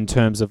Wiz, in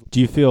terms of,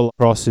 do you feel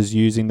Cross is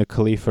using the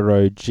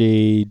Khalifa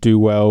OG do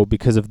well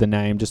because of the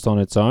name just on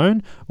its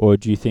own, or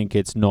do you think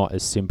it's not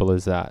as simple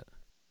as that?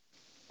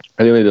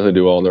 I think they definitely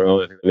do well on their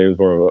own. I think the name is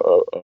more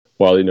of a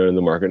widely known in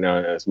the market now,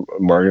 and has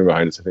marketing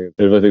behind it. So I think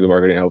the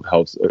marketing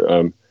helps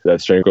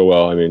that strain go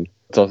well. I mean,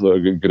 it's also a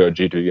good OG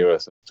to begin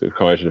with. It's a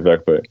combination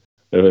effect, but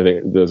I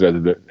think those guys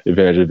have the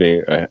advantage of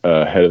being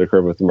ahead of the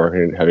curve with the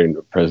marketing and having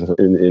a presence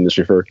in the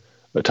industry for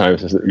a time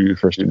since you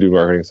first do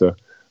marketing. So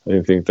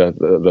I think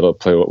that'll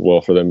play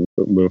well for them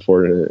moving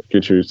forward and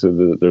contribute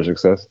to their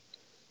success.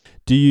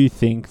 Do you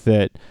think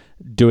that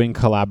doing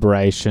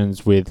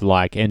collaborations with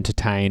like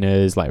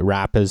entertainers, like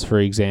rappers, for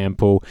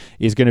example,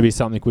 is going to be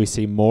something we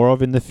see more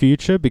of in the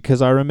future?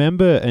 Because I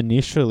remember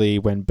initially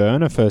when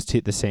Burna first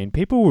hit the scene,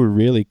 people were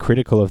really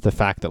critical of the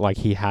fact that like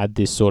he had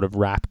this sort of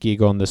rap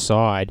gig on the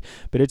side,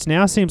 but it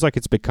now seems like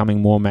it's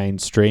becoming more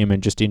mainstream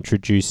and just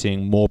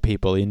introducing more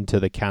people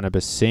into the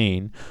cannabis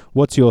scene.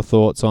 What's your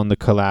thoughts on the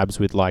collabs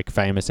with like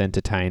famous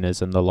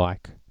entertainers and the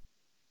like?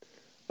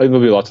 I think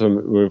there'll be lots of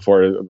them moving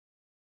forward,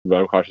 but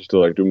I'm cautious to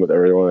like do them with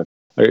everyone.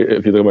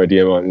 If you look at my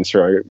DM on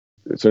Instagram,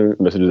 I get certain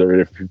messages every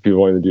day from people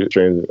wanting to do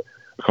strains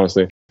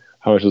constantly.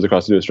 How much does it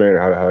cost to do a strain,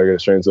 or how do I get a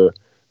strain? So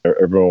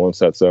everyone wants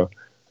that. So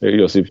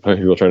you'll see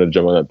people trying to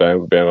jump on that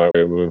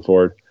bandwagon moving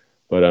forward.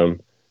 But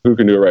who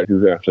can do it right?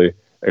 Who can actually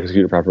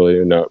execute it properly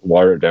and not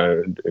water it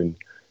down and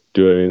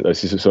do it? I mean, I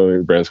see so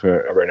many brands coming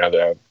out right now that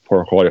have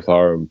poor quality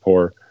flower and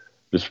poor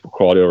just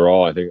quality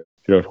overall. I think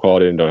if you don't have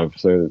quality and don't have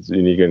something that's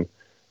unique,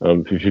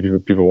 and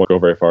people won't go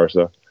very far.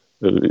 So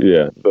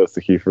yeah, that's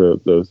the key for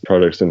those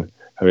projects and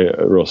having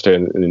a real stay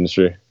in the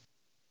industry.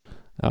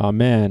 Oh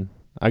man,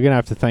 I'm gonna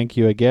have to thank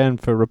you again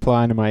for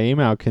replying to my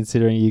email,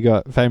 considering you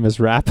got famous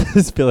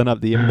rappers filling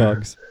up the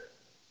inbox.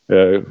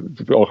 Yeah,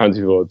 all kinds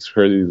of people. It's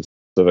crazy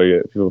stuff I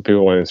get.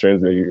 People wanting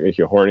strains make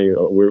you horny.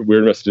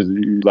 Weird messages.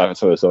 You laugh at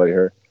some of the stuff I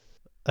hear.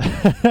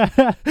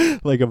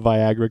 Like a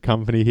Viagra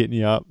company hitting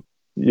you up.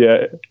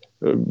 Yeah,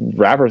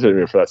 rappers hit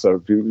me for that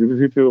stuff.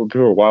 People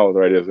are wild with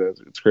their ideas.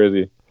 It's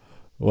crazy.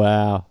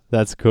 Wow,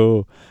 that's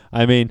cool.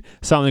 I mean,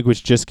 something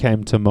which just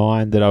came to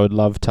mind that I would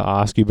love to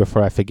ask you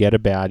before I forget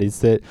about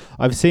is that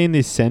I've seen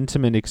this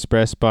sentiment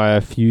expressed by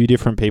a few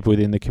different people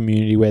within the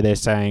community where they're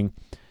saying,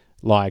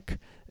 like,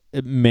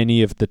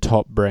 many of the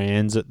top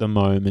brands at the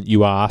moment,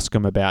 you ask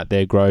them about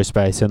their grow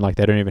space and like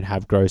they don't even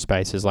have grow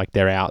spaces, like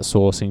they're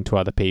outsourcing to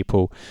other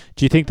people.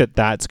 Do you think that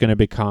that's going to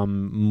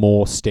become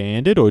more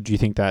standard, or do you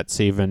think that's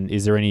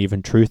is there any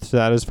even truth to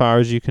that as far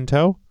as you can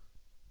tell?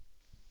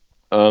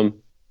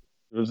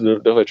 There's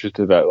definitely truth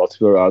to that. Lots of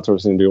people are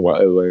outsourcing and doing white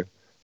labeling.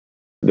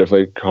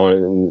 Definitely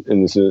common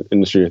in this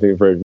industry. I think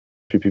very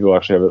few people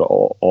actually have it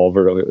all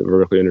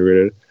vertically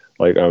integrated.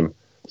 Like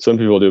some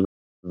people do.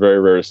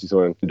 Very rare to see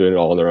someone doing it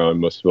all on their own.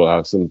 Most people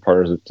have some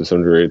partners to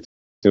some degree. It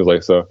seems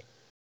like so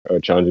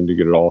challenging to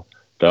get it all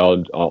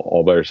dialed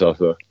all by yourself.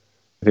 So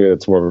I think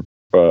it's more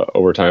of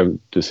over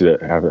time to see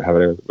that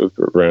happening with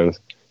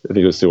brands. I think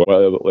you'll see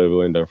white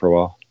labeling done for a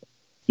while.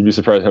 You'd be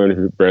surprised how many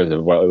brands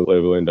have white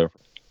labeling done.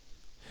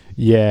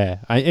 Yeah.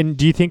 And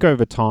do you think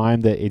over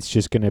time that it's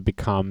just going to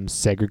become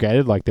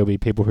segregated? Like there'll be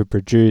people who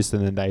produce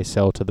and then they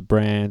sell to the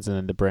brands and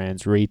then the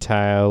brands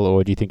retail?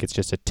 Or do you think it's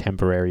just a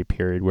temporary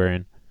period we're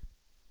in?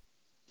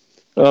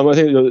 I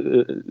think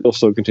it'll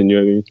still continue.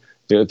 I mean,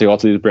 I think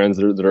lots of these brands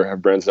that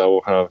have brands now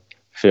will kind of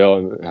fail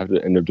and have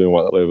to end up doing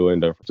white labeling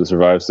to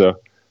survive. So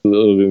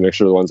it'll be make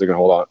sure the ones that can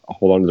hold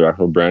on to their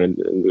actual brand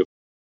and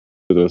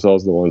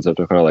themselves, the ones that have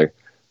to kind of like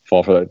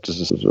fall for that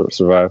just to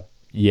survive.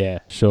 Yeah,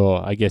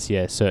 sure. I guess,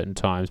 yeah, certain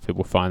times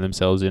people find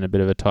themselves in a bit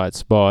of a tight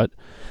spot.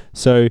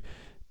 So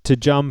to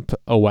jump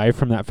away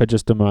from that for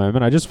just a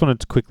moment, I just wanted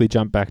to quickly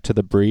jump back to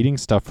the breeding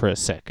stuff for a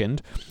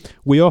second.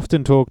 We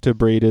often talk to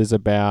breeders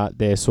about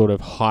their sort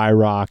of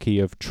hierarchy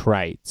of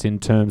traits in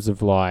terms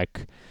of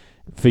like,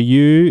 for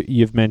you,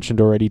 you've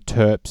mentioned already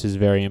terps is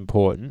very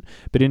important,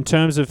 but in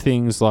terms of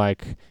things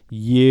like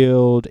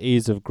yield,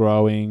 ease of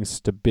growing,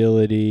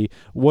 stability,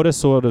 what are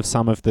sort of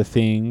some of the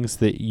things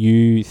that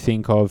you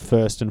think of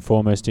first and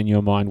foremost in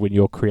your mind when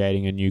you're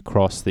creating a new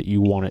cross that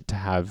you want it to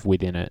have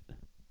within it?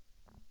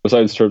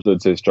 Besides terms,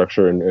 I'd say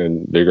structure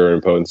and vigor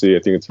and potency. I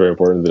think it's very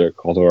important that a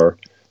cultivar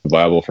is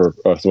viable for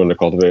someone to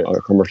cultivate on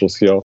a commercial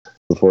scale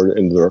before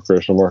into the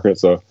recreational market.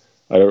 So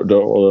I don't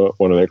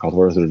want to make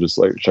cultivars that are just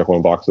like check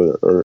one box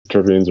or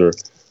terpenes or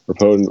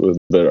potent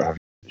that have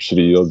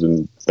shitty yields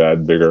and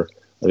bad vigor.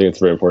 I think it's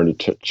very important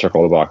to check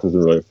all the boxes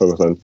and really focus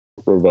on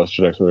robust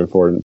genetics moving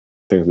forward and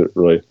things that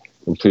really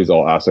can please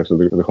all aspects of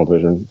the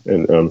cultivation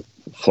and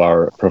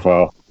flower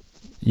profile.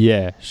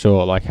 Yeah,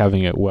 sure. Like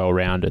having it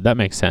well-rounded. That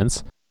makes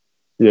sense.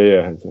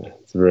 Yeah.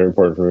 It's very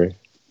important for me.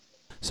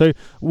 So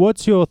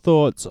what's your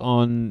thoughts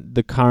on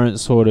the current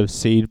sort of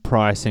seed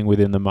pricing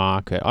within the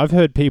market? I've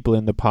heard people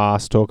in the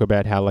past talk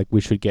about how like we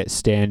should get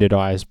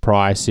standardized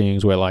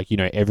pricings where like, you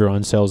know,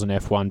 everyone sells an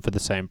F1 for the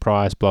same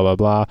price, blah, blah,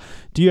 blah.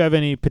 Do you have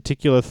any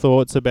particular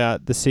thoughts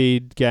about the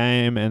seed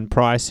game and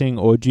pricing,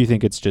 or do you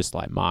think it's just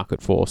like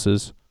market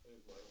forces?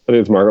 I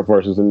think it's market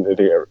forces, and I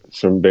think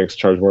some banks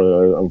charge more than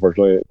others.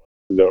 Unfortunately,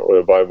 they don't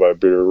really abide by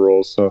breeder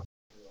rules. So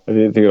I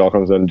think it all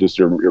comes down to just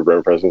your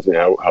brand presence and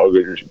how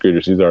good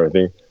your seeds are. I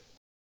think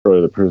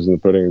really the proof is in the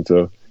pudding,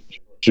 so you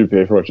should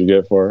pay for what you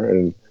get for.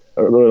 And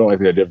I really don't like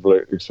the idea of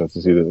really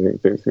expensive seeds. I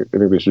think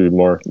they should be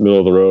more middle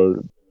of the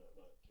road,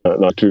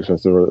 not too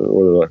expensive, or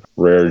they're like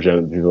rare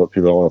gen people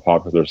don't want to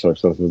pop because they're so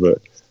expensive,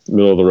 but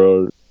middle of the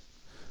road.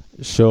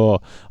 Sure.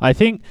 I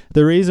think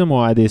the reason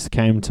why this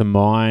came to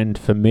mind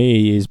for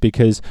me is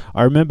because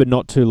I remember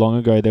not too long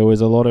ago there was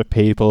a lot of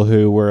people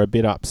who were a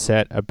bit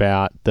upset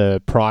about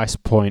the price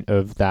point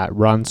of that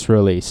Runts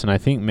release, and I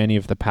think many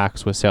of the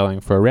packs were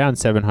selling for around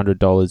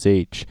 $700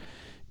 each.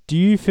 Do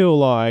you feel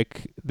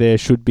like there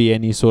should be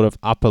any sort of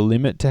upper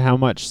limit to how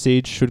much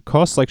seeds should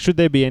cost? Like, should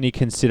there be any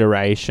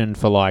consideration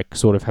for like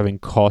sort of having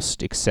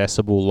cost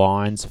accessible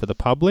lines for the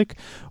public?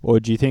 Or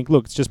do you think,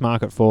 look, it's just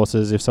market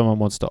forces. If someone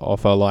wants to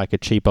offer like a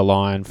cheaper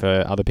line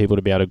for other people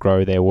to be able to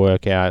grow their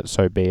work out,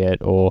 so be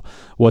it? Or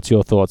what's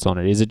your thoughts on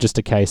it? Is it just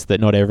a case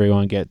that not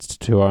everyone gets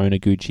to own a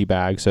Gucci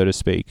bag, so to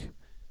speak?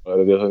 I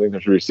think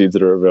there should be seeds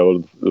that are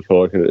available to the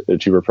public at a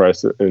cheaper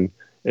price and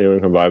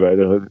anyone can buy. But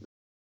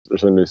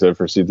there's something to be said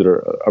for seeds that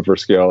are upper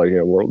scale, like, you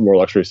know, more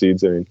luxury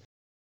seeds. I mean,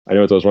 I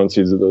know with those Runts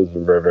seeds, those are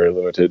very, very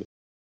limited.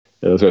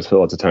 And those guys put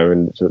lots of time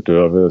into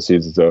developing those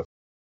seeds. And so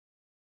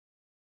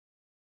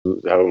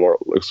have a more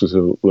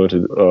exclusive,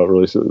 limited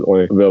release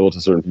only available to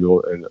certain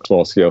people in a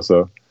small scale.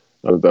 So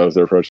that was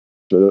their approach.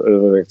 I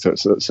think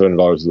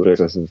 $700 is a bit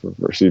excessive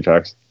for seed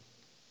packs.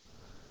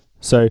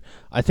 So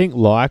I think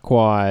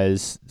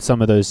likewise,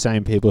 some of those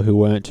same people who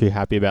weren't too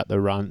happy about the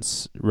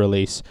Runts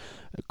release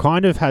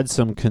kind of had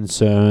some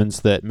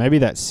concerns that maybe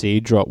that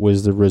seed drop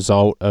was the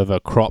result of a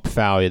crop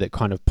failure that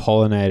kind of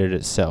pollinated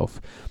itself.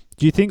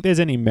 Do you think there's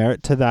any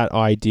merit to that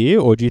idea,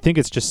 or do you think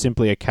it's just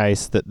simply a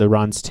case that the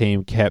Runts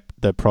team kept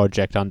the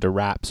project under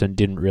wraps and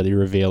didn't really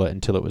reveal it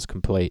until it was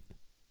complete?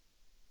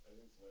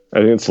 I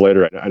think it's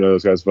later. I know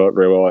those guys vote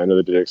very well. I know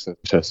they did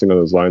extensive testing on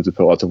those lines. They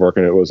put lots of work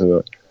in it. It wasn't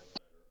a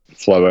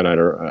fly-by-night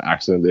or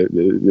accident.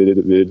 They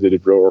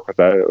did real work with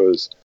that. It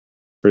was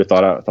pretty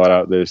thought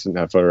out. They just didn't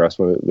have photographs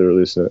when they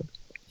released it.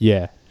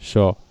 Yeah,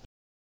 sure.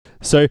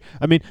 So,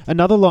 I mean,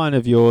 another line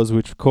of yours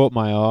which caught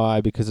my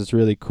eye because it's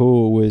really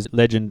cool was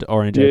Legend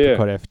Orange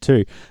Apricot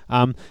F2.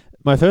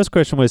 My first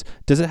question was,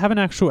 does it have an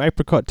actual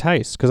apricot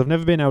taste? Because I've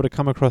never been able to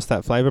come across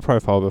that flavor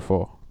profile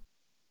before.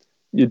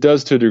 It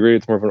does to a degree.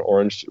 It's more of an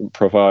orange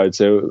profile. I'd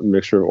say a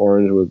mixture of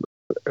orange with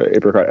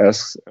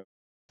apricot-esque.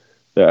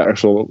 The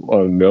actual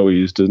mill we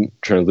used didn't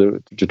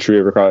translate to true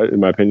apricot, in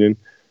my opinion,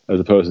 as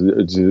opposed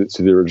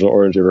to the original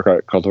orange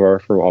apricot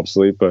cultivar from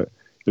Obsolete, but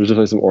there's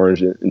definitely some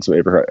orange and some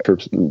apricot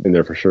terps in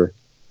there for sure.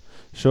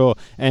 Sure.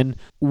 And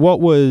what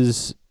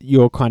was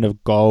your kind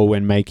of goal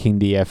when making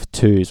the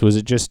F2s? Was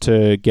it just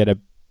to get a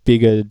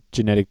bigger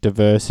genetic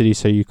diversity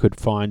so you could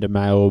find a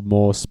male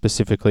more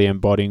specifically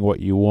embodying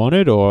what you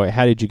wanted, or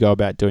how did you go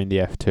about doing the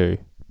F2?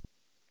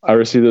 I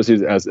received those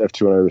seeds as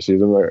F2 when I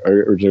received them. I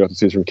originally got the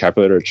seeds from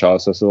Capulator at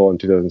Chalice Festival in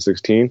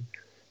 2016.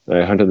 And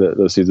I hunted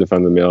those seeds and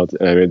found the male,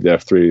 and I made the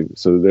F3.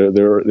 So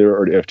they were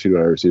already F2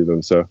 when I received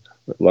them. So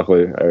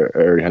luckily, I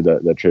already had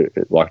that trait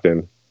locked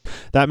in.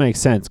 That makes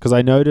sense, because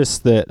I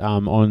noticed that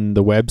on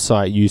the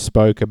website you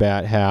spoke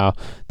about how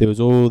there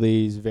was all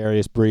these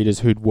various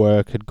breeders whose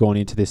work had gone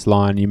into this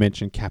line. You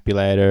mentioned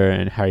Capulator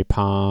and Harry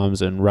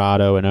Palms and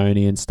Rado and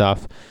Oni and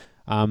stuff.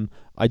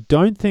 I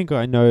don't think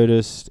I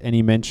noticed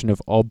any mention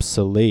of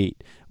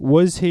Obsolete.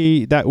 Was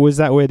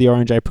that where the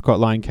Orange Apricot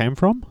line came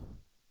from?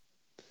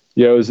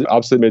 Yeah, it was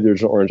Obsolete made the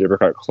original Orange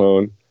Apricot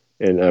clone,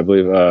 and I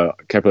believe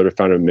Capulator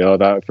found a male of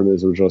that from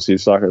his original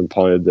seed stock and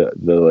pollinated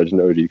the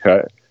Legend OG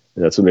cut.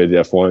 And that's what made the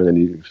F1, and then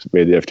he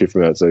made the F2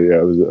 from that. So yeah,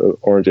 it was an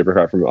orange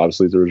apricot from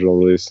Obsolete's original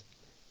release.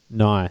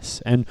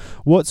 Nice. And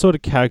what sort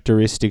of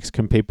characteristics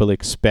can people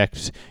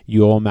expect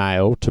your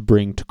male to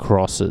bring to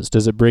crosses?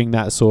 Does it bring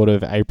that sort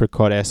of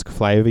apricot-esque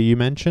flavour you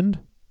mentioned?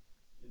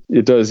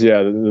 It does,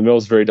 yeah. The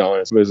mill's very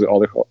dominant. So basically, all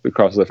the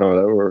crosses I found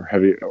that were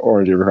heavy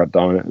orange apricot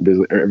dominant.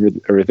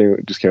 Basically, everything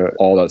just came out,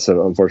 all that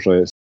stuff,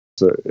 unfortunately.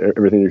 So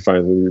everything you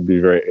find would be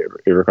very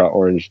apricot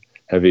orange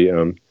heavy.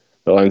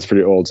 The line's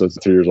pretty old, so it's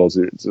 3 years old.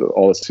 So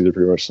all the seeds are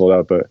pretty much sold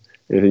out. But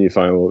anything you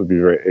find will be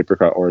very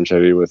apricot orange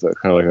heavy with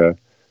kind of like a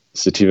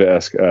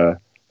sativa-esque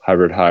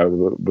hybrid high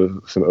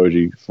with some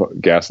OG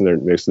gas in there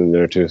mixed in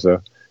there too.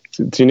 So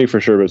it's unique for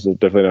sure, but it's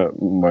definitely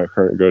not my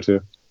current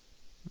go-to.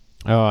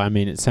 Oh, I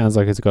mean, it sounds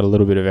like it's got a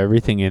little bit of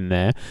everything in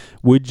there.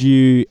 Would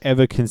you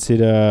ever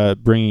consider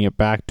bringing it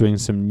back, doing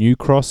some new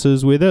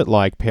crosses with it,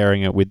 like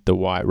pairing it with the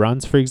White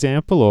Runs, for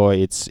example, or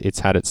it's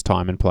had its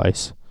time and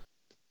place?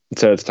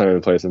 It's had its time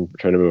and place. I'm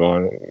trying to move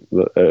on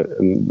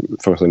and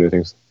focus on new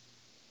things.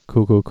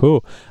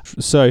 Cool.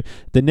 So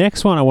the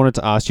next one I wanted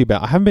to ask you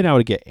about, I haven't been able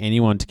to get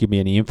anyone to give me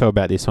any info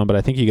about this one, but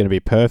I think you're going to be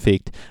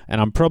perfect.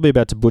 And I'm probably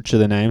about to butcher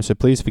the name, so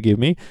please forgive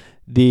me.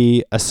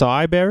 The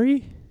acai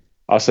berry?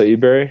 Acai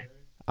berry?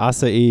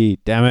 Acai,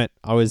 damn it.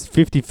 I was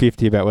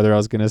 50-50 about whether I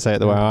was going to say it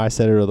the way I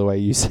said it or the way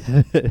you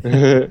said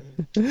it.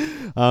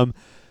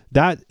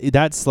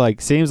 That's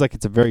like, seems like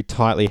it's a very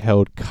tightly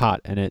held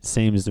cut and it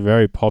seems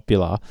very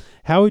popular.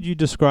 How would you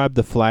describe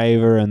the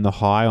flavor and the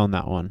high on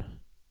that one?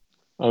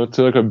 It's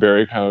like a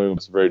berry, kind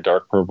of very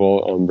dark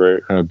purple,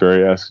 very kind of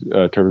berry-esque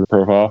terpene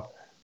profile.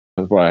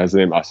 That's why it has the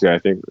name Acai, I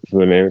think, from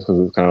the name, because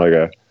it's kind of like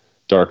a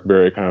dark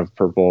berry, kind of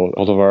purple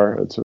cultivar.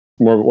 It's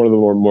one of the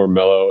more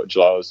mellow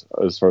gelatos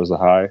as far as the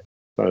high,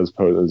 not as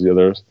potent as the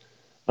others.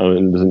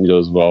 And it doesn't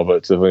yield as well, but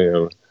it's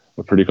definitely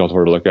a pretty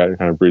cultivar to look at. It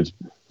kind of breeds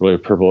really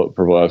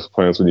purple-esque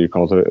plants when you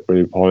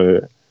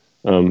pollinate it.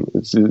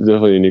 It's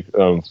definitely a unique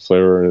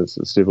flavor, and it's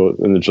a staple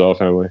in the gelato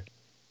family.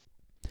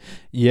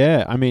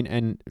 Yeah, I mean,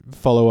 and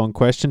follow-on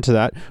question to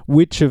that,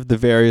 which of the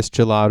various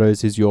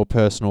gelatos is your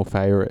personal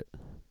favorite?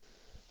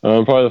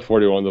 Probably the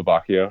 41, the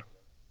Bacchio.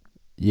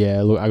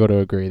 Yeah, look, I got to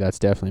agree, that's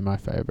definitely my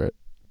favorite.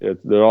 Yeah,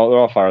 they're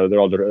all fire. They're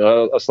all different.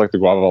 I just like the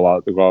guava a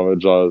lot. The guava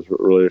gelato is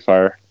really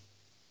fire.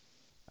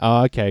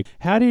 Oh, okay.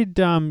 How did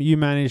you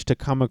manage to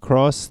come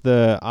across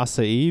the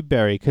acai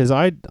berry? Because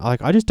I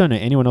just don't know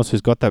anyone else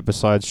who's got that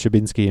besides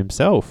Shabinsky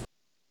himself.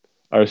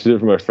 I received it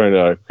from my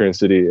friend Crane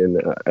City in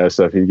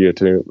SF. He gave it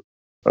to me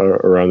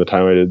around the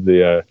time I did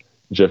the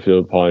jet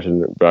field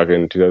pollination back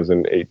in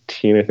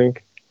 2018, I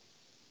think.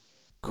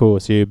 Cool.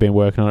 So you've been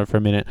working on it for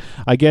a minute.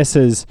 I guess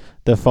as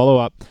the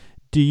follow-up,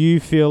 do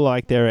you feel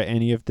like there are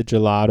any of the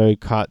gelato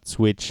cuts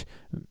which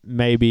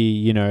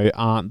maybe,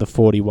 aren't the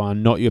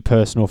 41, not your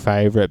personal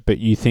favorite, but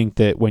you think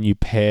that when you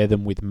pair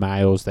them with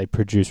males, they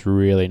produce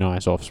really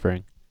nice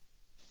offspring?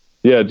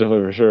 Yeah,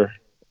 definitely, for sure.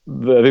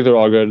 I think they're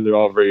all good. They're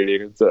all very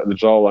unique. The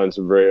gelato lines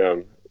are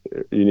very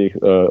unique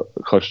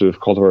collection of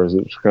cultivars.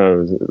 It's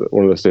kind of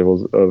one of the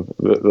staples of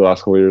the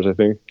last couple of years, I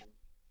think.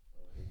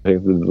 I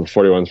think the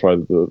 41 is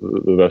probably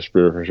the best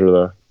breeder for sure,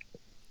 though.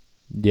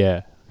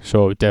 Yeah,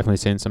 sure. We've definitely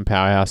seen some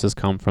powerhouses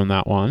come from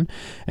that one.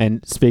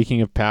 And speaking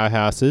of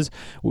powerhouses,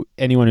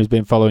 anyone who's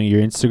been following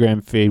your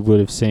Instagram feed would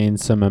have seen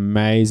some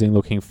amazing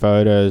looking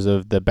photos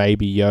of the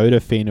Baby Yoda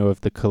pheno of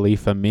the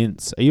Khalifa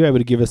mints. Are you able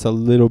to give us a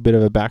little bit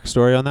of a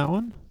backstory on that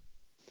one?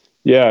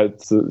 Yeah,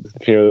 it's a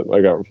pheno that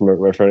I got from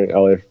my friend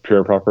LA, Pure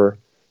and Proper.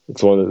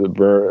 It's one that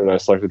Burr and I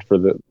selected for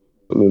the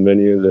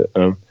menu.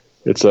 That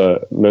it's a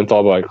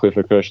menthol by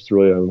Khalifa Kush. It's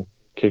really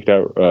kicked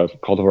out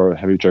cultivar with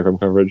heavy trichome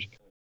coverage.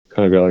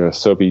 Kind of got like a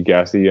soapy,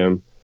 gassy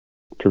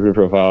terpene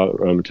profile,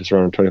 just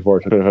around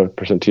 24-25%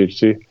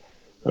 THC.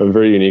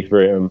 Very unique,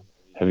 very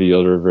heavy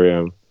yielder,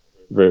 very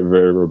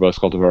very robust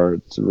cultivar.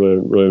 It's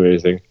really really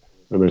amazing.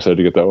 I'm excited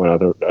to get that one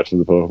out there after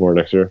the Baltimore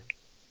next year.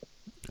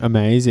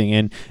 Amazing.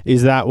 And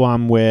is that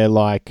one where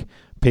like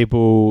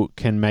people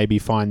can maybe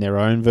find their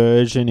own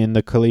version in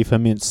the Khalifa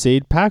mint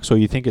seed packs, or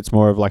you think it's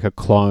more of like a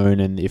clone,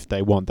 and if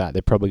they want that,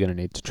 they're probably going to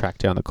need to track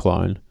down the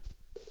clone?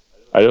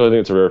 I definitely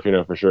think it's a rare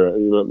pheno for sure.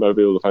 You might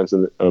be able to find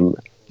some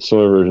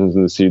similar versions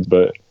in the seeds,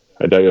 but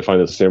I doubt you'll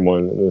find it's the same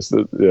one.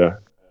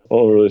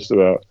 Only released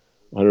about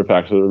 100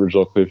 packs of the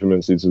original Khalifa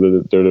mint seeds, so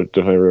they're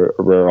definitely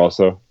rare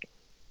also.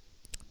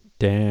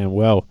 Damn,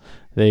 well,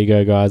 there you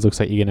go, guys. Looks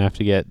like you're going to have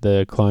to get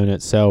the clone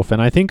itself.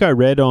 And I think I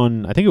read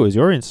on, I think it was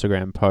your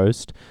Instagram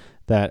post,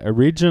 that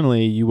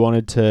originally you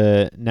wanted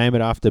to name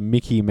it after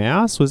Mickey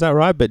Mouse. Was that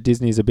right? But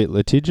Disney's a bit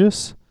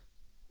litigious.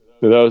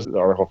 Yeah, that was an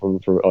article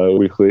from LA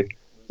Weekly.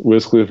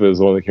 Wiz Khalifa is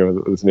the one that came up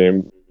with his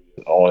name,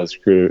 all his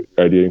creative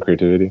idea and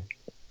creativity.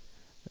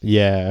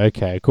 Yeah,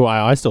 okay, cool.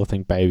 I still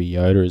think Baby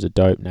Yoda is a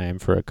dope name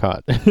for a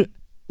cut.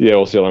 Yeah,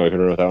 we'll see how long I can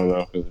run with that one,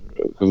 though,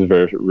 because of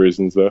various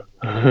reasons, though.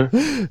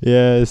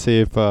 Yeah,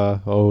 see if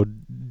old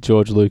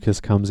George Lucas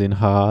comes in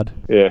hard.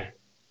 Yeah.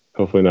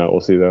 Hopefully not.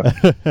 We'll see though.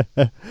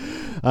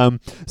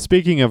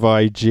 Speaking of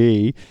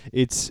IG,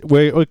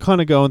 we're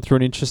kind of going through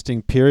an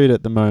interesting period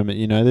at the moment.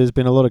 You know, there's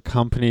been a lot of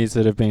companies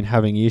that have been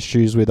having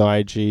issues with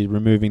IG,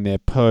 removing their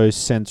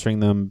posts,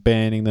 censoring them,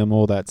 banning them,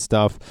 all that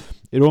stuff.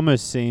 It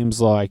almost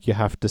seems like you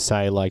have to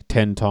say like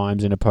 10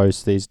 times in a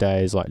post these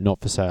days, like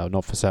not for sale,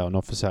 not for sale,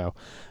 not for sale.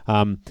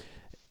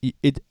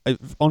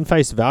 On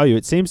face value,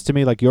 it seems to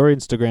me like your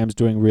Instagram's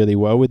doing really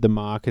well with the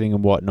marketing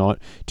and whatnot.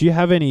 Do you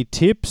have any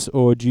tips,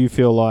 or do you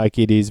feel like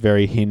it is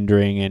very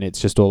hindering and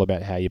it's just all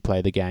about how you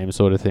play the game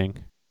sort of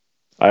thing?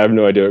 I have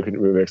no idea what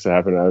makes it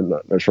happen. I'm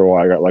not sure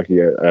why I got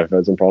lucky. I've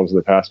had some problems in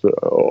the past, but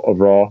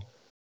overall,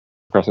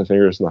 cross my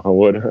fingers, knock on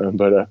wood.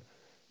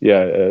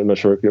 Yeah, I'm not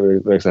sure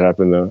what makes it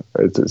happen though.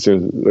 It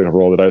seems like a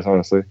roll of the dice,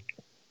 honestly.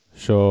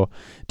 Sure.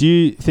 Do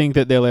you think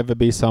that there'll ever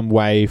be some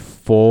way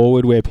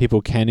forward where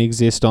people can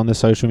exist on the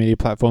social media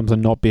platforms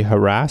and not be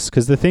harassed?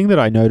 Because the thing that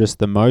I noticed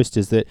the most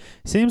is that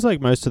it seems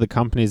like most of the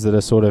companies that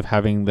are sort of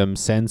having them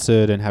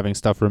censored and having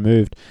stuff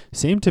removed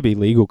seem to be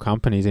legal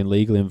companies in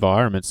legal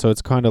environments. So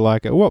it's kind of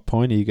like, at what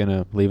point are you going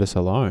to leave us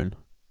alone?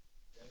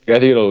 Yeah, I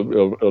think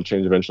it'll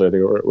change eventually. I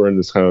think we're in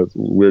this kind of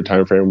weird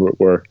time frame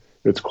where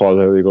it's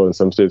quasi legal in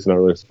some states, not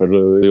really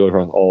federally legal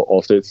across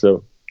all states.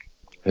 So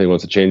I think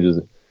once it changes,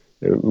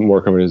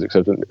 more companies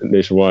accept it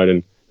nationwide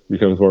and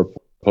becomes more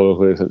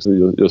publicly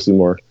accepted, you'll see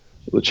more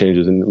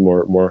changes and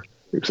more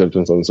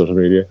acceptance on social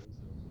media.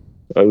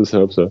 I just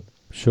hope so.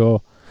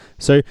 Sure.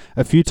 So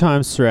a few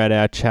times throughout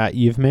our chat,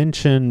 you've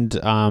mentioned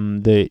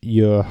that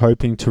you're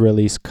hoping to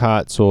release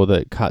cuts, or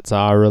that cuts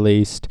are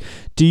released.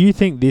 Do you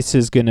think this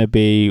is going to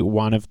be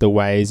one of the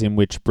ways in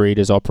which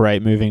breeders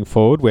operate moving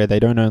forward, where they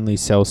don't only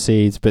sell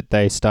seeds, but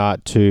they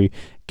start to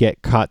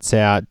get cuts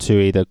out to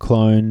either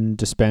clone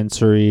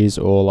dispensaries,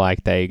 or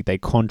like they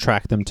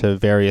contract them to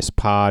various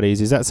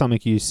parties? Is that something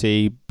you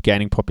see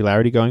gaining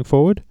popularity going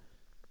forward?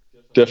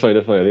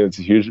 Definitely. I think it's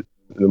huge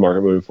in the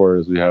market moving forward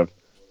as we have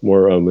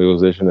more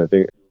legalization. I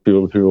think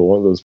people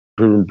want those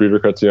proven breeder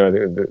cuts. I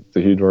think it's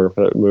a huge market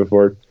for that moving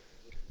forward.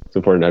 It's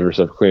important to have your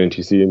stuff clean and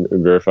TC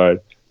and verified,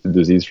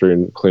 disease-free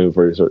and clean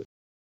before you start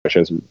a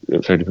chance of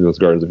affecting people's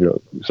gardens if you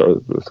don't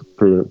start with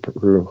proven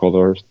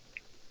cultivars.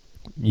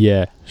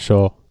 Yeah,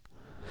 sure.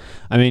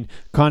 I mean,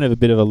 kind of a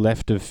bit of a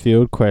left of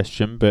field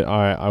question, but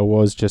I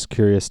was just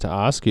curious to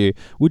ask you,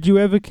 would you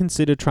ever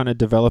consider trying to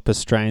develop a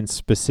strain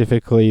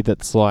specifically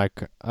that's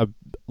like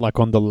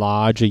on the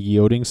larger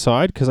yielding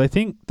side? Because I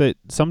think that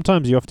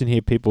sometimes you often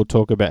hear people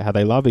talk about how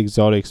they love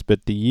exotics,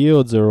 but the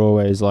yields are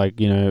always like,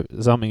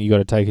 something you got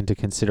to take into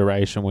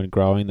consideration when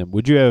growing them.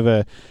 Would you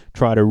ever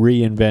try to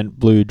reinvent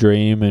Blue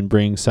Dream and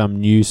bring some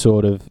new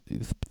sort of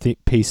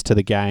piece to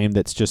the game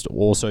that's just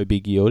also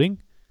big yielding?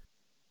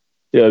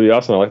 Yeah, it'd be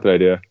awesome. I like that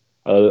idea.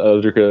 I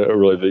was drinking a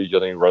really big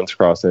yielding Runs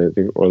cross, and I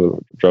think one of the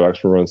drawbacks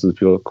for Runs is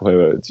people complain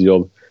about its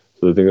yield.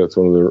 So I think that's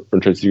one of the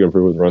traits you can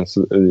improve with Runs,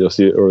 and you'll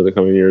see it over the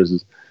coming years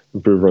is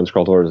improved Runs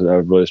cultivars that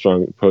have really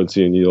strong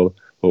potency and yield,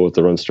 but with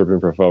the Runs terpene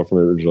profile from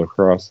the original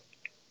cross.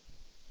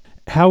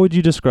 How would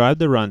you describe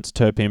the Runs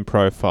terpene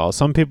profile?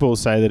 Some people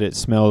say that it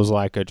smells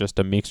like just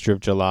a mixture of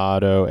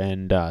gelato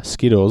and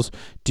Skittles.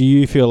 Do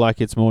you feel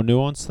like it's more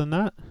nuanced than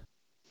that?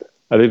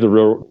 I think the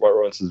real white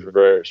Runs is a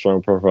very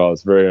strong profile.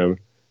 It's very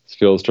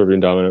Skills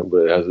terpene dominant, but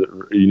it has a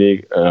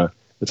unique.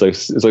 It's like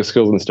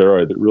Skills and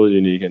steroid. They're really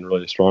unique and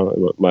really strong,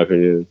 in my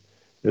opinion.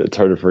 It's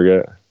hard to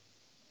forget.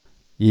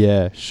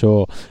 Yeah,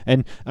 sure.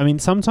 And I mean,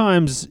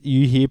 sometimes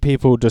you hear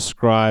people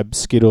describe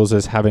Skittles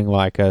as having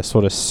like a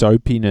sort of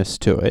soapiness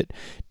to it.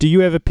 Do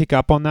you ever pick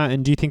up on that?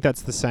 And do you think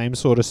that's the same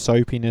sort of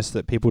soapiness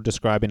that people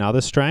describe in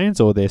other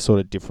strains, or they're sort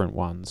of different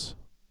ones?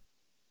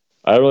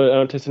 I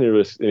don't taste any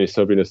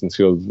soapiness in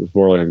Skittles. It's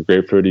more like a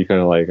grapefruity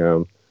kind of like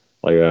a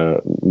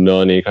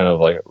melony kind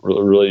of like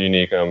really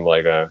unique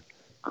like a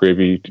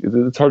gravy.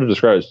 It's hard to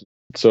describe.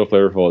 It's so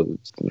flavorful.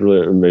 It's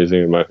really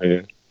amazing in my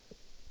opinion.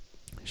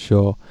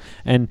 Sure.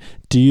 And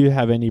do you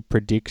have any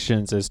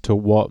predictions as to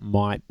what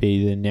might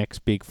be the next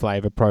big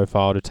flavor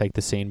profile to take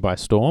the scene by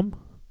storm?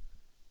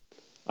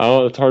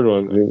 It's a hard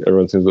one. I think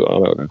everyone seems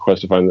on a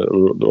quest to find the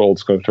old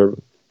skunk terp.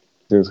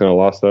 Seems kind of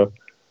lost though.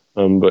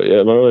 But yeah,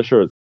 I'm not really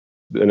sure.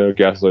 I know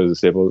Gasoline is a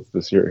staple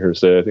this year here to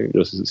stay. I think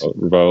just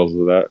revivals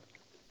of that.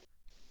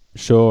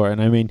 Sure, and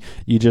I mean,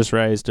 you just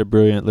raised a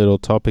brilliant little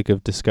topic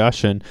of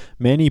discussion.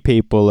 Many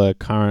people are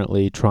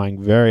currently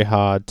trying very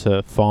hard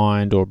to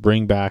find or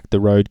bring back the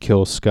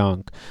roadkill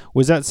skunk.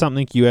 Was that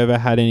something you ever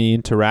had any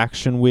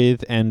interaction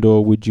with, and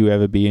or would you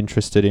ever be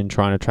interested in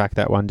trying to track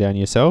that one down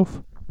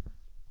yourself?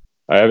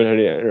 I haven't had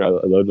any.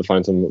 I'd love to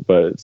find some,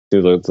 but it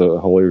seems like it's a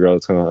holy grail.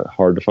 It's kind of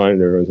hard to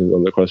find. Everyone seems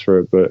on the quest for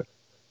it, but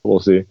we'll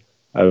see.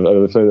 I have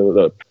a feeling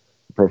that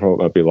the profile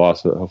might be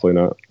lost, but hopefully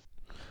not.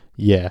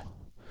 Yeah.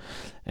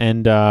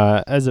 And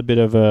as a bit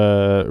of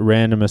a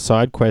random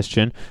aside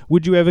question,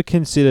 would you ever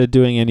consider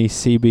doing any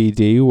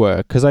CBD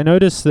work? Because I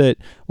noticed that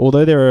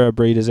although there are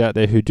breeders out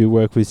there who do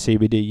work with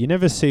CBD, you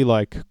never see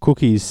like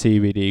Cookies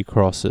CBD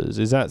crosses.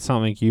 Is that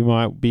something you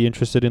might be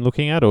interested in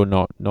looking at, or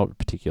not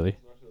particularly?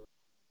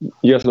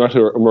 Yes, I'm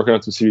working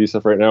on some CBD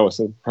stuff right now with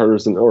some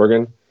partners in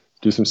Oregon.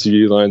 do some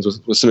CBD lines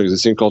with some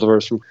existing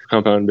cultivars from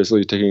compound,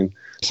 basically taking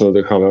some of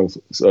the compound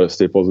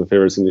staples and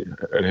favorites and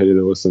hitting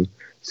them with some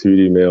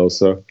CBD males.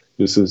 So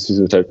this is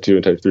season type 2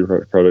 and type 3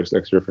 products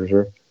next year for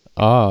sure.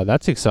 Oh,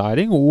 that's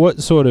exciting.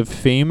 What sort of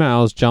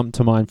females jump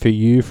to mind for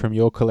you from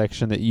your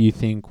collection that you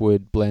think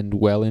would blend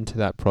well into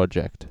that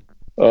project?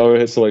 I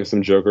hit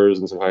some jokers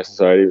and some high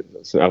society,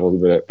 some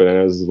apples and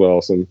bananas as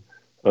well, some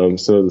of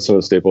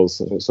the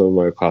staples, some of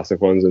my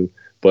classic ones, and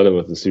blend them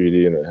with the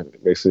CBD, and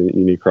it makes some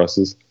unique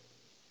crosses.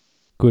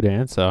 Good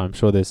answer. I'm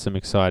sure there's some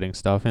exciting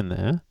stuff in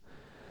there.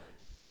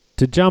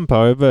 To jump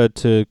over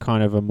to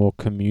kind of a more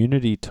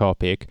community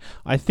topic,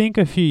 I think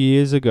a few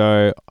years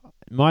ago,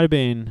 might have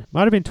been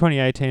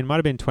 2018, might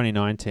have been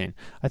 2019.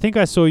 I think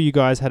I saw you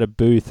guys had a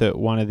booth at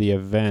one of the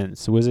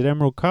events. Was it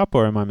Emerald Cup,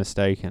 or am I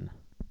mistaken?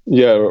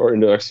 Yeah, or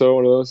into EXO,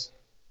 one of those.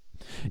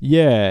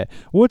 Yeah.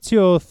 What's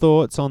your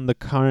thoughts on the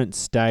current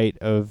state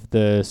of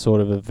the sort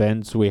of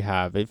events we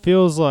have? It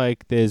feels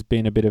like there's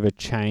been a bit of a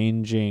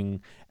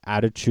changing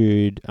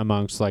attitude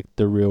amongst like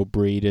the real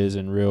breeders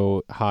and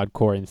real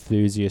hardcore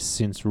enthusiasts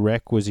since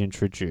Rec was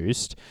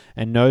introduced,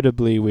 and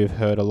notably we've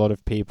heard a lot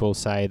of people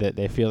say that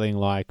they're feeling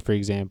like, for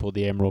example,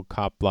 the Emerald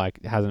Cup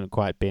like hasn't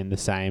quite been the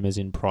same as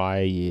in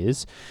prior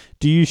years.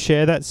 Do you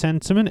share that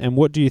sentiment, and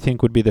what do you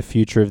think would be the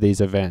future of these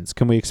events?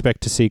 Can we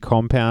expect to see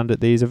compound at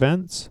these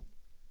events?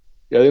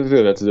 Yeah, I think the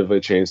events have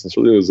definitely changed since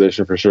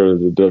legalization for sure.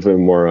 They're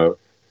definitely more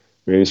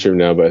mainstream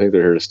now, but I think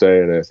they're here to stay,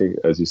 and I think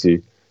as you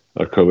see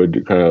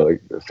COVID kind of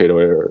like fade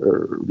away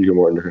or become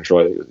more under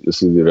control, I think you'll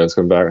see the events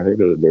come back. I think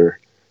they're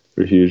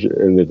huge,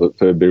 and they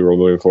play a big role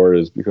moving forward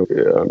as become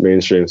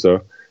mainstream.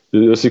 So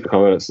you'll see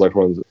comment at select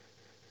ones,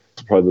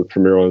 probably the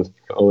premier ones,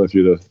 only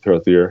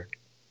throughout the year.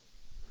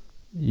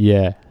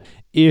 Yeah.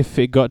 If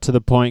it got to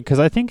the point, because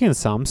I think in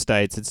some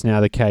states it's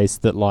now the case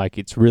that like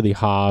it's really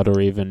hard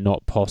or even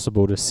not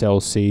possible to sell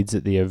seeds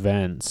at the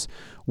events.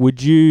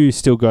 Would you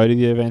still go to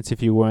the events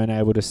if you weren't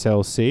able to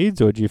sell seeds,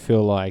 or do you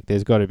feel like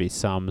there's got to be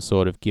some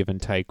sort of give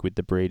and take with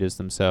the breeders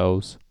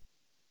themselves?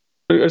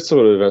 I still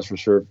go to events for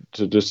sure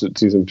to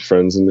see some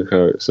friends and to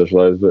kind of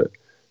socialize, but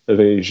I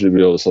think you should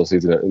be able to sell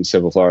seeds in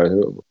sample flower. I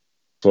think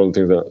one of the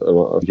things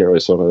that you can't really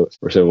smoke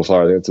for sample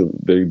flower. I think it's a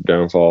big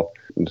downfall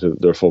into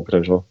their full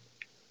potential.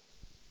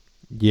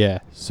 Yeah,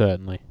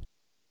 certainly.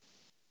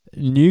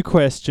 New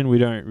question we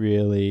don't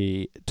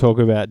really talk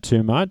about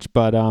too much,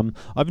 but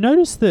I've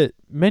noticed that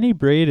many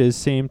breeders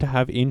seem to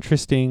have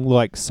interesting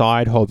like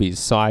side hobbies,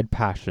 side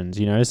passions.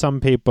 You know, some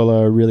people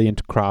are really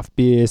into craft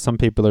beer, some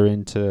people are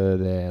into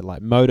their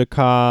like motor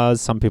cars,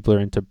 some people are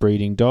into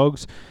breeding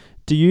dogs.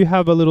 Do you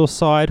have a little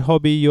side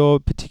hobby you're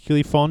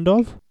particularly fond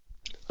of?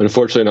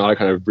 Unfortunately, not. I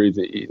kind of breathe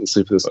and eat and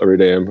sleep this every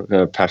day. I'm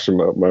kind of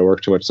passionate about my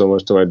work so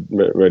much to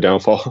my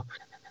downfall.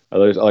 I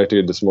like to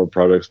get into some more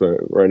projects, but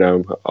right now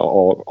I'm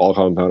all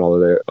compound all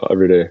the day,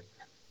 every day.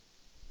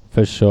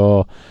 For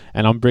sure.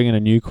 And I'm bringing a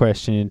new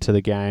question into the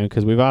game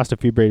because we've asked a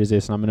few breeders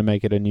this, and I'm going to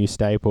make it a new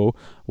staple.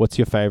 What's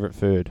your favorite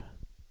food?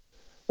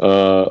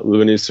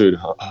 Lebanese food,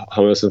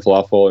 hummus and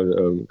falafel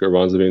and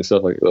garbanzo bean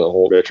stuff, like the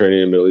whole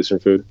Mediterranean and Middle Eastern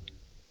food.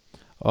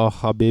 Oh,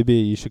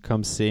 Habibi, you should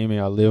come see me.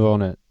 I live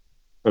on it.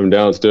 I'm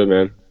down. Let's do it,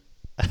 man.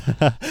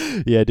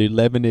 Yeah, dude,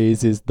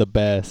 Lebanese is the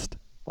best.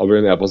 I'll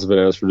bring the apples and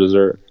bananas for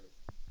dessert.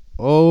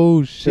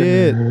 Oh,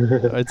 shit.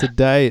 It's a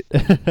date.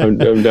 I'm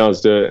down.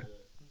 Let's do it.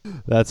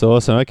 That's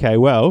awesome. Okay,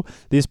 well,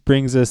 this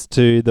brings us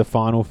to the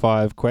final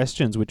 5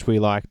 questions, which we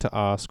like to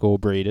ask all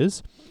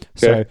breeders.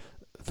 Okay. So,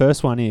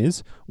 first one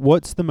is,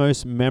 what's the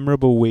most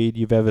memorable weed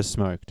you've ever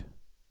smoked?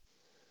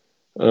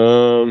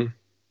 Probably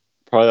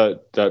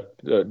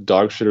that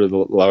dog shit or the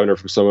lavender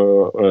from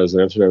someone when I was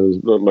in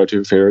Amsterdam. Those are my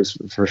 2 favorites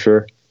for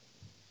sure.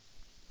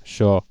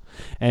 Sure.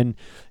 And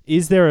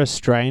is there a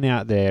strain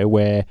out there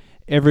where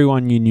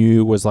everyone you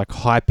knew was like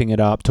hyping it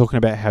up, talking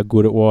about how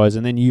good it was,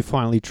 and then you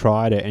finally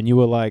tried it and you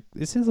were like,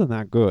 this isn't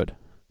that good?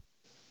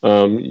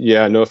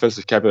 Yeah, no offense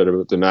to Capulator,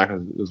 but the Mac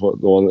is the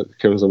one that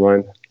comes to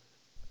mind.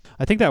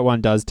 I think that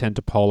one does tend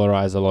to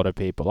polarize a lot of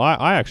people.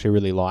 I actually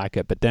really like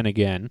it, but then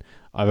again,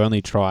 I've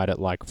only tried it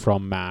like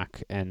from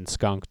Mac and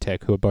Skunk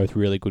Tech, who are both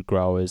really good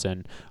growers,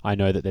 and I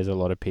know that there's a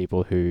lot of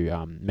people who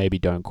maybe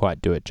don't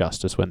quite do it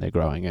justice when they're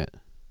growing it.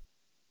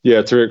 Yeah,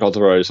 it's a great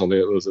cultivar. I just don't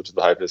think it lives up to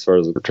the hype as far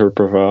as the return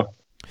profile.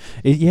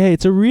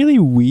 It's a really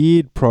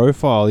weird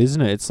profile,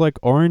 isn't it? It's like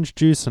orange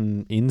juice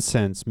and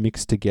incense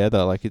mixed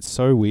together. Like, it's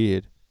so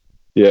weird.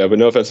 Yeah, but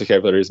no offense to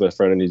Capulator. He's my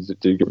friend, and he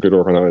did good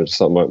work on that one. It's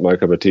just not my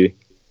cup of tea.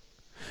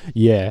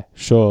 Yeah,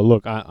 sure.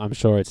 Look, I'm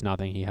sure it's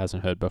nothing he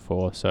hasn't heard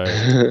before, so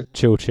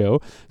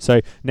chill.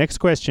 So next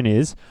question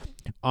is,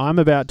 I'm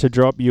about to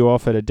drop you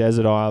off at a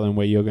desert island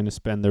where you're going to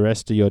spend the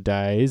rest of your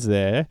days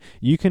there.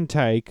 You can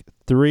take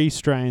 3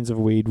 strains of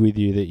weed with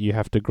you that you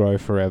have to grow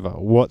forever.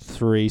 What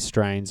 3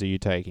 strains are you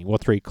taking?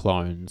 What 3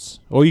 clones?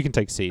 Or you can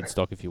take seed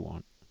stock if you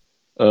want.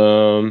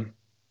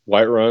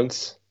 White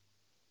Runts,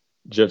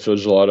 Jet Fuel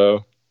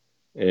Gelato,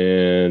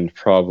 and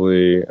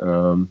probably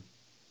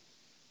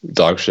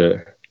dog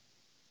shit.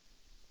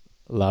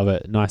 Love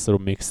it. Nice little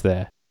mix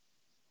there.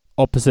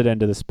 Opposite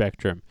end of the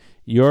spectrum.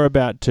 You're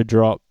about to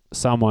drop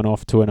someone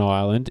off to an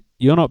island.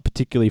 you're not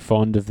particularly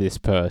fond of this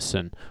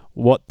person.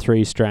 What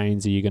 3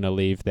 strains are you going to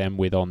leave them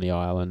with on the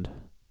island?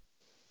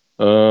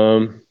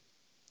 All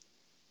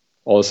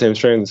the same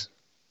strains.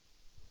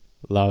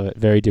 Love it.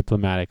 Very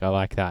diplomatic. I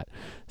like that.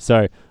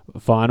 So,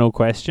 final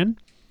question.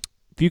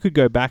 If you could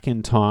go back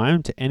in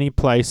time to any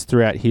place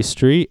throughout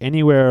history,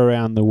 anywhere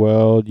around the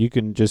world, you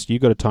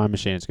got a time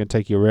machine. It's going to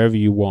take you wherever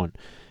you want.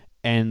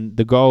 And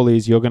the goal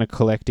is you're going to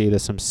collect either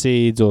some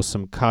seeds or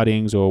some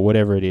cuttings or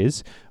whatever it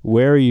is.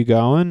 Where are you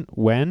going,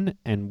 when,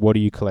 and what are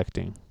you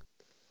collecting?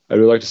 I'd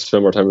really like to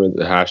spend more time in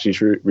the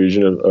hashish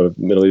region of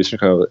Middle East and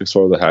kind of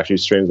explore the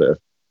hashish strains of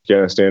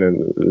Afghanistan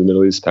and the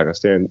Middle East,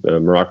 Pakistan,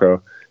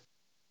 Morocco.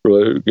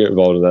 Really get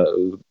involved in that. It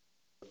was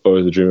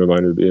always a dream of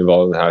mine to be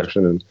involved in the hash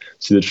and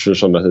see the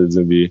traditional methods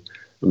and be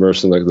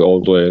immersed in like the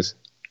old ways.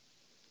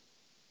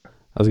 I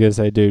was going to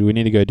say, dude, we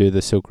need to go do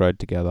the Silk Road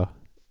together.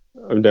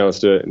 I'm down to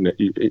do it and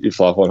eat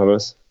falafel and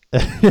hummus.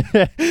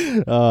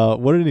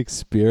 What an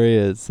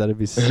experience. That'd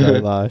be so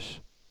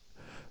lush.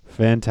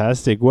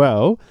 Fantastic.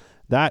 Well,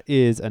 that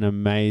is an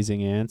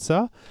amazing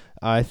answer.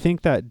 I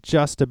think that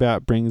just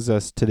about brings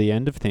us to the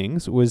end of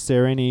things. Was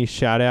there any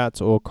shout outs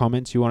or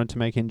comments you wanted to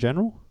make in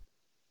general?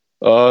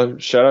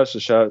 Shout outs to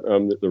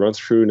the Runts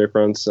crew, Nick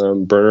Runts,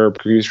 Burner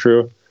Cookies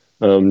crew,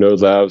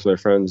 Node Labs, my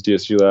friends,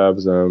 DSG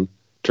Labs,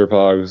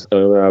 Turpogs,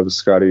 Labs,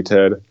 Scotty,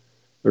 Ted,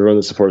 everyone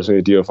that supports me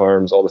at Dio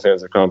Farms, all the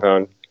fans of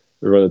Compound,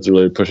 everyone that's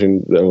really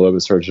pushing the envelope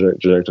as far as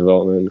genetic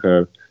development and kind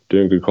of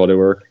doing good quality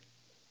work.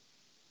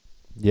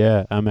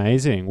 Yeah,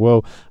 amazing.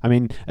 Well, I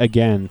mean,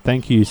 again,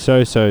 thank you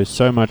so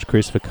much,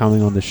 Chris, for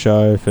coming on the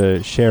show,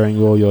 for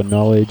sharing all your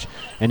knowledge,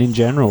 and in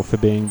general for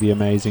being the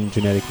amazing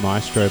genetic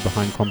maestro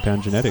behind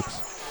Compound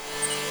Genetics.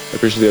 I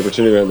appreciate the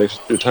opportunity, man. Thanks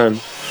for your time.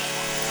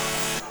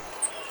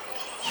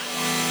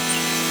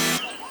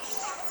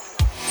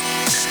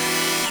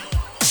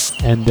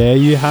 And there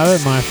you have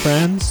it, my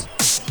friends.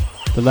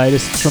 The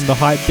latest from the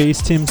hype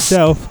beast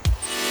himself.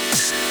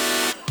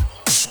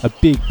 A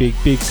big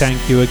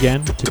thank you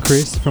again to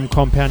Chris from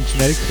Compound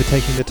Genetics for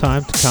taking the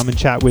time to come and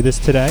chat with us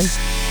today.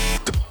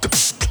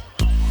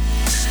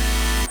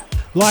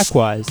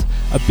 Likewise,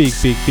 a big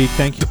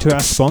thank you to our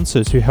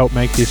sponsors who help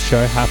make this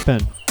show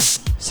happen.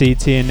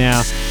 Seeds Here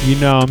Now, you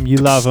know them, you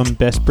love them,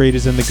 best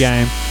breeders in the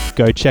game.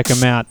 Go check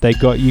them out. They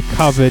got you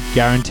covered,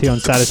 guarantee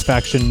on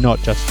satisfaction, not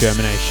just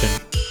germination.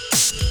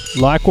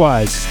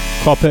 Likewise,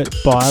 Coppet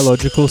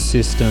Biological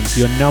Systems,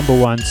 your number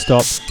one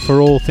stop for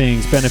all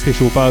things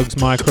beneficial bugs,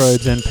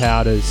 microbes and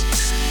powders.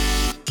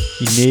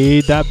 You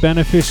need that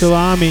beneficial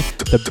army,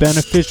 the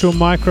beneficial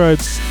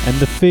microbes and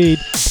the feed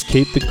to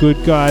keep the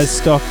good guys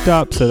stocked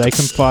up so they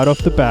can fight off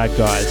the bad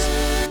guys.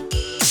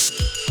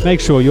 Make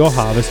sure your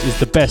harvest is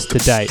the best to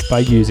date by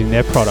using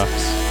their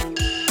products.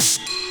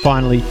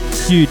 Finally,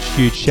 huge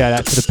shout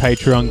out to the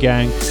Patreon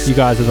gang. You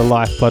guys are the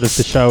lifeblood of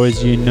the show,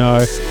 as you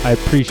know. I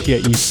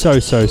appreciate you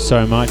so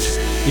much.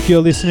 If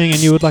you're listening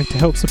and you would like to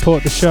help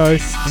support the show,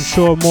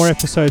 ensure more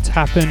episodes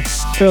happen,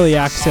 early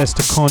access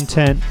to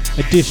content,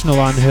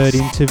 additional unheard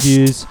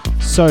interviews,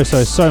 so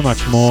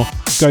much more,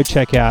 go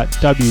check out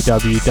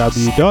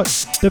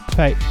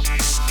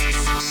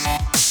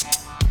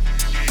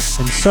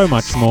and so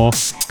much more,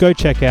 go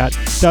check out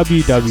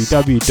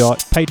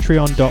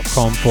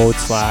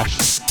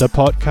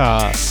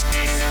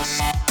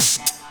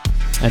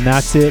www.patreon.com/thepodcast. And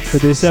that's it for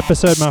this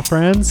episode, my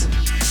friends.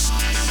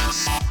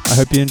 I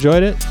hope you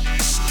enjoyed it.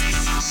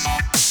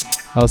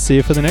 I'll see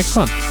you for the next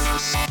one.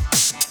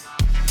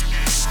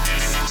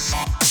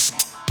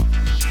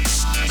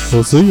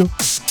 We'll see you.